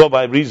when you go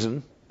by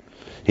reason.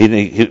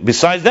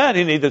 Besides that,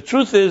 the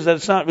truth is that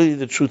it's not really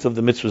the truth of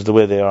the mitzvahs the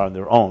way they are on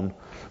their own,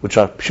 which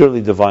are purely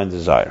divine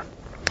desire.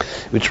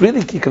 Which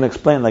really you can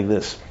explain like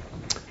this.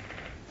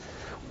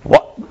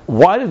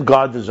 Why did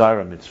God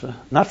desire a mitzvah?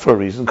 Not for a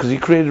reason, because He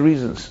created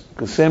reasons.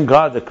 The same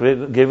God that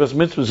gave us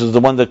mitzvahs is the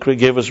one that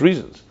gave us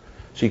reasons.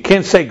 So you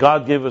can't say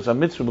God gave us a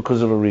mitzvah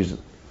because of a reason.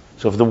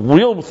 So if if you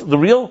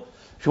want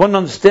to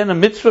understand a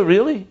mitzvah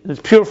really, in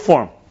its pure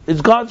form,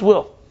 it's God's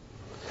will.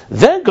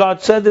 Then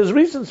God said there's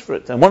reasons for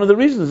it. And one of the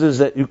reasons is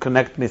that you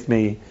connect with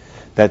me,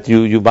 that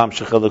you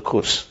bamshech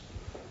elikus.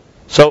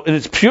 So in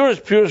its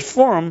purest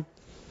form,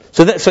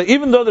 so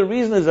even though the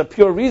reason is a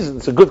pure reason,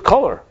 it's a good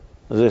color,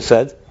 as I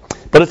said,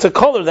 but it's a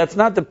color that's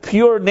not the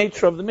pure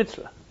nature of the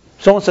mitzvah.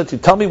 Someone said to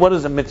you, tell me what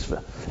is a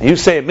mitzvah? And you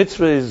say a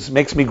mitzvah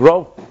makes me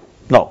grow?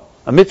 No.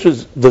 A mitzvah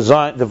is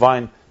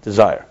divine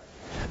desire.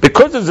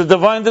 Because it's a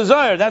divine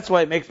desire, that's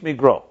why it makes me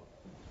grow.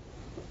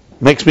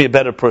 Makes me a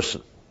better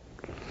person.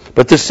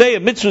 But to say a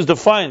mitzvah is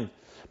defined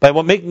by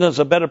what making us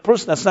a better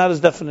person, that's not his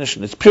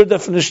definition. Its pure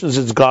definition is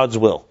it's God's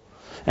will.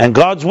 And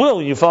God's will,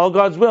 when you follow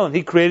God's will, and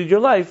He created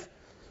your life,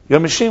 your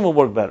machine will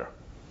work better.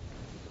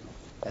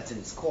 That's in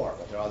its core,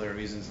 but there are other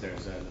reasons.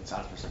 There's the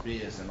tzad for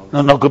sabriyas and all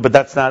that. No, good, but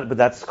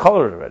that's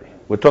colored already.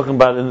 We're talking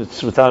about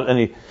it without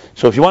any.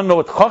 So if you want to know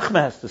what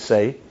Chochmah has to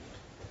say,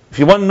 if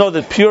you want to know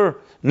the pure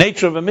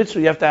nature of a mitzvah,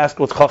 you have to ask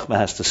what Chochmah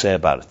has to say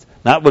about it,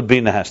 not what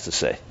Bina has to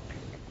say.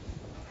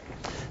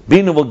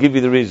 Bina will give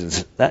you the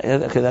reasons.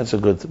 That's a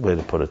good way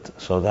to put it.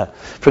 So that,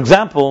 for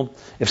example,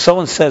 if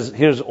someone says,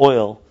 here's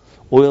oil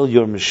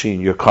your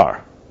machine, your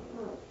car.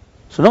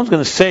 So no one's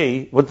going to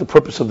say what the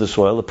purpose of this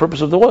oil. The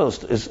purpose of the oil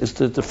is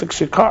to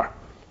fix your car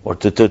or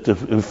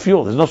to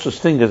fuel. There's no such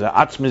thing as an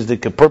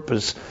atzmizdik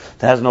purpose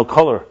that has no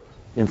color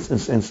in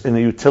a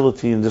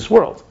utility in this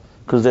world,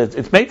 because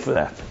it's made for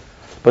that.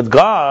 But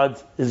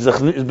God is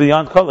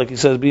beyond color, like he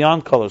says,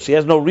 beyond color. So he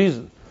has no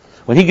reason.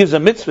 When he gives a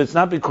mitzvah, it's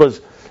not because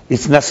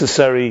it's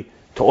necessary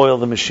to oil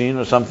the machine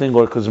or something,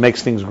 or because it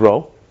makes things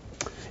grow.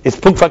 It's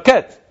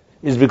punkfaket.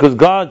 It's because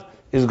God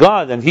is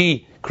God, and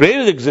he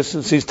created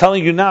existence. He's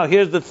telling you now,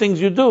 here's the things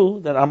you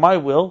do that are my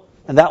will,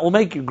 and that will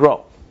make you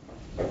grow.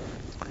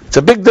 It's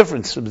a big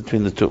difference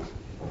between the two.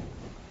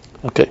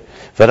 Okay.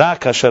 And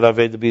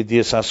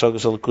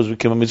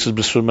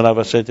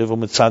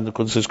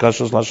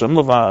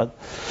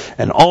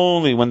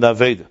only when the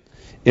Aveda,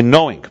 in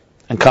knowing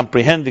and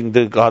comprehending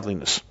the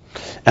godliness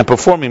and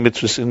performing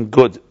mitzvahs in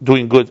good,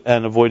 doing good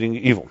and avoiding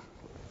evil,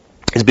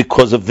 is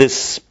because of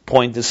this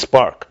point, this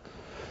spark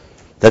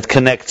that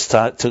connects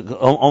to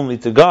only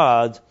to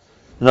God.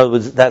 In other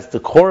words, that's the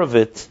core of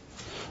it.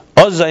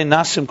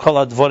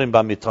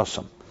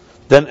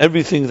 Then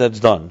everything that's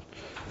done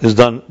is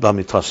done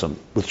b'mitasam,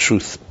 with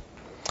truth.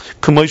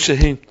 They're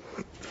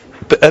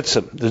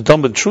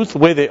done with truth, the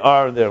way they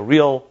are in their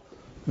real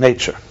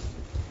nature.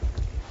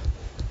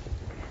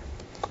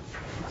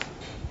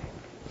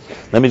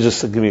 Let me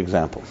just give you an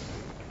example.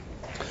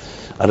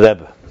 A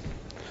Rebbe.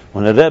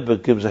 When a Rebbe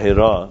gives a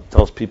Hira,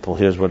 tells people,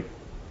 here's what,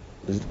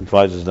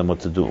 advises them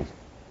what to do.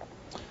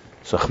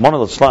 So Chmon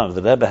al-Islam, if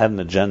the Rebbe had an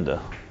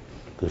agenda,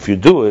 if you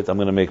do it, I'm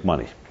going to make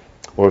money.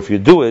 Or if you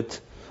do it,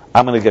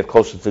 I'm going to get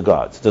closer to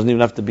God. It doesn't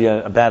even have to be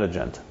a bad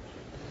agenda.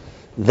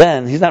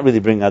 Then he's not really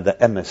bringing out the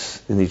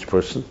emes in each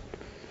person,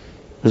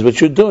 because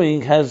what you're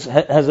doing has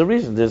a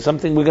reason. There's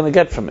something we're going to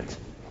get from it.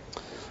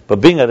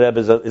 But being a Rebbe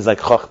is like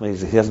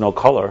Chochmah. He has no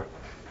color.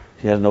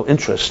 He has no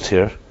interest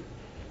here.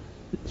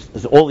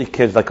 All he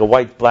cares, like a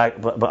white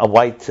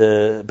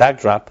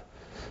backdrop.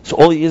 So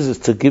all he is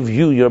to give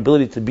you your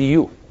ability to be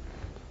you,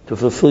 to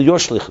fulfill your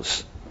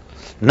shlichus,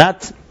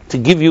 not to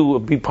give you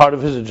be part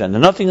of his agenda.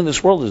 Nothing in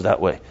this world is that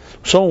way.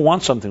 If someone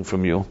wants something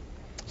from you,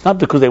 it's not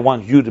because they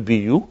want you to be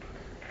you,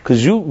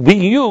 because you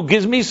being you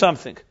gives me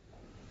something.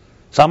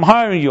 So I'm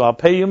hiring you. I'll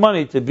pay you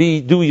money to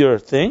do your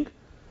thing,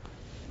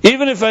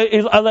 even if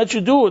I let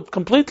you do it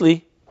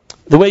completely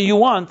the way you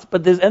want.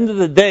 But at the end of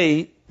the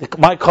day,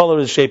 my color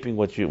is shaping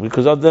what you.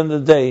 Because at the end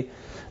of the day,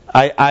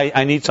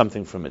 I need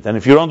something from it. And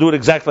if you don't do it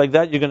exactly like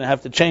that, you're going to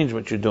have to change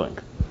what you're doing.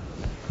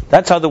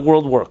 That's how the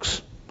world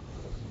works.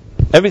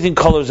 Everything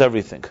colors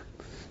everything.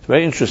 It's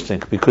very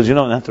interesting because in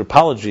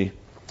anthropology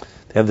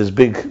they have this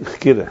big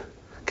chira.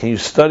 Can you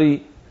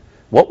study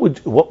what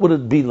would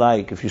it be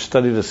like if you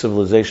studied a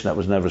civilization that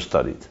was never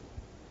studied?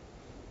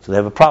 So they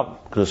have a problem,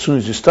 because as soon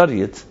as you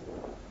study it,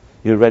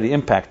 you're already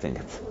impacting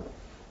it.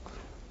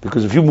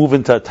 Because if you move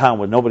into a town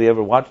where nobody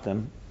ever watched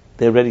them,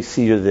 they already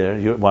see you're there,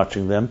 you're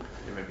watching them.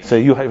 So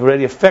you're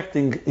already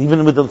affecting,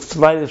 even with the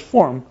slightest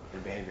form.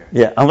 Your behavior.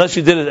 Yeah, unless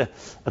you did it.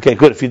 Okay,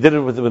 good. If you did it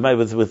with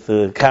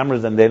the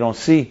cameras and they don't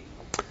see,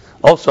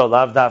 also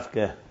lav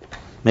dafke,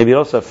 maybe it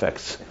also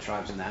affects. The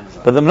tribes in the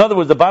Amazon. But in other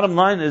words, the bottom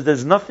line is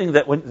there's nothing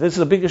that this is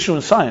a big issue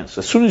in science.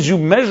 As soon as you're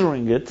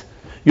measuring it,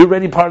 you're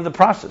already part of the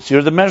process.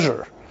 You're the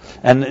measurer,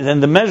 and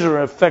the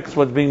measurer affects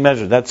what's being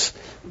measured. That's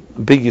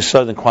a big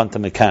yesod in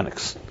quantum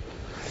mechanics.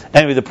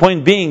 Anyway, the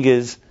point being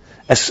is,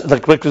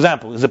 like for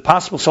example, is it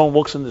possible someone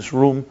walks in this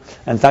room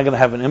and it's not going to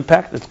have an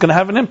impact? It's going to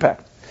have an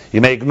impact.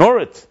 You may ignore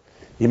it.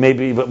 You may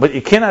be, but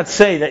you cannot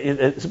say that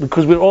it's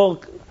because we're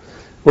all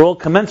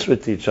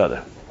commensurate to each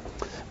other.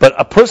 But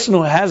a person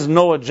who has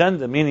no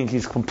agenda, meaning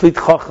he's complete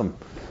chacham,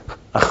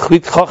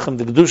 achrit chacham,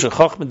 the kedusha,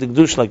 chacham, the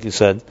kedusha, like you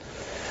said,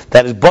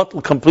 that is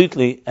bottled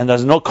completely and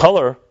has no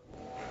color,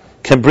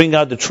 can bring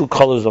out the true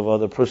colors of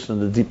other person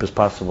in the deepest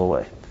possible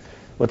way.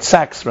 What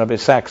Rabbi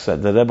Sachs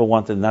said, the Rebbe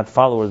wanted not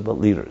followers but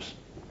leaders.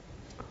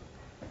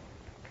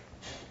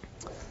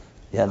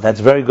 Yeah,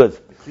 that's very good.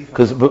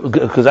 Because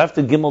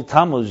after Gimel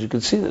Tammuz, you can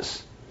see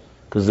this.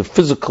 Because the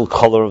physical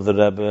color of the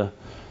Rebbe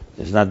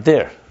is not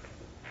there.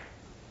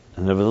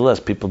 And nevertheless,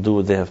 people do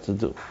what they have to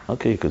do.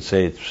 Okay, you could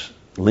say it's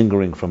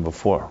lingering from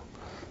before.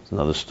 It's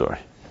another story.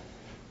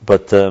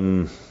 But,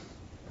 okay.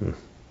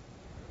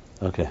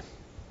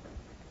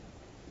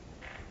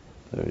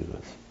 Very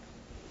good.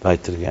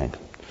 Right to the gang.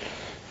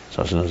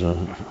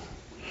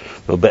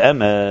 But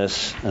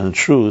be'emes, and in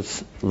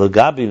truth,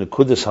 l'gabi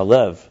nekudas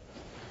halev,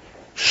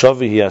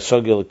 shavi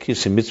hiyasogel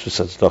kisi mitzvah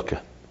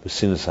tzedakah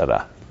b'sinas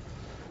hara.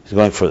 He's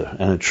going further.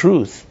 And in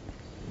truth,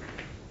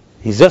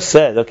 he just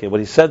said, okay, what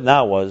he said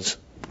now was,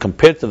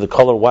 compared to the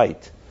color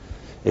white,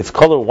 if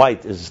color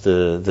white is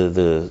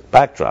the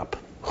backdrop,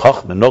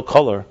 chachma, no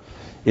color,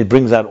 it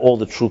brings out all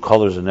the true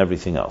colors and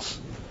everything else,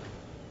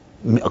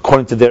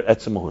 according to their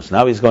etzemahus.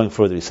 Now he's going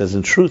further. He says,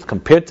 in truth,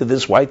 compared to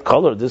this white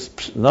color, Kudas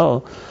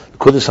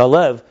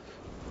Halev,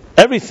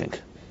 everything,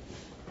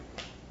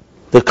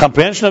 the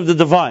comprehension of the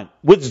divine,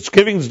 with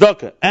giving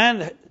tzedakah,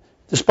 and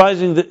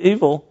despising the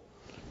evil,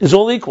 is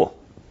all equal.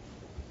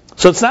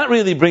 So it's not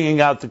really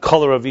bringing out the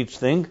color of each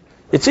thing,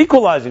 it's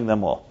equalizing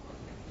them all.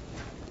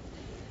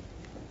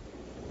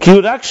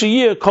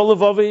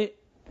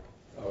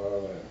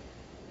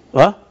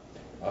 What?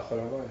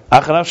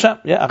 Acharav Shem,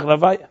 yeah,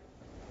 Acharavaya.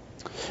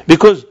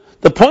 Because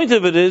the point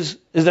of it is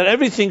that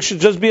everything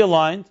should just be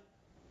aligned,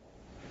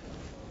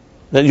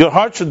 that your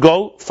heart should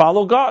go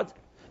follow God.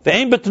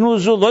 And this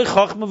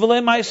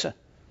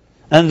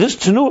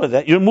tenuah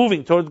that you're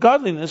moving toward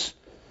godliness,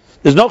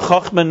 there's no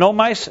chachma, no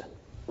maisa.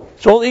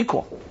 It's all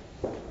equal.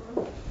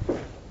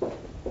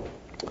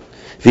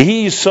 And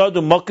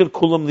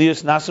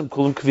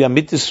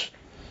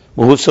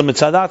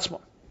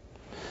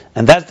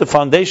that's the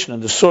foundation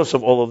and the source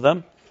of all of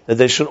them, that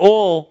they should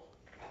all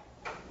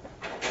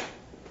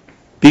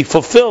be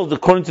fulfilled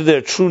according to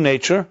their true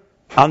nature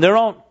on their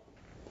own.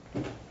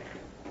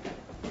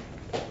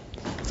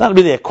 It's not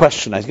really a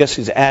question. I guess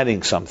he's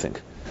adding something.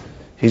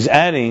 He's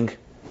adding.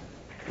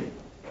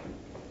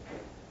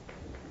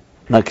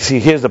 Now, see,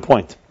 here's the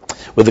point.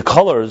 With the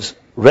colors,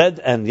 red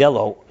and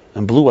yellow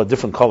and blue are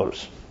different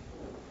colors.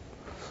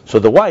 So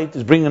the white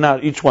is bringing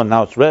out each one.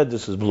 Now it's red,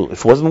 this is blue. If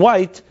it wasn't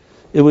white,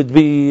 it would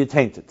be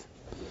tainted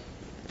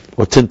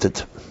or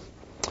tinted.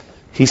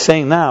 He's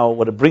saying now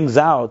what it brings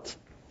out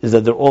is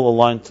that they're all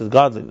aligned to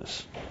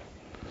godliness.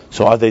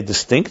 So are they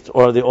distinct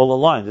or are they all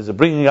aligned? Is it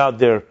bringing out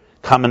their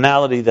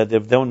commonality that they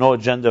have no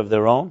agenda of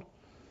their own?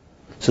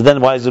 So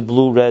then why is it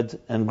blue, red,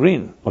 and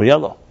green or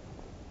yellow?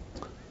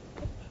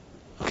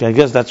 Okay, I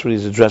guess that's what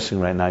he's addressing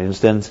right now. You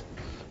understand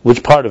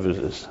which part of it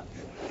is?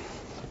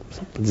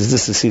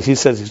 He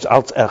says he's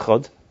alt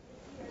echad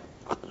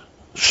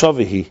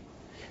shavihi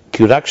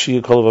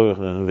kirakshi yikol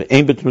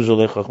ve'ein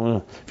betmuzolei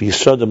chachma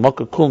v'yisod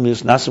makar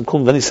kulmis nasim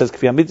kulm. Then he says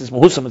k'viyamitis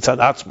mahusam mitzad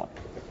atzman.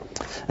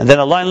 And then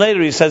a line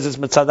later he says it's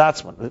mitzad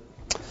atzman.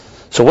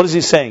 So what is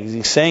he saying? Is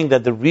he saying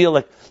that the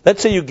real,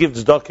 let's say you give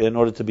tzedakah in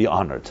order to be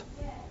honored.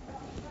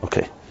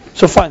 Okay,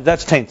 so fine,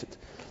 that's tainted.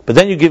 But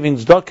then you're giving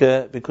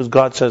tzedakah because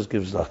God says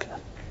give tzedakah.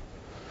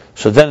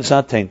 So then it's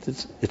not tainted.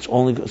 It's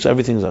only, so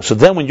everything's up. So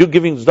then when you're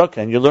giving tzedakah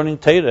and you're learning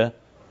Torah,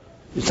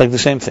 it's like the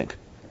same thing.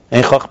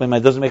 Ein chachmim,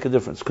 it doesn't make a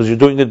difference because you're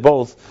doing it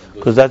both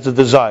because that's a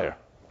desire.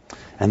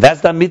 And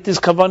that's the mitis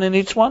kavan in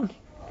each one.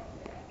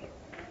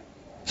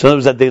 So in other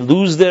words, that they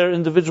lose their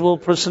individual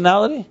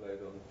personality?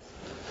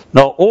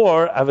 No,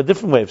 or I have a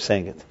different way of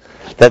saying it.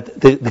 That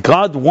the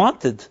God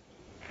wanted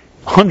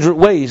 100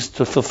 ways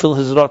to fulfill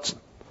His ratzon.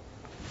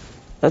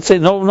 Let's say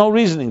no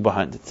reasoning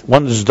behind it.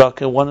 One is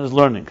tzedakah, one is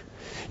learning.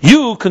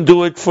 You can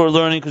do it for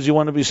learning because you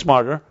want to be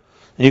smarter,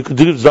 and you can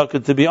do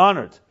tzedakah to be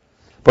honored.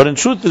 But in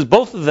truth,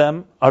 both of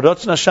them are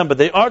ratzon Hashem, but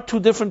they are two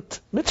different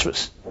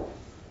mitzvahs.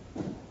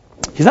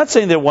 He's not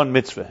saying they're one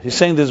mitzvah. He's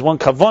saying there's one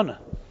kavanah.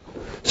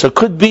 So it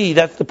could be,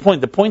 that's the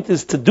point. The point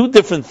is to do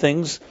different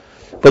things,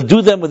 but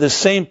do them with the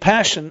same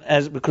passion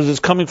as because it's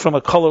coming from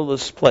a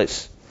colorless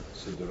place.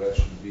 So the rest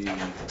should be.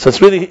 So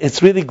it's really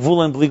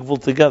gvul and bli gvul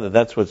together.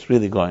 That's what's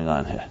really going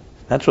on here.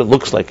 That's what it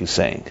looks like he's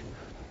saying.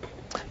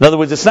 In other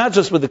words, it's not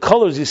just with the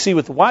colors you see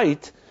with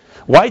white.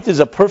 White is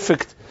a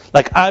perfect,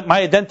 my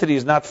identity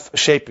is not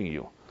shaping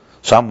you.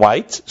 So I'm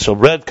white, so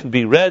red can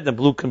be red and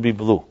blue can be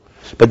blue.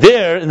 But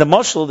there, in the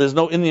mashal, there's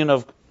no Indian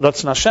of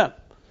Ratzon Hashem.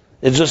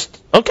 It's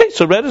just, okay,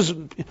 so red is,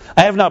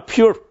 I have now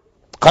pure,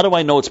 how do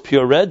I know it's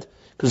pure red?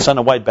 Because it's on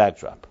a white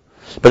backdrop.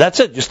 But that's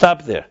it, you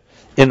stop there.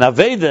 In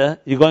Aveda,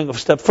 you're going a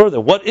step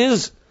further. What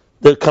is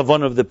the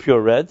kavanah of the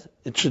pure red?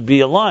 It should be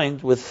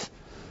aligned with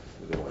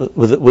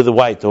the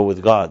white or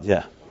with God,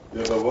 yeah.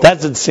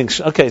 That's a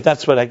distinction. Okay,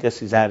 that's what I guess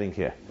he's adding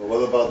here.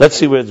 Let's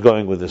see where it's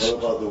going with this. What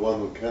about the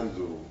one who can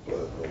do?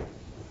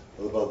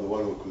 What about the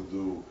one who could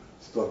do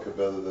tzedakah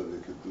better than he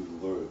could do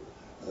the learn?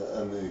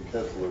 And he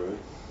can't learn.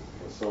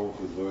 Or someone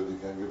could learn, he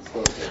can't give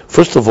tzedakah.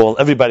 First of all,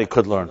 everybody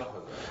could learn.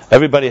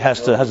 Everybody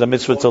has a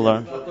mitzvah to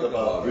learn.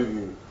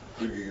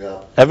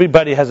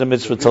 Everybody has a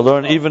mitzvah to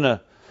learn. Everybody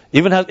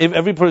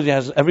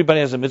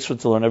has a mitzvah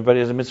to learn.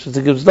 Everybody has a mitzvah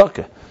to give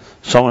tzedakah.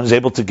 Someone is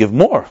able to give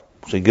more,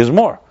 so he gives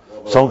more.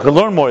 Someone can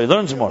learn more, he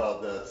learns more.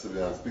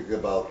 I'm speaking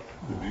about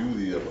the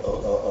beauty of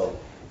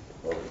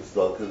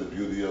tzedakah, the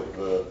beauty of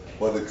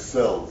what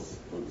excels,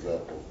 for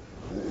example,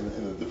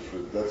 in a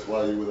different. That's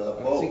why you would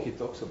have. I think he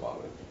talks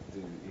about it.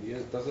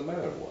 It doesn't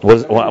matter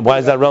what. Why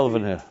is that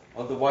relevant here?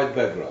 On the white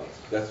background.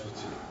 That's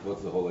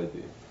what's the whole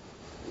idea.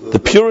 The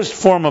purest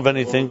form of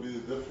anything. What would be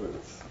the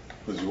difference?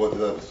 Because you want to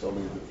have so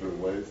many different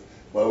ways.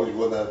 Why would you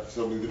want to have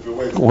so many different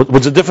ways?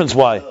 What's the difference?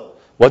 Why?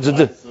 What's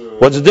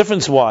the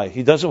difference? Why?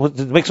 He doesn't.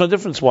 It makes no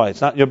difference. Why? It's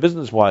not your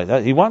business. Why?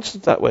 He wants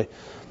it that way.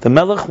 The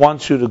Melech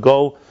wants you to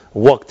go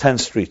walk 10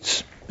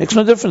 streets. Makes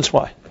no difference.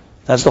 Why?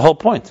 That's the whole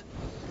point.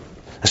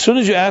 As soon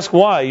as you ask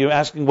why, you're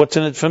asking what's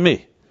in it for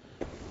me.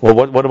 Well,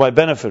 what do I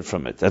benefit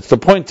from it? That's the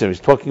point there. He's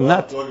talking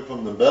I'm talking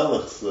from the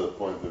Melech's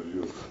point of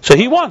view. So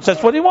he wants.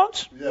 That's what he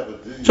wants. Yeah,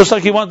 but just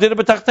like he wanted it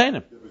b'tachtenim.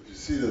 Yeah, but you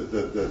see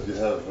that you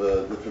have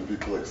different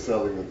people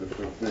excelling in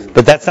different things.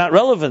 But that's not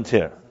relevant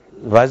here.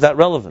 Why is that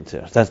relevant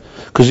here?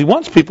 Because he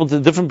wants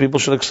different people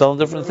should excel in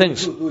different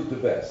things. Do it the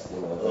best.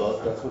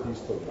 That's what he's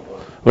talking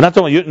about. We're not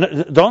talking. You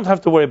don't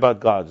have to worry about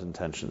God's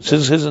intentions.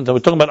 His we're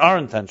talking about our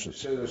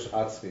intentions. From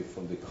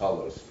the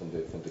colors, from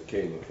the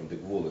kalim, from the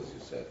gvul, as you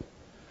said.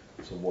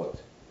 So what?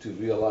 To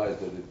realize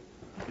that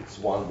it's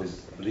one with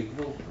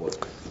blikvul. What?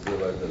 To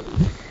realize that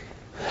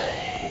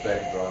the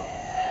backdrop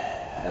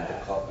and the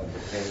kalim.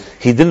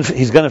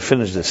 He's going to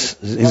finish this.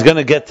 He's going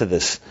to get to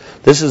this.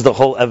 This is the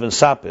whole Evan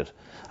Sapir.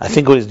 I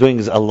think what he's doing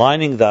is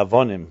aligning the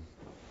avonim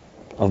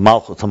of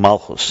Malchus to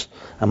Malchus,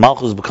 and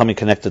Malchus is becoming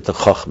connected to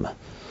Chochmah.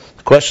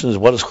 The question is,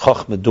 what is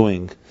Chochmah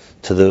doing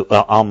to the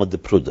Alma de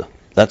Pruda?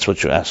 That's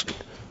what you're asking.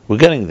 We're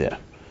getting there.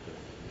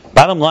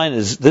 Bottom line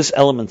is, this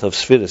element of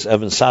Sfiris,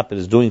 Evan Sapir,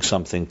 is doing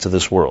something to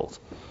this world.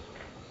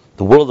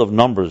 The world of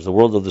numbers, the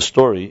world of the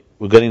story,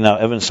 we're getting now,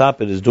 Evan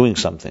Sapir is doing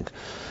something.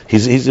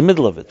 He's in the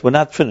middle of it. We're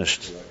not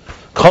finished.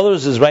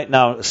 Colors is right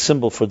now a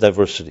symbol for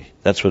diversity.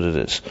 That's what it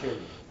is.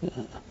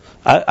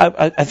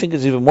 I think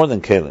it's even more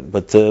than Kalim,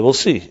 but we'll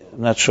see.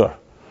 I'm not sure.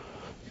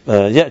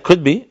 It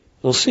could be.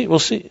 We'll see.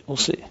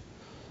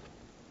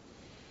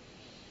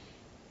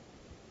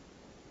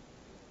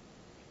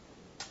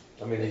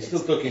 I mean, he's still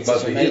talking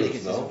about the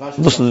heroes, no?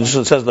 Listen, it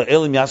says the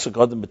Elim Yasik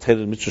Adam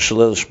B'Teir Mitzvah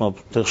Shalel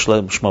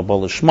Shma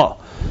Bala Shma.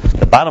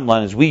 The bottom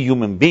line is, we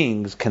human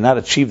beings cannot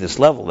achieve this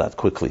level that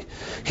quickly.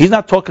 He's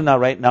not talking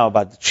right now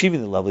about achieving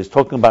the level. He's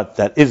talking about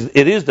that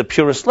it is the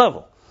purest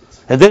level.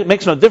 And it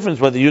makes no difference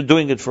whether you're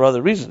doing it for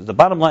other reasons. The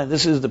bottom line,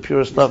 this is the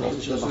purest level.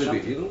 Doesn't it be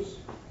heroes?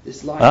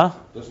 This line. Huh?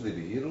 Doesn't it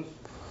be heroes?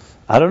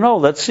 I don't know.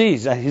 Let's see.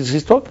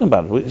 He's talking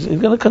about it. He's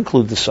going to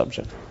conclude this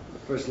subject.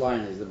 First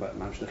line is the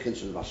Mamshech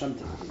Chinsh of the Baal Shem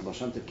Tov. The Baal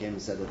Shem Tov came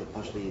and said that the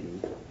Pashto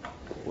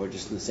were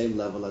just in the same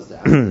level as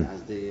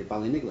the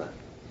Bali Nigla.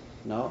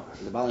 No,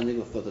 the Bali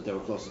Nigla thought that they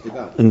were closer to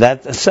God. In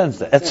that sense,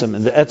 the Etzem,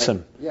 in the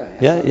Etzem.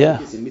 Yeah.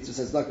 Mitzvah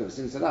says like it's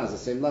the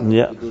same level.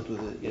 Yeah. You do it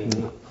with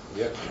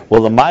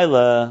Well, the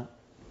Maila.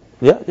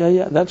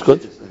 Yeah. That's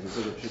good.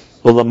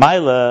 Well, the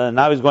Maila.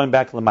 Now he's going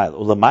back to the Maila.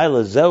 Well, the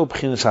Maila zeu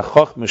b'chinas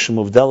hachochma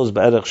shemuvdelos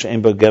be'erech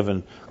she'en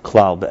b'geven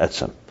klal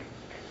be'etzem.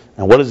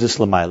 And what is this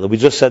Lamaila? We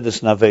just said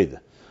this in Aveda.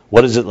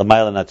 What is it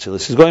Lamaila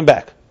Natzilis? He's going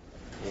back.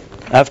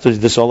 After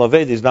this all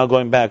Aveda, he's now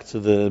going back to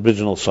the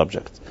original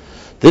subject.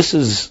 This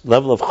is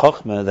level of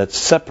Chochmah that's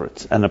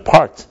separate and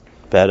apart.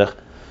 Berech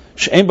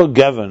she'en bo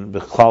geven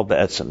b'klal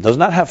be'etzem. Does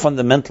not have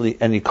fundamentally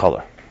any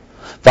color.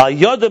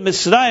 Va'yoda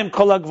Misraim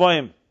kol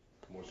ha'gvoim.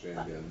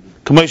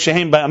 K'moi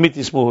she'en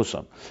ba'amitis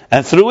muhusam.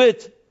 And through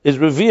it is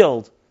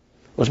revealed,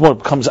 what's more, it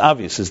becomes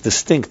obvious, it's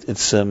distinct,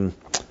 it's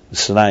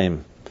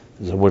Misraim.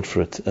 There's a word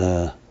for it.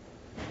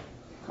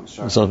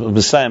 So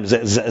Misraim,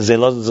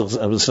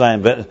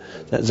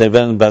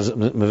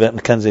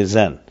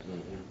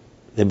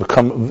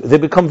 they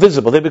become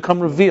visible, they become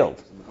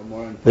revealed.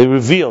 They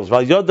reveals.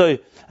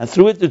 And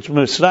through it, it's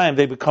Misraim,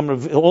 they become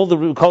all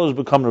the colors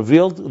become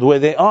revealed the way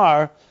they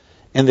are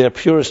in their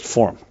purest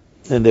form,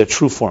 in their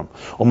true form.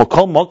 You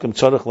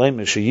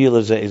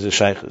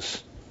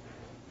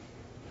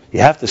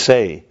have to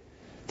say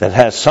that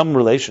has some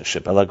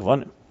relationship.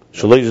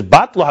 Right.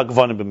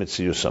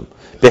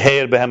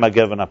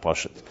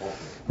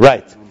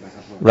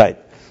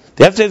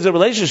 They have to say there's a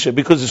relationship,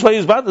 because it's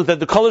that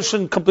the color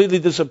shouldn't completely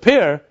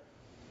disappear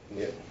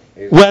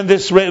when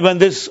this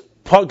Gevin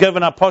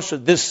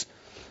HaPoshet, this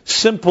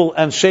simple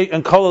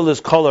and colorless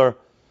color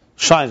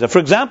shines. For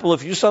example,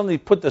 if you suddenly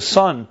put the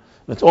sun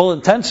with all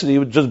intensity, it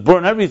would just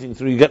burn everything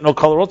through, you get no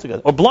color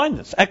altogether. Or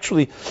blindness.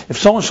 Actually, if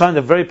someone shines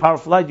a very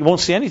powerful light, you won't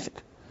see anything.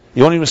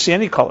 You won't even see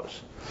any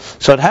colors.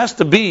 So it has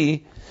to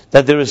be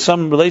that there is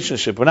some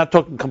relationship. We're not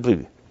talking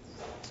completely.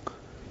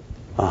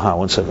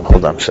 1 second.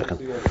 Hold on a second.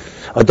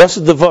 Das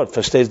ist the word.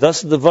 Verstehst?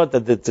 Das ist the word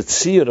that the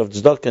tziyur of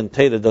tzedakah and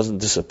Torah doesn't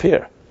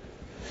disappear.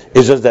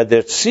 It's just that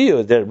their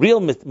tziyur,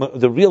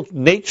 the real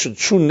nature,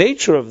 true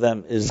nature of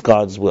them is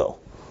God's will.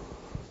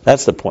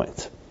 That's the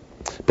point.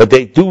 But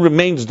they do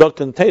remain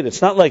tzedakah and Torah.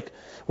 It's not like,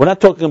 we're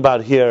not talking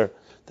about here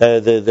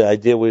the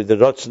idea where the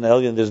Rotz and the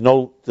Elyon, there's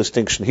no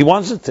distinction. He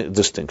wants a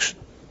distinction.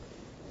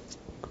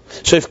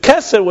 So if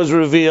Keser was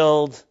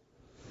revealed,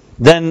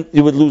 then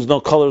you would lose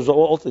no colors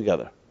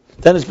altogether.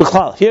 Then it's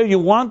B'chlal. Here you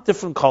want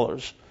different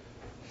colors.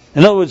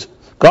 In other words,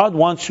 God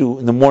wants you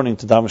in the morning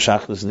to daven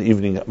Shachris, in the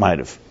evening at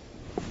Ma'ariv.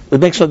 It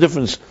makes no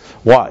difference.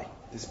 Why?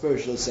 The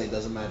spiritual say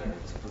doesn't matter.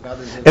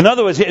 In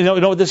other words, you know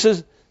what this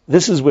is?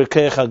 This is where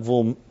Keich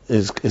HaGvul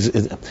is.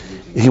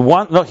 He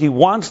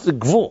wants the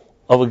Gvul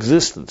of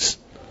existence.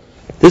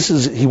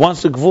 He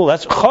wants the Gvul.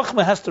 That's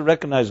Chochmah has to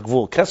recognize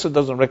Gvul. Keser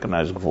doesn't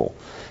recognize Gvul.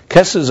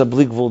 Keser is a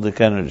bleak Gvuldik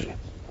energy.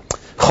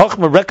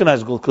 Chochmah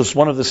recognizes Gvul because it's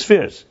one of the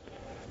spheres.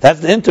 That's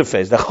the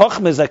interface. The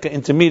Chochmah is like an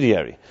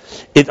intermediary.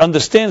 It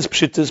understands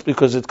Pshittis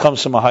because it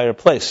comes from a higher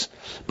place.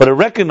 But it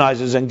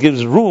recognizes and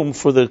gives room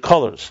for the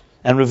colors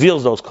and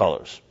reveals those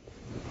colors.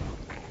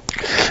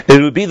 It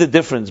would be the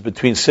difference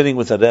between sitting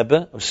with a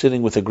Rebbe or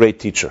sitting with a great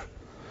teacher.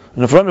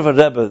 In front of a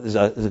Rebbe,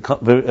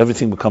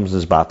 everything becomes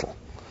this battle.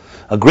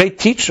 A great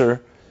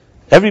teacher,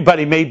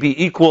 everybody may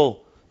be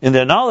equal in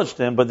their knowledge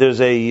to him, but there's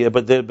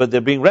but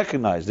they're being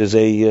recognized. There's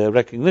a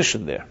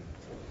recognition there.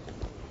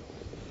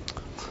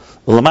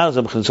 So this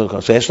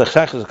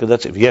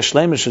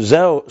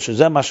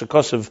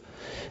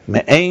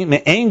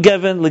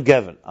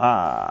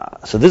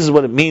is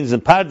what it means in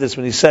Pardes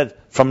when he said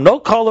from no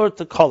color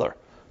to color.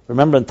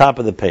 Remember on top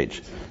of the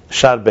page,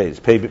 Shar Beis,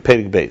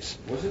 Perik Beis.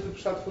 Was it the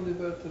pshat from the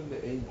word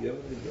me'ein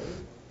geven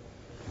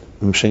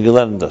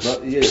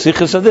legeven?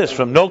 Psichas of this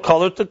from no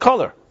color to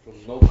color. From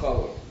no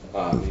color.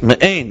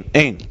 Me'ein,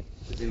 ein.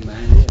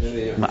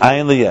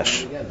 Me'ayin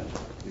liyesh.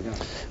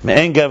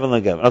 Me'ein geven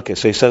legeven. Okay,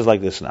 so he says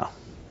like this now.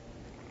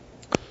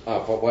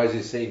 Why is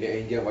he saying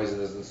me'ein geven? Why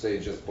doesn't say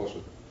just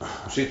poshut?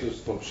 Pshitus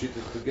from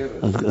pshitus to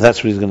geven.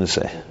 That's what he's going to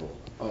say.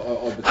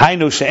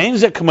 Hainu she'ein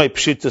ze k'may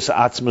pshitus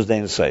atzmus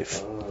dein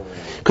seif.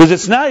 Because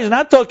he's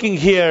not talking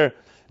here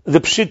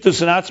the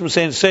pshitus and atzmus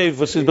dein seif,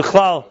 which is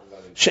b'chlal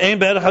she'ein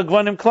be'erach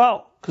hagvanim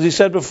klal. Because he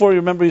said before, you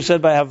remember he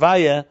said by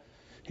Havaya,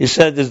 he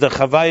said is the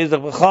Havaya is the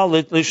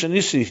b'chlal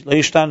le'ishanisi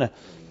le'ishtana.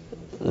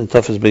 The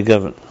tough is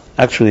begiven.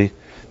 Actually,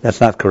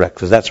 that's not correct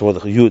because that's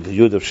what the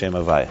Yud of Shem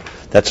Havaya.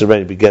 That's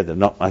already together.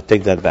 No, I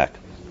take that back.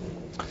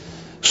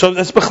 So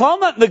that's b'chlal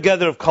not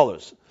together of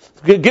colors.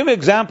 Give an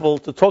example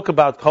to talk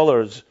about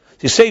colors.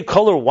 You say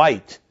color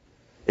white,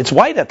 it's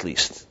white at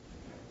least.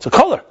 It's a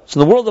color. It's in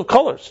the world of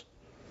colors.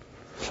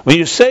 When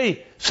you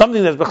say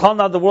something that's b'chlal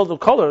not the world of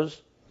colors,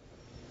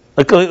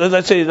 like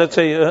let's say, Water has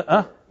no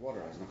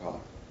color.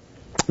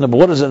 No, but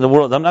what is it in the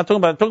world? I'm talking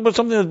about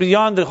something that's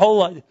beyond the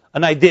whole,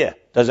 an idea.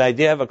 Does an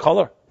idea have a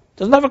color? It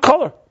doesn't have a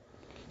color. I'm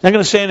not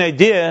going to say an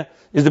idea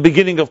is the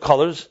beginning of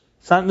colors.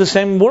 It's not in the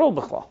same world,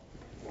 b'chlal.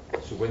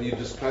 So when you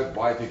describe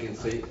white, you can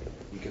say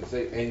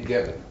ein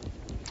geven.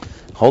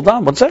 Hold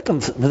on, 1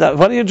 second.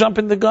 Why do you jump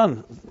in the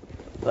gun?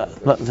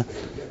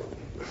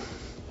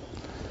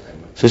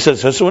 So he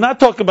says, so we're not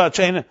talking about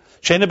Sheina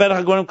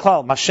Berach HaGorim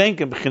Klal.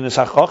 Mashenkin b'chinas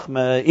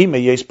ha'chochma ime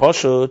yes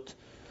poshut.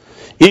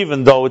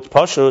 Even though it's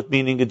poshut,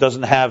 meaning it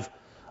doesn't have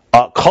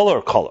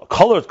colored color.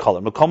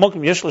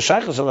 Mekomokim yesh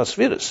l'shaychus al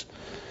ha'sfiris.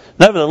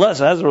 Nevertheless,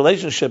 it has a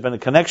relationship and a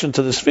connection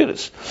to the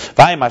spheres.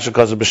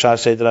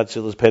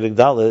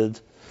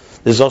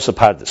 There's also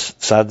Pardes.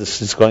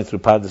 Sardis is going through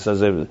Pardes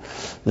as everything.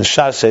 The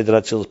Shah Seder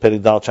Atzilus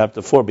Perik Dal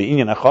chapter 4.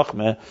 Be'inyan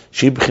ha'chochmeh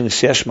she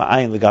b'chinas yesh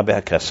ma'ayin l'gabei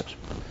ha'keser.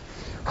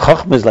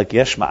 Chochmeh is like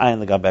yesh ma'ayin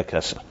l'gabei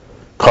ha'keser.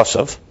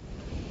 Kosov.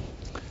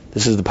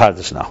 This is the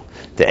Pardes now.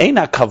 The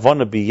eina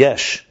kavona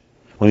b'yesh.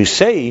 When you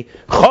say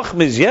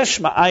chochmeh is yesh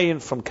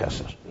ma'ayin from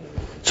keser.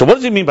 So what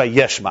does he mean by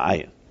yesh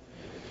ma'ayin?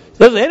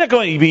 There's eina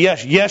kavona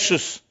b'yesh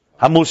yeshus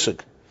hamusig.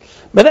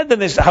 But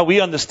that is how we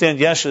understand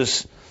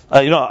yeshus.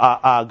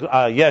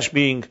 Yesh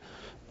being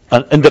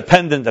an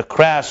independent, a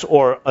crass,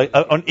 or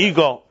an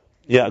ego,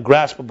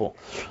 graspable.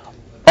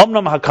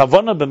 Omnam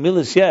hakavana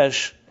b'milis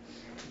yesh,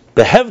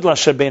 behevdla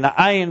shebein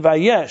ha'ayin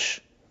v'yesh.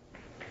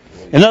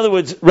 In other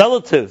words,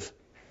 relative,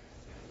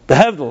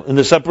 behevdla, in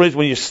the separation,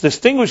 when you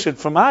distinguish it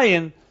from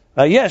ayin,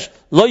 v'yesh,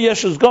 lo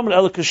yesh is gomer,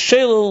 el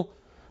k'shelul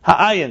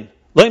ha'ayin,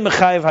 lo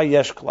mechayev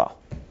ha'yesh klal.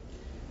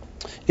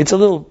 It's a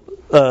little,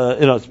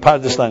 it's part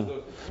of this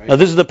language. No,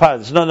 this is the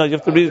part. No, you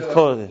have to read it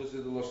closely.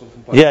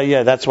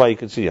 Yeah, that's why you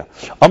can see.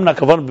 Omna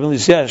kavan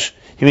b'milis yesh.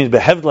 He means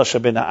behevdla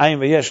shebein ha'ayin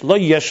v'yesh lo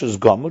yesh is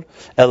gomer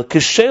el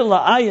kishel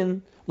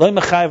la'ayin lo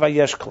mechayev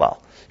ha'yesh klal.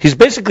 He's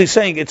basically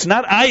saying it's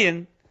not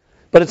ayin,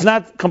 but it's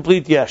not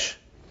complete yesh.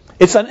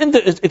 It's an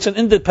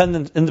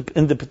independent,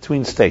 in the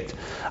between state.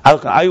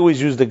 I always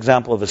use the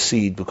example of a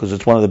seed because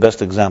it's one of the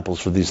best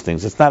examples for these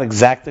things. It's not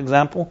exact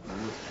example,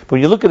 but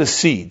when you look at a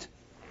seed,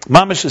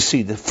 mamish a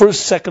seed, the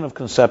first second of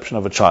conception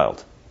of a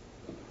child.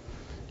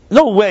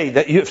 No way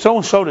that if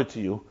someone showed it to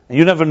you and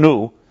you never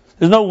knew,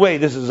 there's no way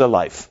this is a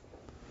life.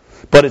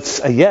 But it's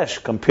a yesh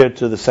compared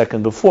to the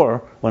second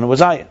before when it was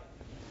ayin.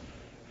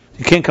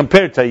 You can't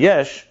compare it to a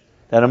yesh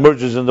that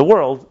emerges in the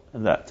world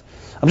and that.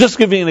 I'm just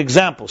giving you an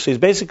example. So he's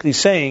basically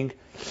saying,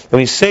 when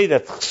we say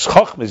that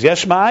chochmah is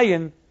yesh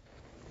ma'ayin,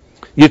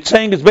 you're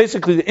saying it's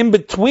basically the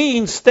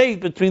in-between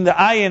state between the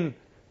ayin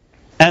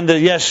and the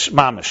yesh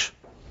mamish.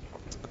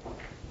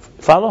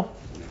 Follow?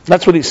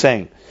 That's what he's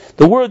saying.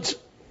 The words,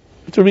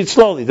 to read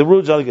slowly, the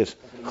words are like this.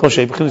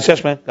 Choshe, b'chinas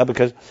yesh man,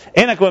 because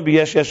enak going be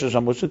yesh yesh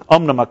zamusik,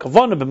 omnam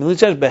hakavona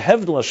b'milis yesh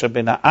behevdla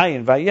shebein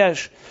ha'ayin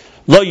v'yesh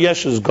lo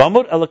yesh is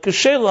gomer ela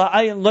k'shel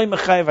ha'ayin lo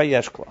mechayev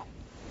ha'yesh klal.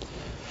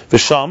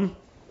 V'sham,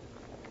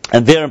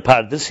 and there in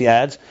Pardes he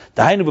adds,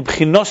 Dahainu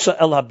b'bchinosa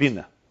el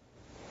habina.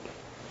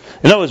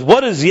 In other words,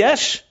 what is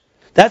yesh?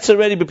 That's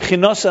already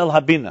b'bchinosa el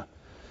habina.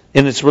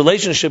 In its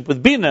relationship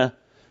with bina,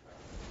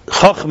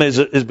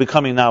 chochmah is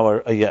becoming now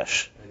a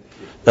yesh.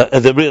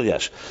 The real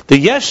yesh. The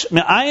yesh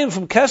me'ayin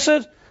from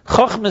keser,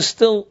 chochmah is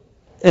still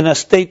in a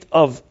state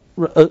of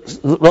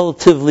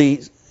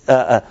relatively.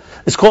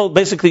 It's called,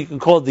 basically you can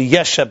call it the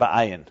yesh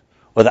sheba'ayin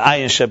or the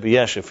ayin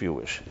shebeyesh if you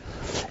wish.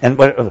 And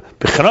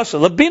b'chinosa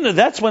labina,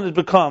 that's when it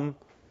become.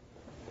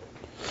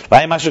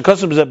 What's ein geven?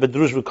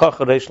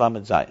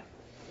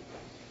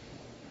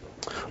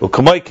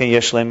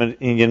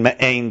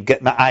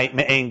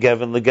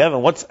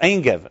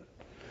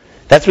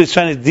 That's what he's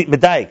trying to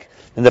medayik.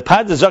 And the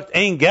pad is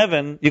ein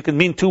geven, you can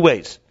mean two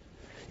ways.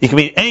 You can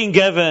mean ein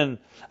geven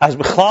as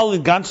bechlal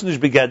in ganzen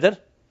begeder,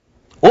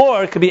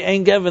 or it could be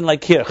ein geven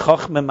like here,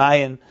 chochme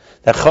mayin,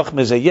 that chochme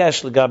is a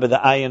yesh legabe the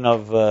ayin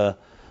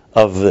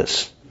of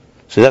this.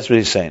 So that's what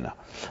he's saying now.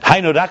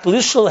 Hainu rak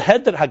lishal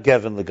heder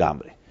hageven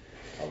legamri.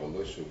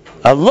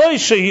 Aloi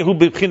shehu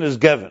b'chinas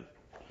geven.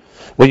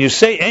 When you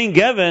say ein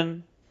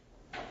geven,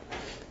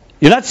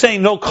 you're not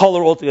saying no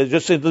color altogether. You're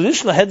just saying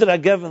lishal heder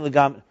hageven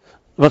legamri.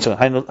 One second.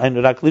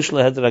 Hainu rak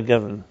lishal heder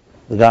hageven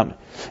legamri.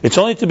 It's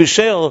only to be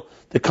shale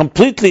the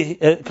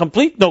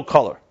complete no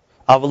color.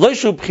 Aloi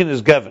shehu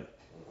b'chinas geven.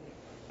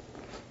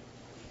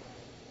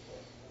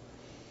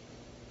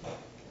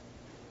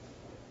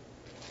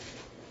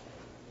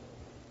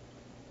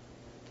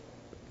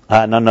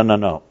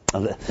 No.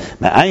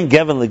 Ein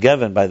geven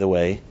legeven, by the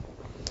way,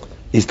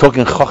 he's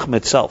talking Chochmah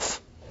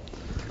itself.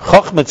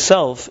 Chochmah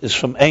itself is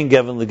from ein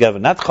geven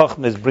legeven. Not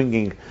Chochmah is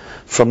bringing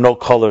from no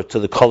color to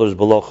the colors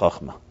below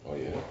Chochmah. Oh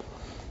yeah.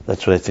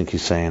 That's what I think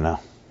he's saying now.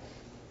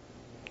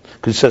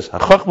 Because he says,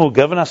 HaChochmah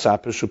geven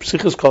hasaper shu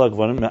psichas kol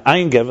hagvonim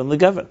ein geven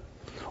legeven.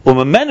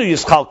 Umemenu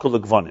yischalku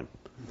legvonim.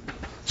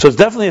 So it's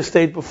definitely a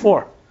state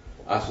before.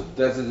 So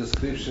that's a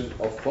description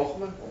of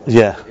Chochmah?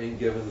 Yeah. Ein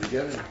geven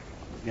legeven?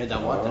 Yeah,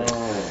 that water.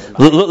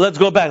 Let's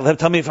go back.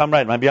 Tell me if I'm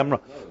right. Maybe I'm wrong.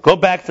 Go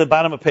back to the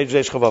bottom of page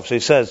Reish Chavav. So he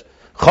says,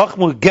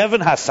 Chochmu geven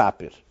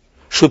hasapir,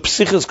 shu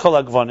psichas kol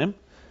hagvonim,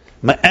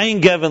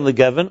 ma'ain geven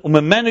legeven,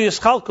 u'memenu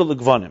yischalku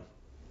legvonim.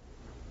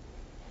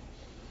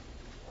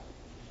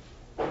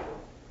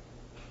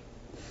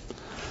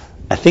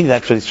 I think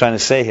that's what he's trying to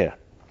say here.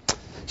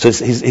 So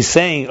he's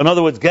saying, in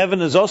other words,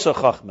 geven is also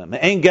Chochmah.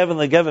 Ma'ain geven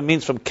legeven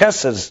means from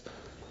kesers.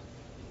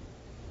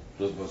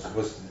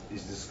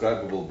 Is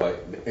describable by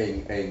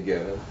ein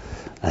geven.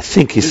 I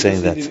think he's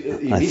saying that.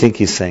 I think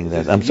he's saying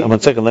that. One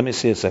second, let me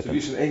see a second.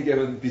 So ein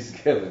geven bis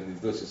geven,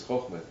 das ist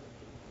Chochmah.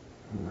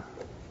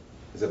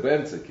 זה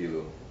באמצע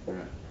כאילו.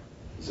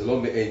 זה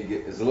לא ein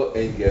geven, זה לא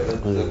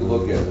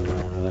geven.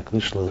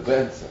 זה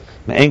באמצע.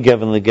 אין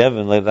גוון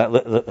לגוון,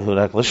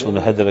 רק לשלום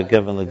להדר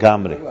הגוון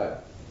לגמרי.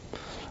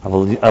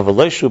 אבל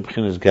לא ישו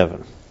בחינת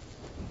גוון.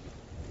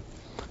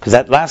 Because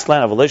that last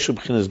line of Aleshu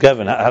B'chinas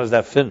Gevin, how does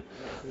that fit?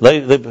 So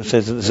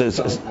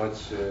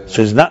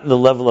he's not in the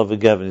level of a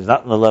Gevin. He's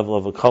not in the level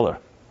of a color.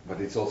 But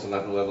it's also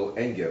not in the level of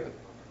ein Gevin.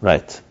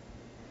 Right.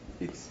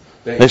 It's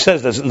he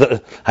says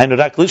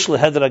Hainurak Lishla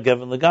Hedra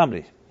Gevin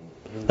Legamri.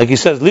 Like he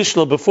says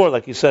Lishla before,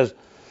 like he says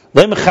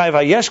Leimachayv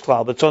Hayesh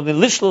Klal, but it's only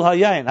Lishla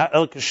Hayayin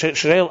El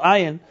Shreil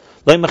Ayin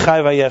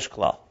Leimachayv Hayesh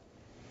Klal.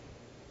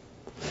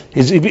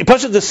 He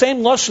puts it the same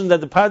lashon that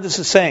the Pardes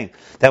is saying,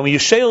 that when you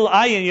sheil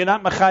ayin, you're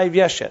not machayiv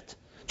yeshet.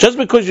 Just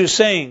because you're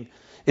saying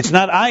it's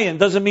not ayin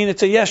doesn't mean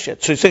it's a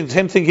yeshet. So he's saying the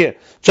same thing here.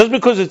 Just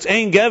because it's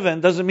ein gevin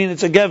doesn't mean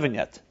it's a gevin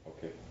yet.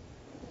 Okay.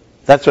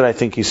 That's what I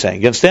think he's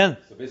saying. You understand?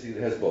 So basically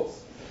it has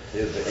both. It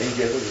has the ein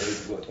gevin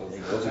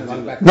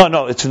and it's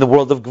No, it's in the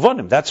world of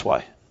gvonim. That's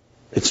why.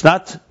 It's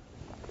not.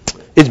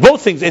 It's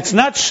both things. It's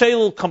not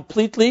sheil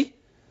completely.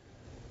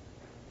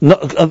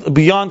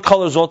 Beyond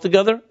colors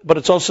altogether, but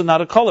it's also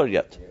not a color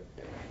yet.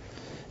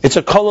 It's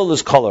a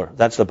colorless color.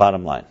 That's the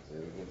bottom line.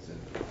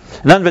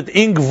 None but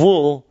in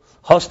gvul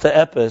hosta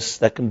epis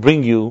that can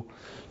bring you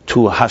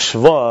to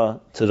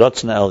hashva to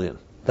rotzna elyon.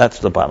 That's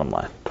the bottom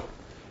line.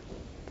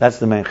 That's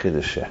the main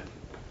chiddush here.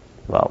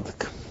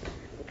 Valdik.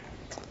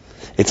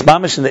 It's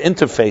mamish in the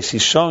interface.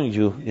 He's showing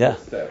you, yeah,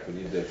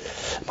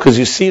 because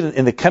you see it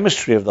in the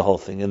chemistry of the whole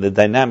thing, in the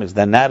dynamics,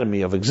 the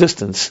anatomy of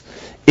existence,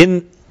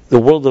 in the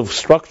world of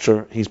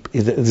structure. He's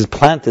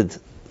planted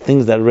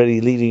things that are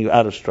already leading you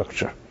out of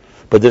structure,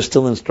 but they're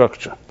still in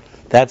structure.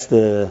 That's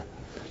this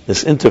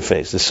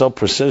interface, this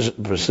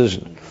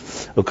precision.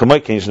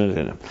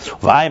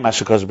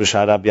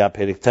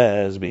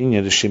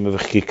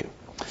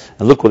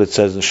 And look what it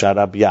says in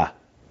Sharab Yah.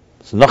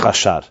 It's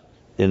Nochashar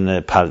in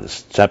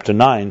Pardes, chapter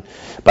 9.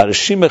 But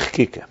Rishimach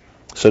Kike.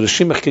 So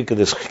Rishimach Kike,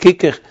 there's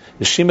Kike,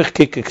 Rishimach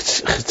Kike,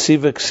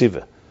 Ksiva,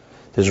 Ksiva.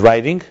 There's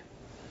writing.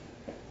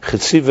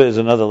 Chetziva is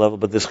another level,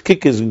 but this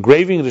kik is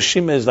engraving.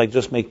 Rishima is like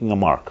just making a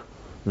mark,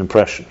 an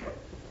impression.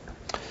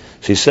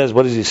 So he says,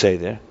 what does he say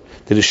there?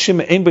 The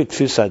Rishima ein beit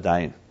tfisa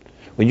dayin.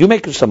 When you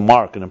make just a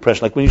mark, an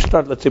impression, like when you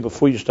start, let's say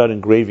before you start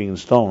engraving in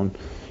stone,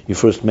 you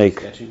first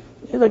make,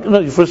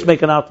 you first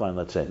make an outline,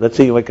 let's say. Let's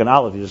say you make an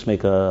olive, you just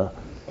make a,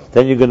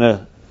 then you're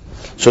gonna,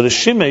 so the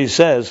Rishima, he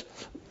says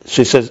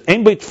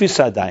ein beit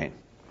tfisa dayin.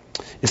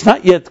 It's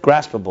not yet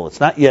graspable, it's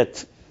not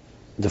yet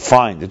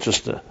defined, it's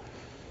just a,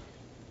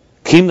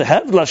 What's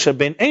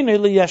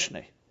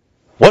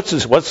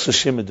the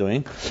Shima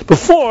doing?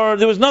 Before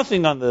there was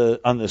nothing on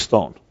the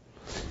stone.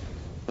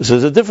 So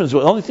there's a difference.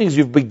 The only thing is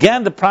you've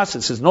began the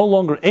process. It's no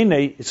longer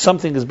Eine,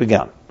 something has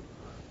begun.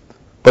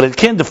 But it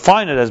can't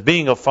define it as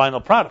being a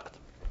final product.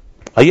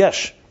 A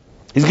yesh.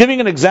 He's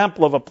giving an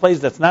example of a place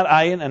that's not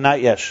ayin and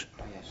not yesh.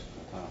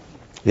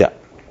 Yeah.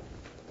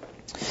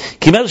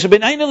 Kimel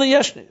sheben ayin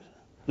leyeshne.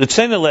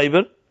 L'tzena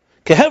leiber.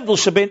 Kehevdel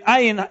sheben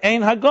ayin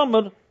ein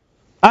hagomer.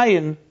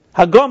 Ayin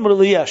hagomer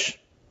liyesh.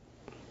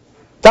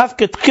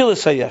 Dafke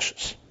tchilas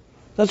hayeshes.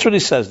 That's what he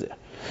says there.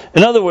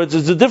 In other words,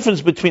 there's a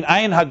difference between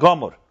ayin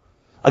hagomor.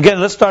 Again,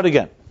 let's start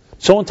again.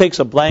 Someone takes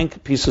a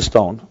blank piece of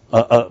stone,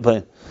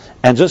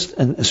 and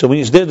so when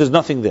you there's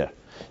nothing there.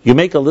 You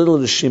make a little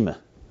rishima,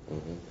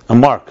 a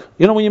mark.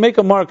 You know, when you make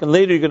a mark, and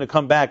later you're going to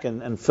come back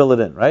and fill it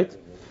in, right?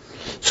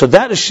 So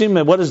that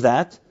rishima, what is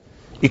that?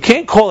 You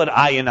can't call it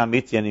ayin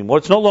amiti anymore.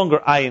 It's no longer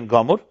ayin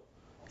gomor.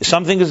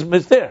 Something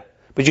is there,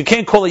 but you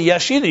can't call it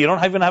yesh either. You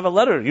don't even have a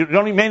letter. You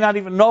may not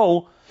even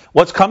know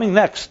what's coming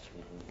next.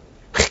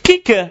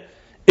 Chikike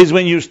is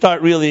when you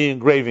start really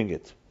engraving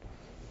it.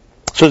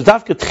 So it's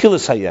dafka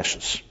tchilas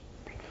hayeshes.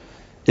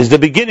 Is the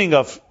beginning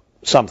of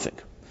something.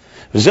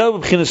 And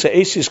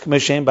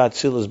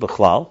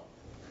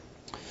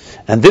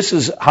this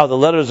is how the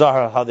letters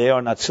are, how they are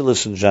in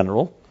Atzilus in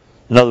general.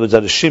 In other words,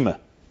 at a Shima.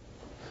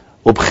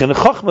 And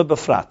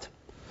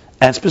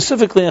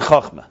specifically in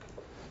Chochmah.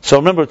 So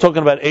remember, we're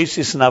talking about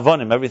Asis and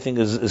Avonim, everything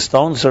is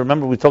stone. So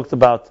remember, we talked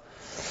about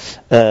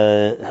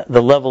the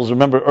levels.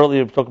 Remember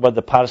earlier, we talked about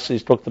the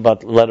Parsis, talked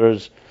about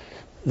letters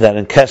that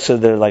in Kesser,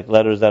 they're like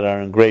letters that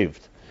are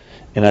engraved.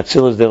 In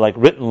Atzilus, they're like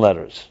written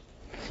letters.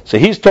 So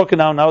he's talking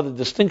now the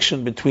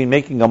distinction between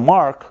making a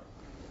mark,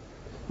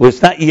 where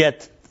it's not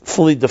yet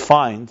fully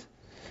defined,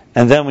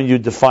 and then when you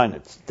define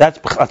it. That's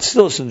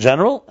Atzilus in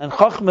general, and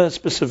Chochmah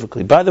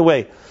specifically. By the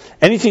way,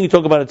 anything you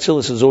talk about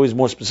Atzilus is always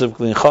more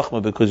specifically in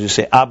Chochmah, because you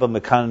say Abba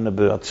Mekanna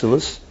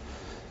Be'Atzilus,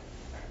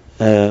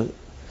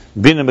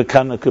 Bina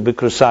Mekanna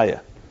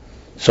Be'Kursaya.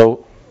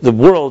 So the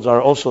worlds are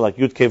also like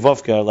Yud Kei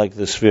Vav Kei are like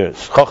the spheres.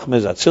 Chochmah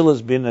is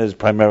Atzilus, Bina is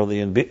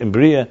primarily in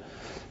Bria,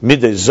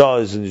 Midei Zah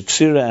is in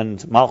Yitzira,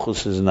 and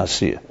Malchus is in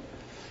Asiya.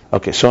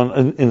 Okay, so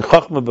in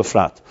Chochmah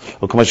Befrat,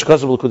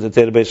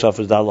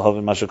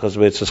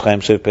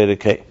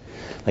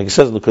 like it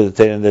says in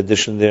the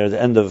addition there,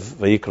 the end of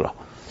Vayikra.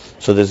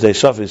 So there's the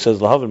Sof, it says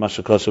Lahavin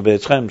Mashakasu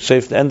Be'etzchaim,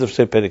 safe the end of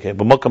Seif Perikei.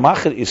 But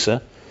Mokamacher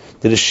Isa,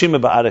 the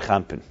Rishima Ba'arech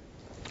Hampin.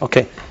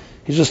 Okay,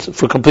 he's just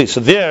for complete. So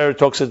there it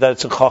talks that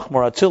it's in Chochmah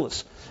or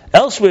Atzilus.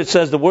 Elsewhere it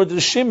says the word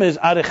Rishima is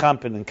Arech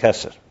Hampin in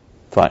Keser.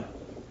 Fine.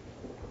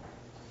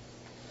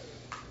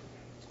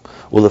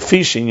 Well, the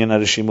fish in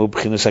Rishima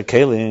B'chinas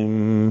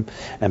HaKelim,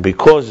 and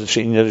because it's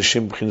in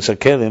Rishima B'chinas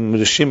HaKelim,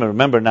 Rishima,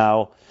 remember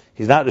now,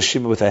 he's not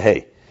Rishima with a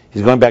hey.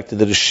 He's going back to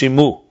the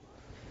Rishimu.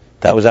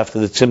 That was after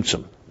the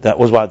Tzimtzum. That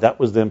was why. That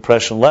was the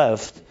impression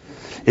left.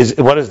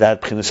 What is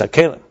that? B'chinas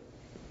HaKelim.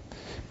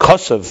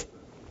 Kosav.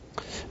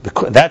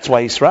 That's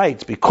why he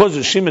writes, because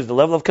Rishima is the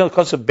level of Kelim,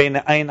 Kosav Bein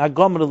Ayin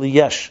HaGomer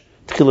Liyesh,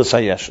 Tchilas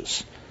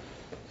HaYeshes.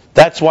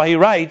 That's why he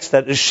writes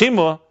that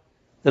Rishima,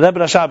 the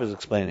Rebbe Rashab is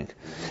explaining,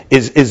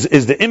 is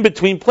the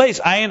in-between place.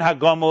 Ayin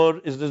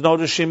HaGomor there's no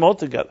Rishim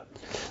altogether.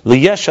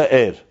 Liyesh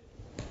HaEr.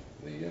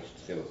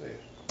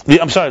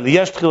 I'm sorry,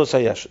 Liyesh Tchilas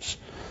HaYeshes.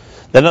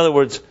 In other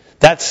words,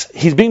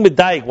 he's being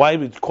medayik. Why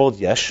is it called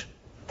Yesh?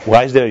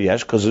 Why is there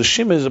Yesh? Because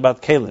Rishim is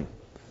about Kelim.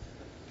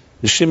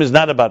 Rishim is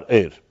not about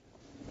Er.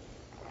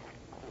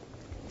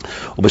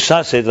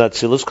 Ubeshah Seder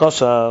Atzilus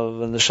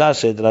Kosav, and the Shah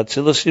Seder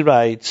Atzilus he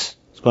writes,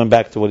 it's going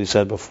back to what he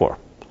said before.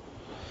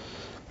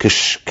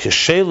 He's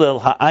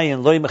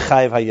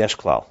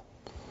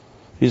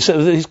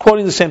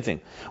quoting the same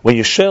thing. When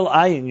you shel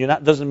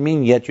ayin, doesn't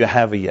mean yet you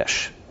have a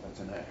yesh.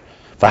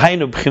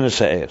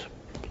 And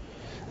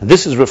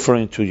this is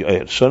referring to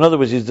your. So in other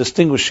words, he's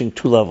distinguishing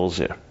two levels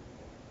here.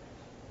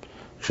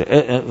 He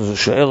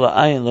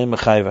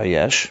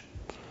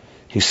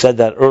said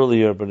that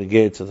earlier, but he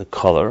gave it to the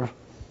color.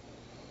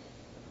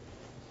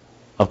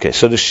 Okay,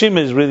 so the shim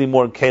is really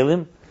more in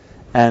kelim,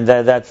 and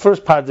that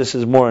first part, this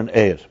is more in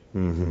eir.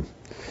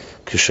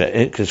 Because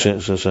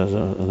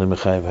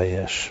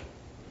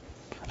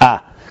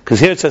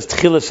here it says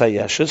Tchilas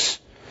Hayeshes,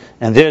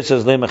 and there it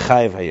says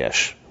Lemechayev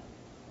Hayesh.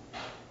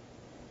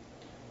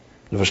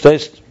 You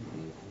verstehst?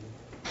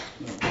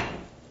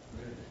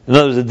 In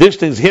other words, the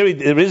difference here,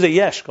 there is a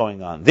Yesh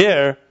going on.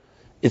 There,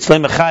 it's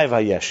Lemechayev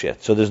Hayesh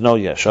yet, so there's no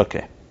Yesh.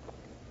 Okay.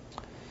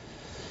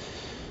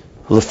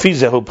 And according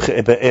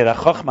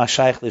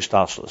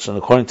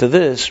to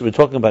this, we're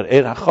talking about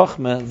Eir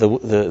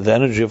HaChochmah, the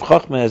energy of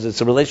Chochmah, as it's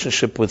a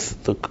relationship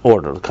with the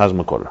order, the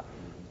cosmic order.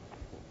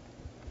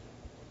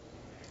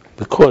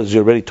 Because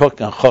you're already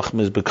talking about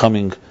Chochmah is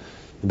becoming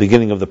the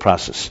beginning of the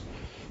process.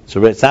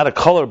 So it's not a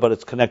color, but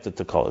it's connected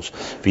to colors.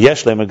 We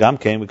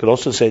could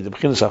also say that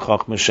the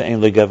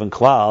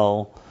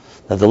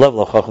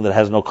level of Chochmah that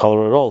has no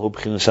color at all.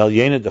 So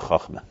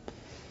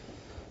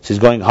he's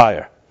going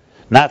higher.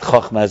 Not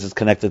Chochmah as it's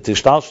connected to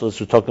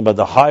Shtalshlus. We're talking about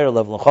the higher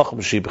level of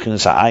Chochmah. She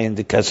bechinas ha'ayin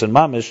de keser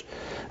mamish.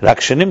 Rak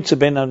shenim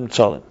tzebein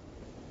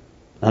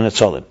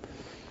ha'netzolim. So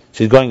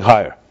he's going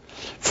higher.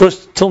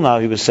 First, till now,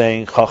 he was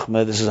saying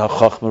Chochmah. This is how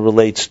Chochmah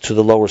relates to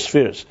the lower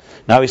spheres.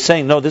 Now he's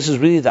saying no. This is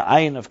really the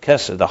ayin of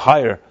keser, the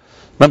higher.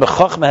 Remember,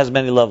 Chochmah has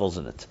many levels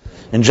in it.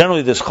 And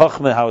generally, this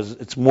Chochmah, how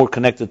it's more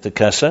connected to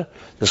keser.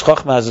 This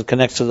Chochmah as it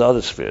connects to the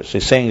other spheres. So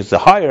he's saying it's the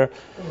higher.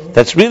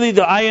 That's really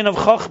the ayin of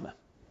Chochmah,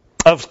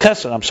 of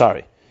keser. I'm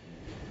sorry.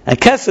 And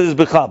Keser is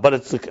Bechal, but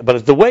it's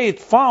the way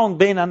it's found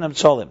Bein Anam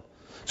Tzolim.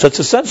 So it's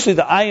essentially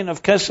the ayin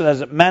of Keser as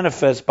it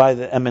manifests by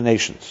the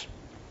emanations.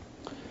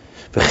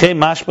 V'chei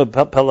mashma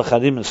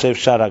pelacharim and seif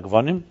shar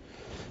hagvanim.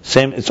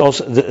 Same. It's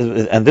also,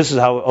 and this is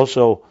how it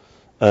also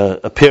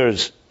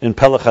appears in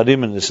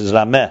Pelacharim. And this is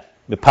Rameh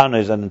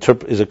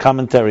Mipana is a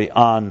commentary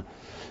on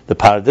the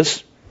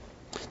Pardes.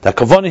 That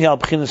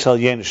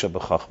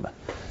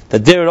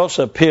there it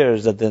also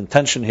appears that the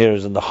intention here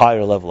is in the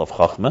higher level of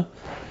Chachma.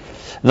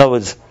 In other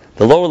words,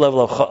 the lower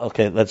level of Chachma.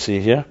 Okay, let's see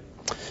here.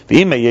 So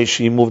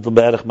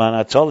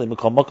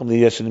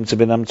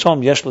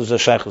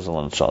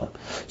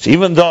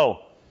even though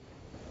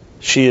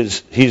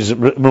he's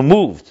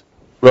removed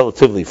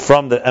relatively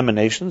from the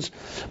emanations,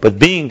 but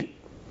being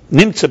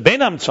nimtza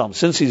bein hamtzom,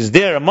 since he's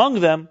there among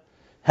them,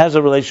 has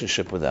a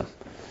relationship with them.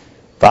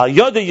 And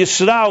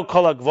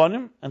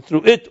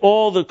through it,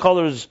 all the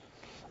colors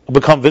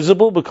become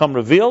visible, become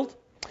revealed,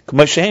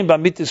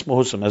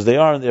 as they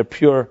are in their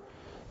pure,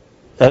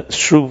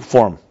 true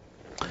form.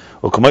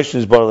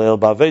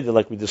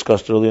 Like we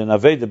discussed earlier in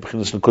Aveda,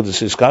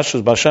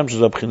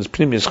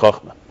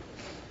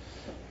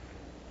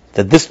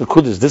 that this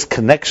Nakudas, this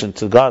connection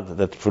to God,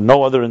 that for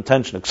no other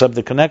intention except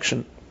the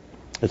connection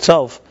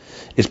itself,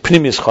 is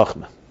Pnimius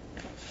Chachma.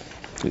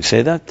 Did he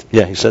say that?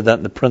 Yeah, he said that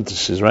in the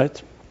parentheses,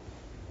 right?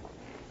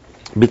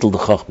 Bittul de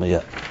Chachma,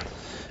 yeah.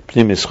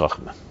 Pnimius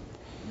Chachma.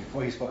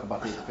 Before he spoke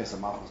about the interface of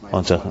Malchus,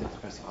 one second. The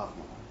interface of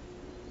Chachma.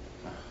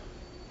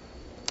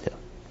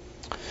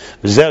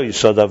 And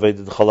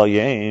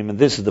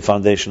this is the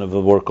foundation of the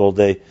work all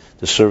day,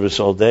 the service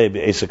all day, in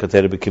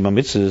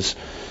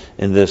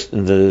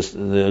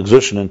the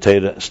exertion and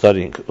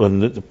studying, in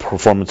the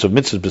performance of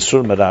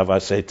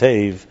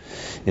mitzvahs,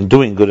 in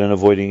doing good and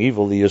avoiding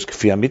evil, that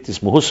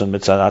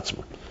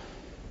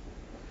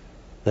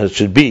it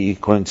should be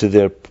according to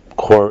their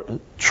core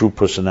true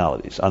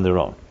personalities on their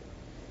own.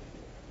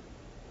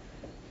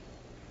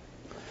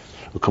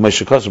 Like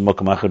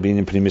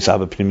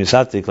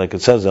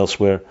it says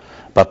elsewhere,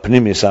 but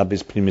Pnimis Ab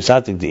is Pnimis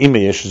Atik. The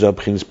Imeyesh is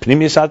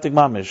Pnimis Atik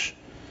Mamish.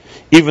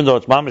 Even though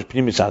it's Mamish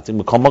Pnimis Atik,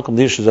 Mekom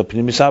the issues of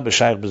Pnimis Ab is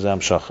Shaykh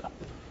B'Zam Shacha.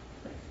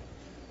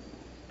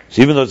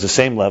 So even though it's the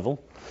same level,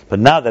 but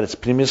now that it's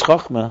Pnimis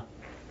Chachma,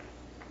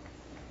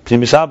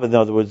 Pnimis Ab, in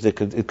other words, it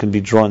can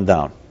be drawn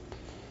down.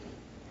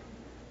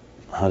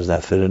 How does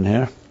that fit in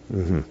here?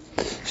 Mm-hmm.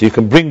 So you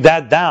can bring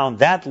that down,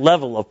 that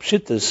level of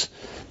pshittus,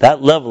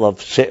 that level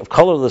of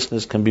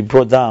colorlessness can be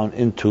brought down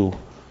into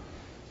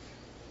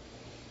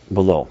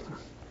below.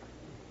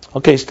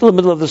 Okay, still in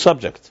the middle of the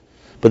subject.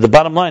 But the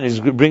bottom line is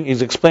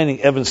he's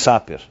explaining Evan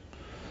Sapir.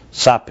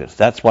 Sapir,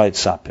 that's why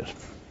it's Sapir.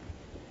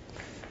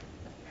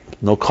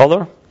 No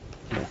color?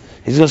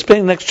 He's going to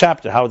explain the next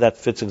chapter how that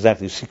fits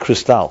exactly. You see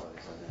Crystal.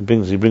 He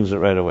brings it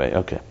right away.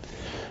 Okay.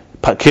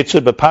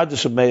 Kitzer, but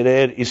Pardes of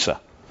Meireir Isa.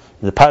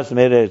 In the Pardes of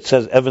Meireir it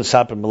says Evan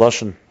Sapir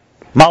Meloshin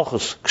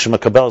Malchus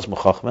Kshmakabel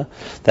Mechachma.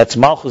 That's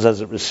Malchus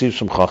as it receives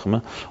from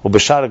Chachma. Or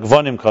Beshar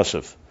Gvonim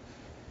Kosev.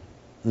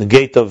 The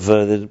gate of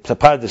the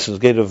Pardes is the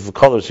gate of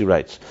colors. He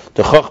writes,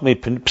 the Chachmei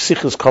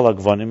Psichos Kol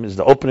Gvonim is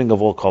the opening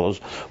of all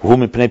colors.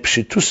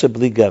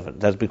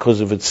 That's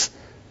because of its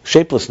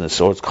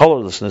shapelessness or its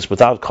colorlessness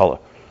without color.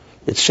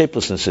 It's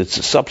shapelessness.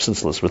 It's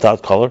substanceless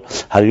without color.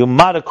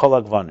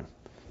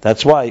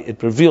 That's why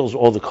it reveals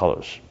all the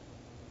colors.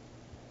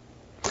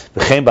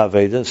 Same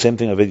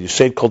thing. You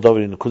say Kol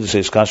David in the Kudus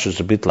says Kashrus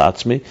a bit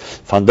la'atzmi.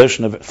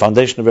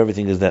 Foundation of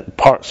everything is that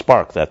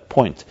spark, that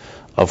point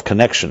of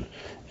connection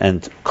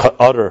and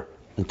utter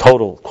and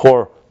total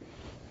core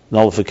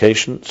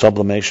nullification,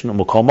 sublimation. You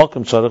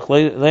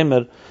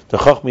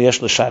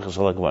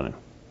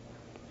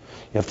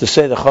have to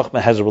say the Chachma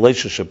has a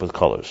relationship with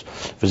colors.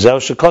 That's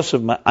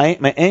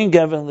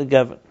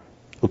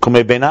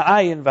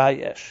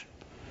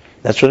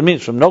what it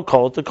means, from no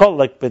color to color,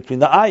 like between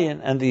the ayin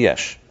and the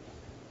yesh.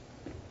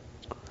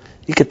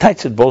 You could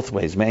tighten it both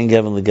ways.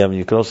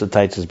 You could also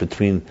tighten it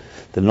between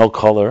the no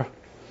color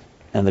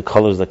and the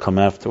colors that come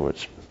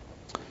afterwards.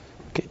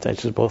 Okay,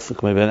 tighten it both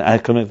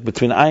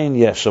between ayin and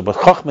yesh. So, but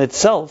Chachma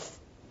itself,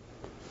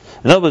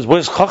 in other words,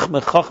 where's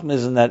Chachma? Chachma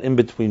is in that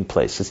in-between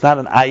place. It's not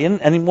an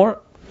ayin anymore,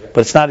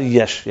 but it's not a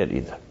yesh yet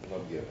either.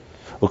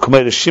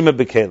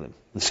 The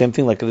same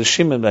thing like a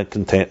Shima in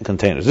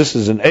containers. This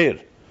is an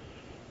Eir.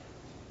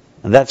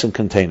 And that's in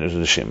containers,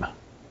 the Shima.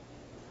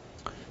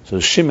 So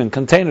the Shima in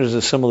containers is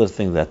a similar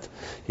thing, that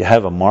you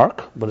have a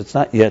mark, but it's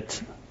not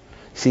yet.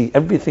 See,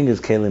 everything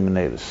is Kelim and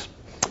Eiris.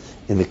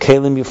 In the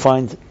Kelim you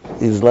find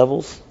these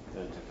levels,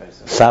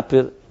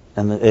 Sapir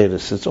and the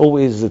Eiris. It's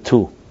always the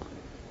two.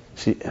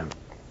 See, because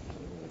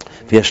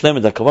the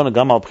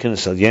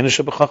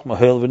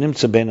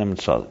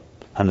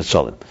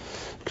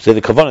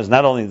kavanah is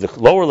not only the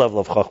lower level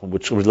of chachma,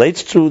 which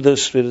relates to the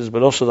spheres,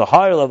 but also the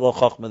higher level of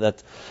chachma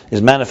that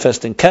is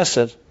manifesting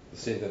kesed, the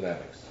same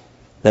dynamics,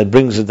 that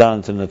brings it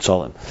down to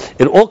netzolim.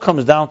 It all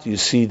comes down to, you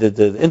see, that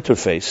the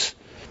interface,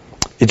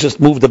 it just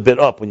moved a bit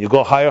up. When you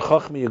go higher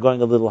chachma, you're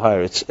going a little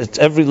higher. It's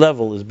every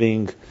level is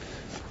being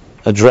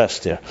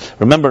addressed here.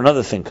 Remember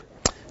another thing.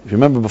 If you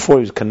remember before,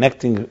 he was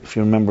connecting, if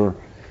you remember,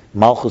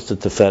 Malchus to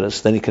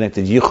Teferes, then he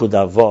connected Yichud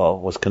Ava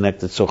was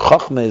connected. So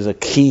Chachma is a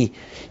key.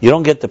 You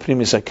don't get the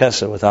Primus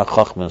HaKeser without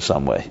Chachma in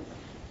some way.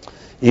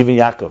 even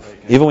Yaakov.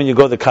 Even when you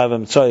go to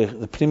Kavim Tzoy,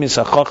 the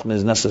Primis HaChochma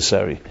is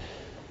necessary.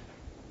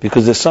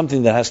 Because there's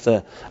something that has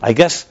to, I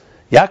guess,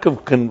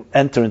 Yaakov can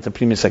enter into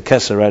Primis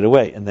HaKeser right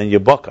away, and then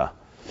Yeboka.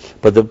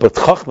 But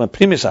Chochma,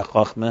 Primis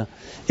HaChochma,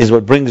 is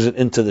what brings it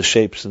into the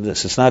shapes of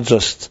this. It's not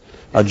just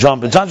a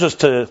jump. It's not just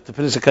to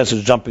Primis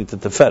HaKeser jumping to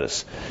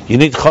Teferis. You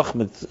need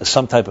Chochma,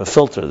 some type of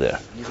filter there.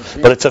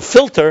 But it's a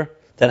filter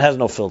that has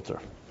no filter.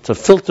 It's a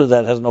filter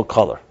that has no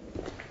color.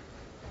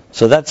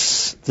 So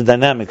that's the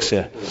dynamics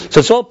here. So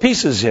it's all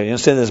pieces here. You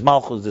understand? There's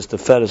Malchus, there's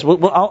Teferis.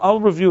 I'll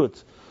review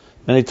it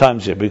many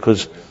times here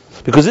because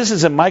this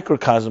is a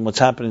microcosm what's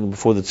happening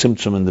before the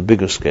Tzimtzum in the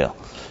bigger scale.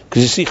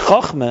 Because you see,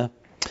 Chochmah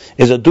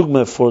is a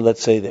dogma for,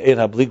 let's say, the Eir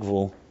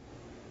HaBligvul,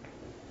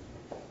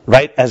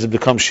 right as it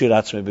becomes Shir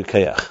Atzmei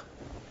B'Kayach.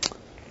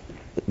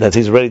 That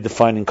he's already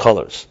defining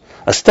colors.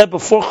 A step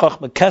before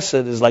Chochmah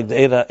Kesed is like the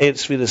Eir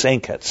Sfiras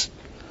Einketz.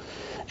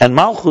 And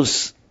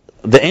Malchus,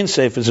 the Ein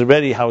Seif, is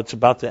already how it's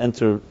about to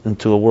enter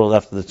into a world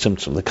after the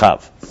Tzimtzum, the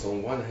Kav. So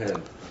on one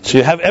hand, so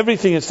you have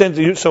everything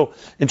instead. So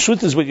in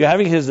truth, is what you're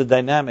having here is the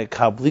dynamic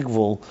how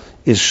Bligvul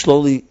is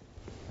slowly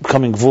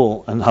becoming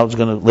Gvul, and how it's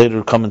going to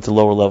later come into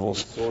lower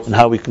levels, and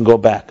how we can go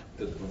back.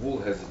 The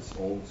Gvul has its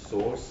own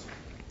source,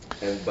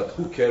 but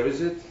who carries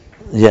it?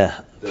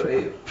 Yeah, The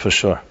Eir. for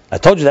sure. I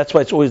told you that's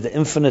why it's always the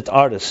infinite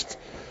artist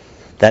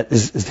that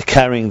is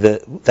carrying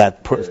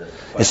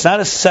It's not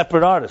a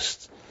separate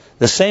artist.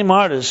 The same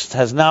artist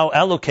has now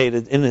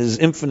allocated in his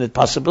infinite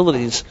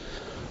possibilities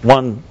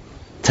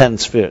 1/10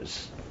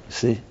 spheres.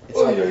 See?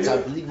 It's how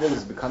Bligvul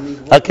is becoming.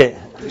 Okay.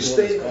 You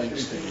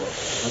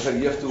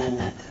have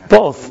to.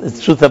 Both.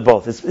 It's truth of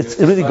both. It's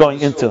really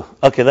going into.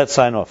 Okay, let's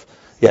sign off.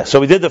 Yeah, so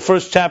we did the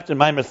first chapter,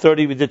 Maimer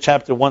 30, we did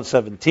chapter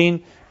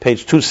 117,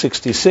 page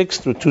 266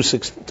 through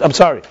 260. I'm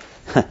sorry.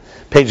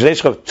 Page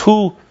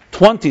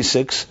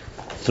 226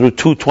 through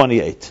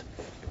 228.